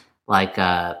sometimes,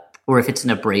 or if it's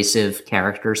an abrasive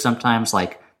character sometimes.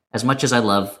 As much as I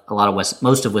love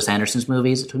most of Wes Anderson's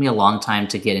movies, it took me a long time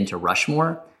to get into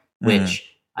Rushmore,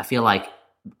 which I feel like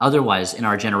otherwise in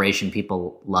our generation,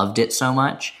 people loved it so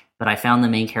much, but I found the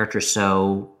main character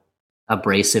so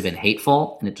abrasive and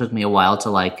hateful, and it took me a while to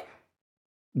like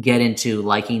get into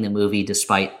liking the movie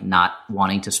despite not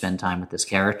wanting to spend time with this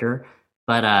character.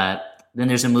 But then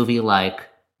there's a movie like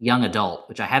Young Adult,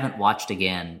 which I haven't watched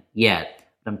again yet,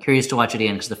 but I'm curious to watch it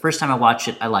again because the first time I watched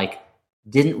it, I like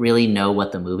didn't really know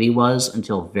what the movie was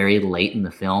until very late in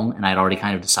the film, and I'd already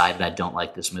kind of decided I don't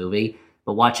like this movie.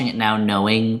 But watching it now,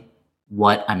 knowing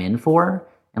what I'm in for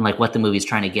and like what the movie's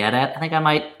trying to get at, I think I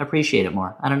might appreciate it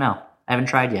more. I don't know. I haven't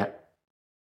tried yet.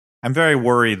 I'm very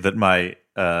worried that my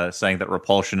saying that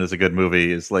Repulsion is a good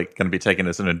movie is like going to be taken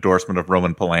as an endorsement of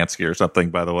Roman Polanski or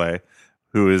something, by the way,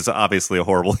 who is obviously a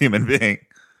horrible human being.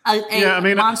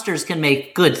 Monsters can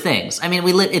make good things. I mean,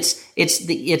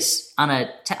 it's on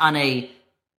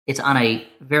a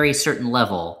very certain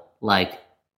level. Like,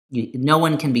 no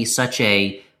one can be such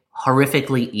a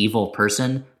horrifically evil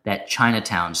person that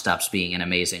Chinatown stops being an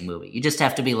amazing movie. You just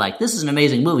have to be like, this is an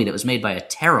amazing movie that was made by a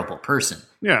terrible person.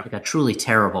 Yeah. Like a truly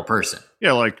terrible person.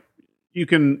 Yeah, like, you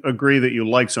can agree that you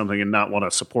like something and not want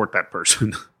to support that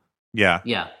person. Yeah.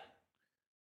 Yeah.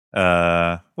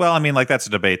 Well, I mean, like, that's a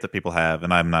debate that people have,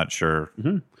 and I'm not sure.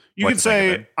 Mm-hmm. You could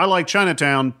say, I like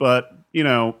Chinatown, but, you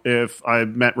know, if I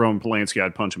met Roman Polanski,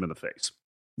 I'd punch him in the face.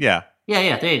 Yeah.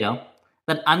 Yeah, there you go.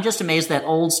 But I'm just amazed that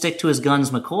old stick-to-his-guns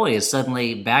McCoy is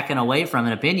suddenly backing away from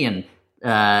an opinion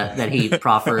that he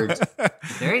proffered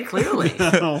very clearly.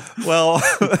 Well,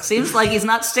 seems like he's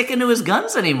not sticking to his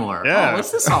guns anymore. Yeah. Oh,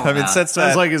 what's this all about?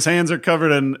 Sounds like his hands are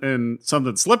covered in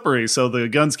something slippery, so the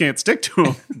guns can't stick to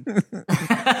him.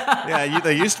 Yeah,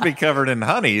 they used to be covered in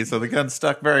honey, so the gun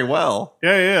stuck very well.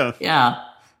 Yeah.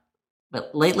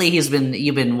 But lately you've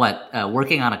been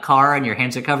working on a car and your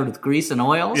hands are covered with grease and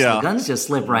oil, so the guns just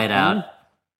slip right out.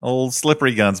 Old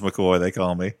slippery guns McCoy, they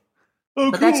call me.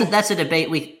 Oh, but cool. That's a debate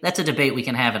we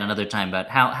can have at another time about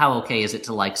how okay is it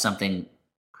to like something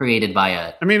created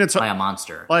by a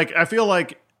monster. Like I feel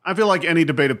like any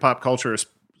debate of pop culture is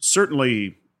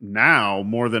certainly now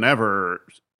more than ever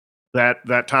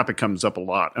that topic comes up a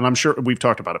lot, and I'm sure we've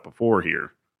talked about it before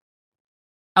here.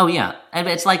 Oh yeah, and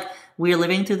it's like we're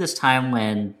living through this time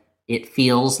when it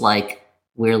feels like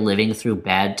we're living through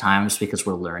bad times because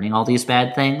we're learning all these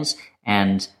bad things,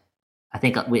 and I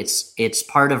think it's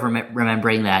part of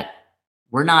remembering that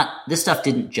this stuff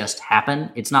didn't just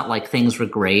happen. It's not like things were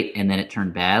great and then it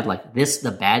turned bad. Like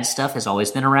the bad stuff has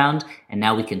always been around, and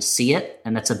now we can see it,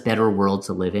 and that's a better world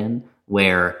to live in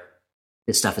where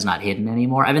this stuff is not hidden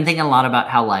anymore. I've been thinking a lot about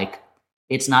how like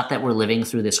it's not that we're living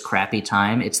through this crappy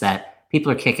time, it's that people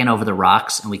are kicking over the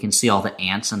rocks and we can see all the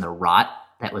ants and the rot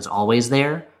that was always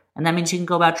there, and that means you can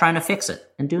go about trying to fix it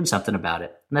and doing something about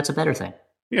it, and that's a better thing.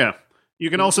 Yeah. You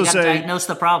can also say diagnose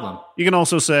the problem. You can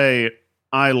also say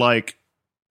I like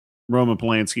Roman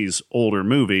Polanski's older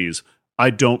movies.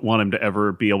 I don't want him to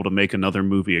ever be able to make another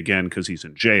movie again because he's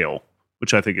in jail,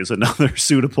 which I think is another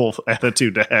suitable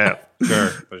attitude to have. Sure.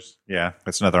 Yeah,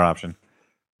 that's another option.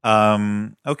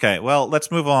 Okay, well, let's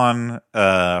move on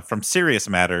from serious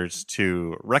matters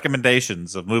to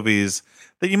recommendations of movies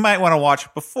that you might want to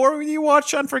watch before you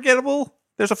watch Unforgettable.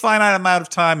 There's a finite amount of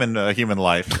time in human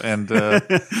life, and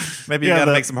maybe you got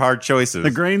to make some hard choices. The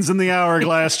grains in the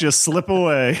hourglass just slip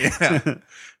away. Yeah.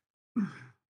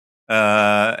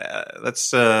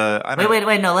 Let's.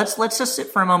 Wait. No, let's just sit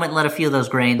for a moment and let a few of those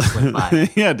grains slip by.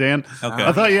 Yeah, Dan. Okay.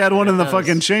 I thought you had one in the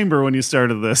fucking chamber when you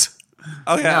started this.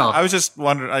 Oh yeah, No. I was just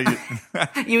wondering.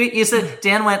 You said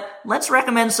Dan went, let's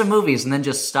recommend some movies, and then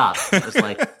just stopped. I was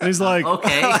like, he's like,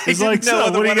 okay. He's like,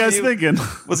 so what are you guys thinking?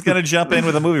 Was going to jump in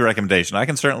with a movie recommendation. I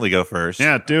can certainly go first.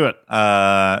 Yeah, do it.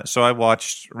 So I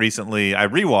rewatched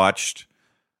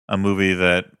a movie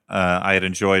that I had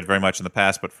enjoyed very much in the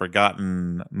past, but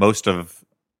forgotten most of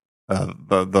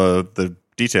the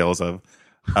details of.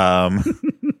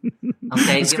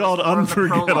 Okay, it's called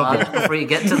Unforgettable. Before you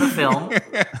get to the film.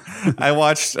 I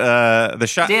watched the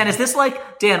shot. Dan, is this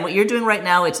like Dan? What you're doing right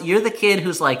now? You're the kid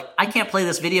who's like, I can't play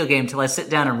this video game till I sit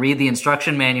down and read the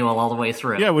instruction manual all the way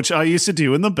through. Yeah, which I used to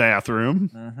do in the bathroom.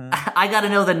 Mm-hmm. I got to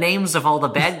know the names of all the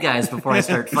bad guys before I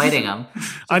start fighting them.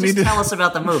 So tell us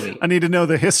about the movie. I need to know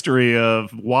the history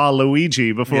of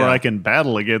Waluigi before I can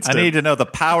battle against him. I need to know the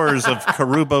powers of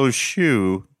Karubo's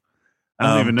shoe. I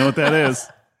don't even know what that is.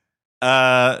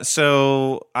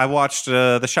 So I watched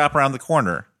The Shop Around the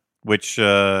Corner, which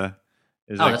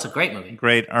is that's a great movie.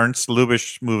 Great Ernst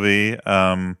Lubitsch movie.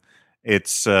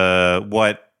 It's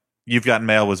what You've Got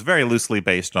Mail was very loosely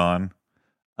based on.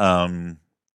 And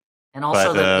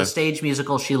also the stage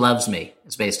musical She Loves Me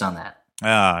is based on that.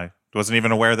 I wasn't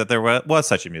even aware that there was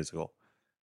such a musical.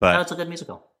 But it's a good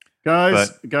musical.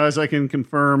 Guys, I can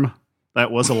confirm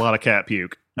That was a lot of cat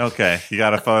puke. Okay, you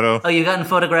got a photo? Oh, you gotten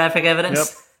photographic evidence? Yep.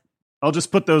 I'll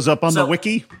just put those up on the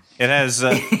wiki. It has.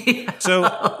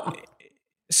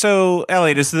 So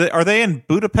Elliot, are they in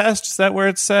Budapest? Is that where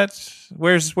it's set?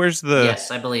 Where's the?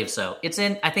 Yes, I believe so.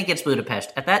 I think it's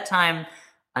Budapest. At that time,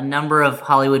 a number of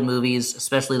Hollywood movies,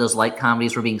 especially those light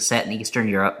comedies, were being set in Eastern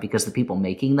Europe because the people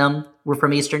making them were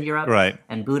from Eastern Europe. Right.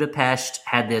 And Budapest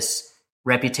had this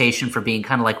reputation for being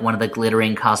kind of like one of the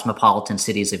glittering cosmopolitan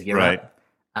cities of Europe.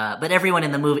 Right. But everyone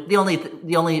in the movie, the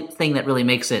only thing that really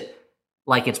makes it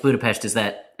like it's Budapest is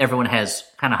that everyone has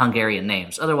kind of Hungarian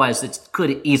names. Otherwise, it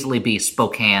could easily be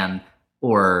Spokane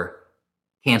or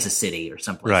Kansas City or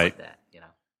someplace like that.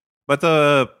 But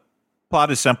the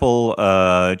plot is simple.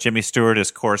 Jimmy Stewart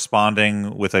is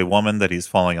corresponding with a woman that he's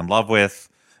falling in love with.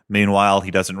 Meanwhile,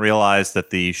 he doesn't realize that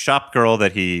the shop girl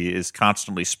that he is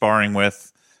constantly sparring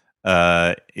with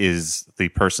is the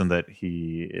person that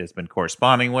he has been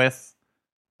corresponding with.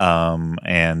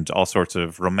 And all sorts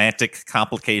of romantic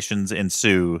complications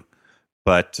ensue.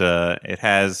 But it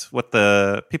has what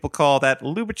the people call that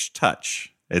Lubitsch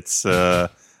touch. It's a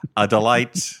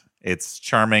delight. It's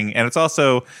charming. And it's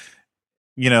also,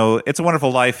 It's a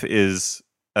Wonderful Life is,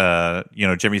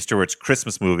 Jimmy Stewart's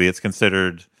Christmas movie. It's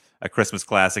considered a Christmas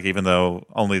classic, even though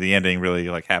only the ending really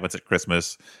happens at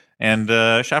Christmas. And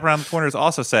Shop Around the Corner is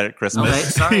also set at Christmas. Okay,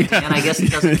 sorry, Dan. I guess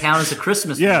it doesn't count as a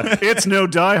Christmas movie. Yeah, it's no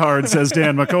Die Hard, says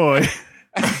Dan McCoy.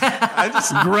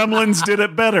 Gremlins did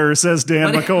it better, says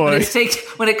Dan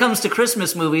McCoy. When it comes to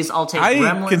Christmas movies, I'll take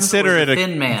Gremlins or The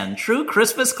Thin Man. True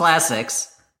Christmas classics.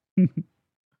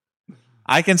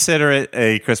 I consider it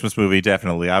a Christmas movie,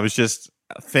 definitely. I was just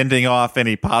fending off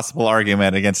any possible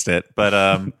argument against it. But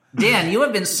Dan, you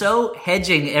have been so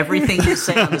hedging everything you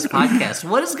say on this podcast.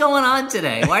 What is going on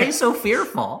today? Why are you so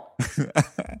fearful?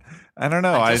 I don't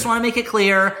know. I just want to make it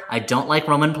clear. I don't like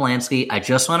Roman Polanski. I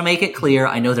just want to make it clear.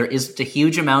 I know there isn't a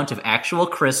huge amount of actual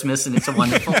Christmas and It's a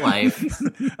Wonderful Life.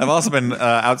 I've also been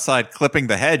outside clipping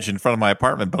the hedge in front of my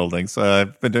apartment building. So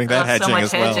I've been doing that hedging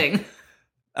as well. Hedging.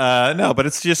 No, but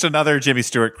it's just another Jimmy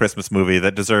Stewart Christmas movie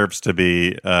that deserves to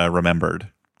be remembered,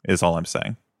 is all I'm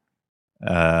saying.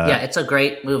 Yeah, it's a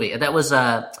great movie. That was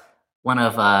it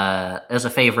was a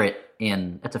favorite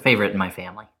it's a favorite in my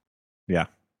family. Yeah.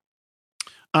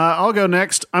 I'll go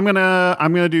next. I'm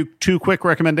gonna do two quick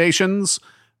recommendations.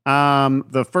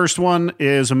 The first one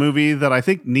is a movie that I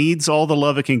think needs all the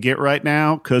love it can get right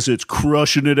now because it's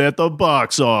crushing it at the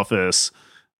box office.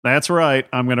 That's right.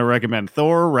 I'm going to recommend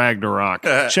Thor Ragnarok.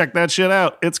 Check that shit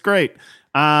out. It's great.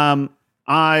 I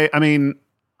mean,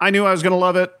 I knew I was going to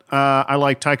love it. I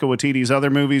like Taika Waititi's other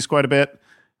movies quite a bit.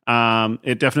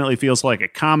 It definitely feels like a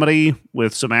comedy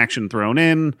with some action thrown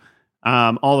in.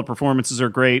 All the performances are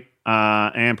great.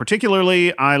 And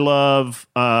particularly, I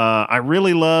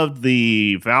really loved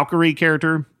the Valkyrie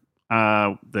character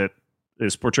that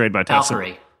is portrayed by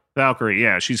Tessa. Valkyrie,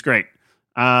 yeah, she's great.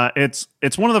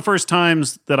 It's one of the first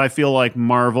times that I feel like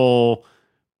Marvel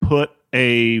put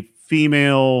a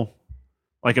female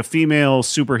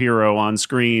superhero on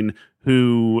screen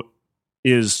who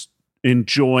is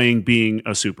enjoying being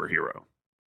a superhero.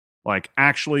 Like,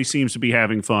 actually seems to be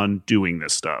having fun doing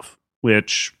this stuff,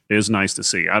 which is nice to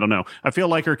see. I don't know. I feel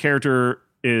like her character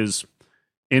is,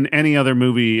 in any other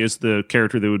movie, is the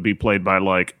character that would be played by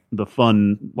like the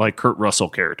fun, like Kurt Russell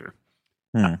character.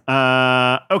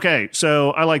 Okay,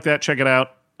 so I like that. Check it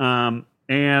out.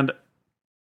 And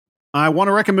I want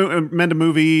to recommend a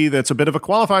movie that's a bit of a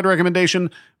qualified recommendation,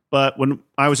 but when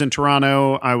I was in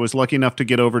Toronto, I was lucky enough to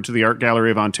get over to the Art Gallery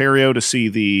of Ontario to see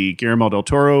the Guillermo del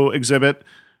Toro exhibit,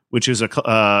 which is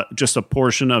just a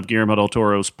portion of Guillermo del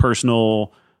Toro's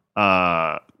personal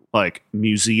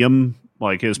museum,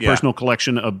 like his personal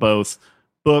collection of both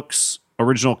books,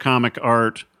 original comic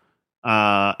art,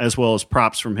 as well as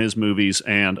props from his movies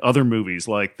and other movies.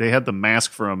 Like they had the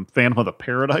mask from Phantom of the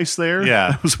Paradise there.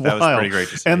 Yeah, that was pretty great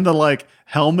to see. And the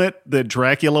helmet that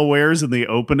Dracula wears in the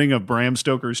opening of Bram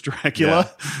Stoker's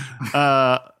Dracula.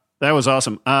 Yeah. That was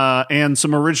awesome. And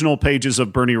some original pages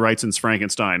of Bernie Wrightson's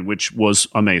Frankenstein, which was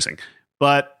amazing.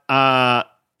 But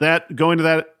going to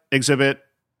that exhibit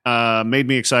made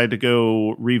me excited to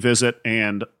go revisit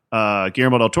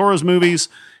Guillermo del Toro's movies,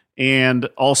 and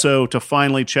also to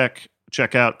finally check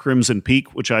out Crimson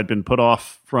Peak, which I'd been put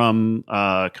off from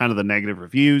kind of the negative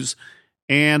reviews.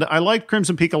 And I like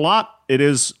Crimson Peak a lot. It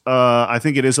is, I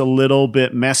think it is a little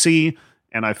bit messy,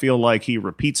 and I feel like he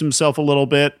repeats himself a little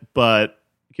bit, but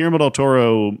Guillermo del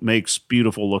Toro makes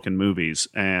beautiful looking movies,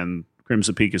 and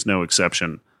Crimson Peak is no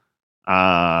exception.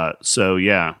 So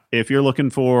yeah, if you're looking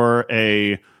for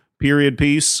a period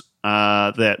piece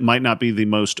that might not be the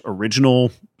most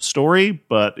original story,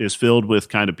 but is filled with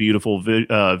kind of beautiful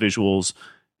visuals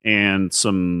and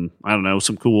some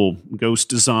cool ghost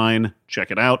design.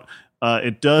 Check it out.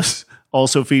 It does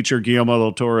also feature Guillermo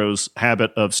del Toro's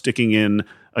habit of sticking in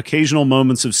occasional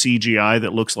moments of CGI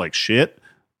that looks like shit,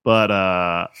 but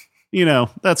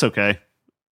that's okay.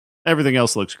 Everything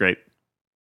else looks great.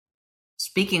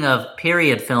 Speaking of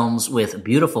period films with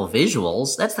beautiful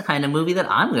visuals, that's the kind of movie that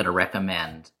I'm going to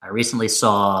recommend. I recently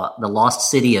saw The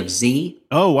Lost City of Z.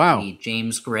 Oh, wow. The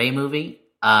James Gray movie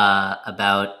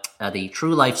about the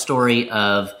true life story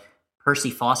of Percy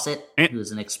Fawcett,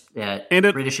 who's an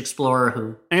British explorer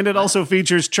who... And it also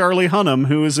features Charlie Hunnam,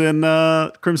 who is in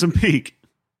Crimson Peak.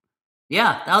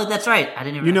 Yeah, that's right. I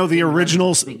didn't even... the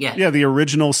original... the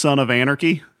original Son of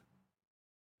Anarchy.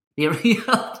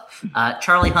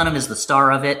 Charlie Hunnam is the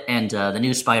star of it, and the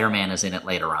new Spider-Man is in it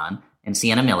later on, and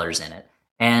Sienna Miller's in it.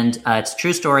 And it's a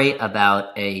true story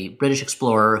about a British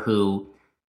explorer who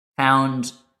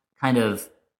found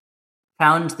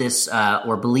this,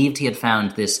 or believed he had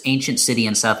found this ancient city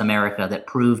in South America that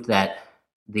proved that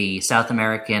the South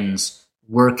Americans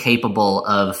were capable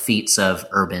of feats of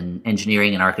urban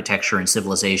engineering and architecture and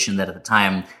civilization that at the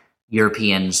time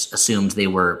Europeans assumed they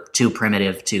were too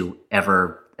primitive to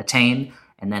ever attain,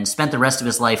 and then spent the rest of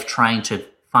his life trying to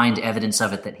find evidence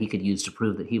of it that he could use to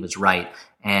prove that he was right.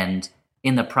 And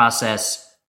in the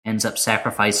process, ends up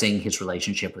sacrificing his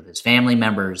relationship with his family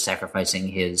members, sacrificing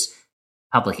his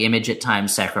public image at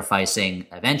times, sacrificing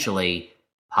eventually,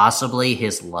 possibly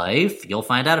his life. You'll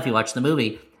find out if you watch the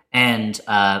movie. And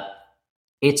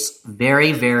it's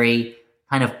very, very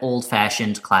kind of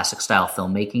old-fashioned classic-style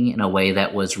filmmaking in a way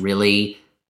that was really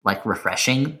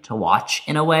refreshing to watch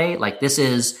in a way. This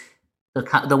is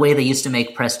the way they used to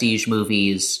make prestige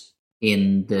movies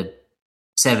in the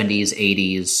 70s,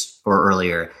 80s, or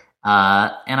earlier.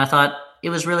 And I thought it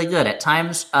was really good. At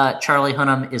times, Charlie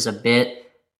Hunnam is a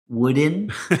bit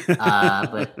wooden,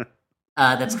 but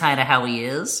that's kind of how he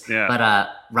is. Yeah. But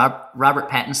Robert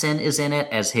Pattinson is in it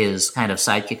as his kind of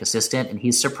sidekick assistant, and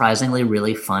he's surprisingly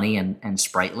really funny and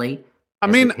sprightly.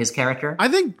 His character. I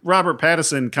think Robert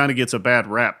Pattinson kind of gets a bad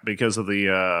rap because of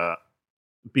the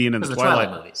being in the Twilight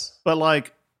movies.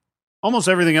 But almost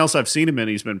everything else I've seen him in,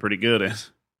 he's been pretty good at.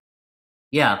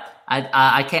 Yeah,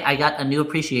 I got a new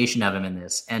appreciation of him in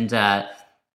this, and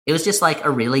it was just a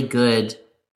really good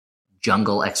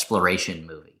jungle exploration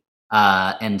movie,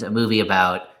 and a movie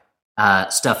about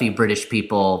stuffy British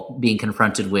people being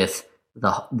confronted with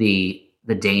the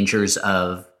dangers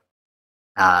of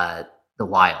the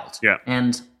wild,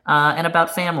 and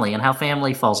about family and how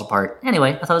family falls apart.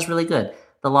 Anyway, I thought it was really good.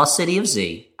 The Lost City of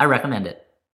Z. I recommend it.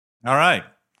 All right.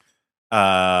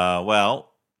 Well,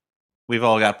 we've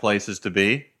all got places to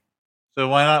be, so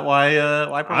why not?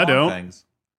 Why prolong I don't. Things?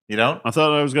 You don't? I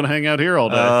thought I was going to hang out here all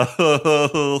day.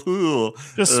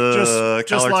 Just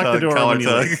lock the door when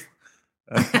you leave.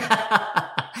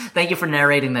 Thank you for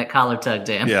narrating that collar tug,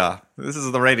 Dan. Yeah, this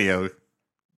is the radio.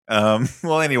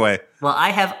 Well, anyway. Well, I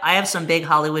have some big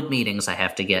Hollywood meetings I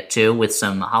have to get to with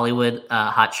some Hollywood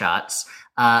hotshots.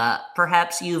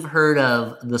 Perhaps you've heard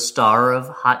of the star of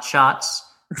Hot Shots,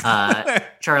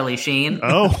 Charlie Sheen.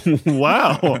 Oh,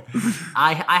 wow.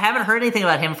 I haven't heard anything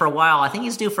about him for a while. I think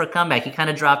he's due for a comeback. He kind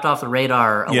of dropped off the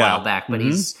radar a while back, but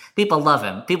people love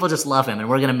him. People just love him, and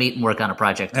we're going to meet and work on a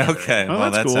project together. Okay,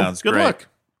 well, that cool. sounds Good great. Luck.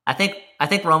 I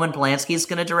think Roman Polanski's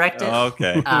going to direct it.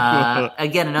 Okay.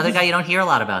 Again, another guy you don't hear a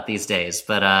lot about these days,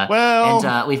 but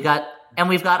we've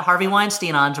got Harvey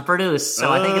Weinstein on to produce,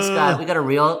 so I think we got a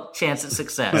real chance at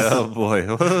success. Oh boy.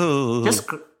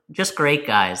 Just great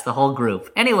guys, the whole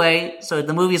group. Anyway, so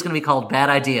the movie is going to be called Bad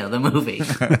Idea, the movie.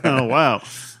 Oh wow.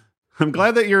 I'm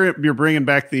glad that you're bringing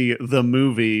back the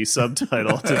movie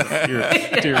subtitle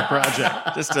to your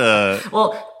project. Just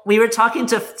well, we were talking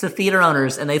to theater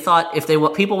owners, and they thought if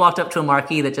people walked up to a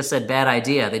marquee that just said "bad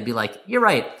idea," they'd be like, "You're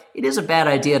right. It is a bad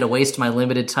idea to waste my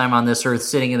limited time on this earth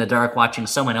sitting in the dark watching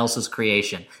someone else's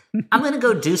creation. I'm going to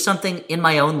go do something in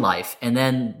my own life, and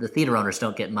then the theater owners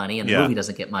don't get money, and the movie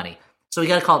doesn't get money." So we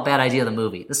got to call it Bad Idea the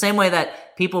movie. The same way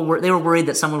that people were worried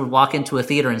that someone would walk into a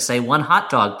theater and say, "1 hot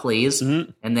dog, please,"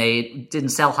 and they didn't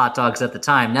sell hot dogs at the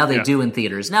time. Now they do in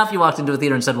theaters. Now if you walked into a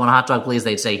theater and said, "1 hot dog, please,"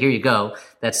 they'd say, "Here you go.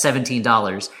 That's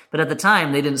 $17. But at the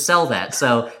time, they didn't sell that.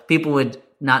 So people would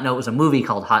not know it was a movie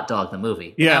called Hot Dog the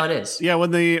Movie. But now it is. Yeah,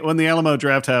 when the Alamo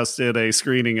Drafthouse did a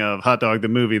screening of Hot Dog the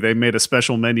Movie, they made a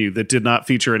special menu that did not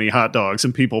feature any hot dogs,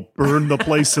 and people burned the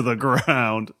place to the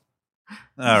ground.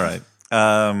 All right.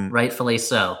 Rightfully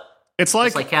so. It's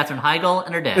like Katherine Heigl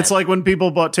and her dad. It's like when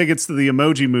people bought tickets to the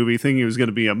Emoji Movie thinking it was going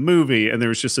to be a movie, and there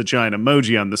was just a giant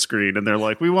emoji on the screen, and they're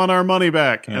like, we want our money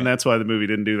back. Yeah. And that's why the movie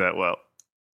didn't do that well.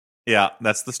 Yeah,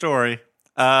 that's the story.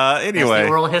 Anyway. That's the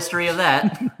oral history of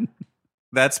that.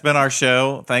 That's been our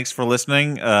show. Thanks for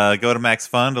listening. Go to Max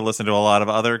Fun to listen to a lot of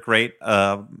other great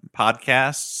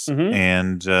podcasts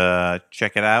and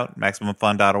check it out,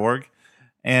 MaximumFun.org.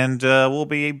 And we'll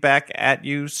be back at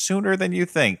you sooner than you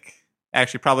think.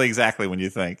 Actually, probably exactly when you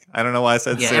think. I don't know why I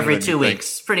said sooner every than 2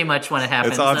 weeks, pretty much when it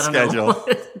happens. It's on schedule.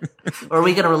 Or are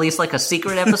we going to release like a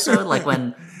secret episode, like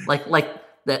when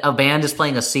a band is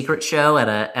playing a secret show at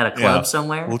a club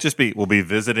somewhere? We'll be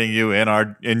visiting you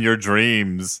in your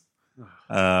dreams.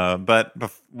 But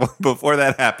before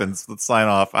that happens, let's sign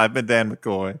off. I've been Dan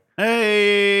McCoy.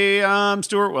 Hey, I'm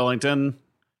Stuart Wellington.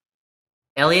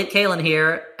 Elliot Kalin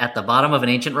here at the bottom of an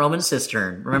ancient Roman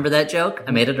cistern. Remember that joke?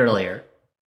 I made it earlier.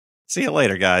 See you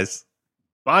later, guys.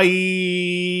 Bye.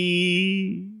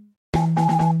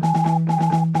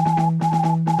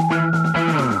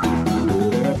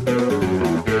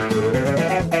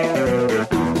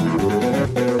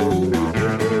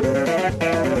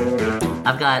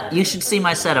 You should see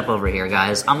my setup over here,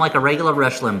 guys. I'm like a regular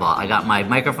Rush Limbaugh. I got my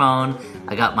microphone,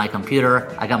 I got my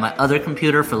computer, I got my other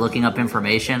computer for looking up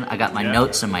information, I got my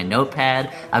notes and my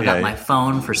notepad, I've got my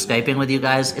phone for Skyping with you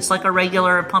guys. It's like a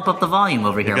regular pump up the volume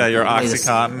over here. You got your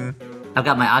Oxycontin. I've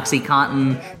got my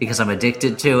Oxycontin because I'm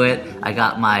addicted to it. I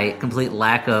got my complete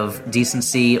lack of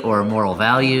decency or moral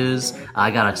values.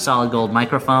 I got a solid gold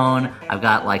microphone. I've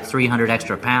got like 300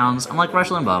 extra pounds. I'm like Rush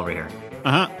Limbaugh over here.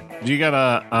 You got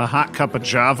a hot cup of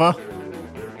Java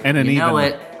and an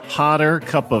even hotter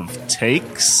cup of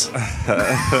takes. Yeah,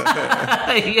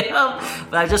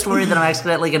 but I'm just worried that I'm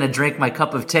accidentally going to drink my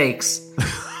cup of takes,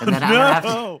 and then I'm going to have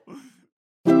to.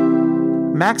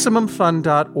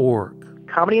 MaximumFun.org.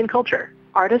 Comedy and culture.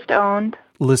 Artist owned.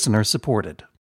 Listener supported.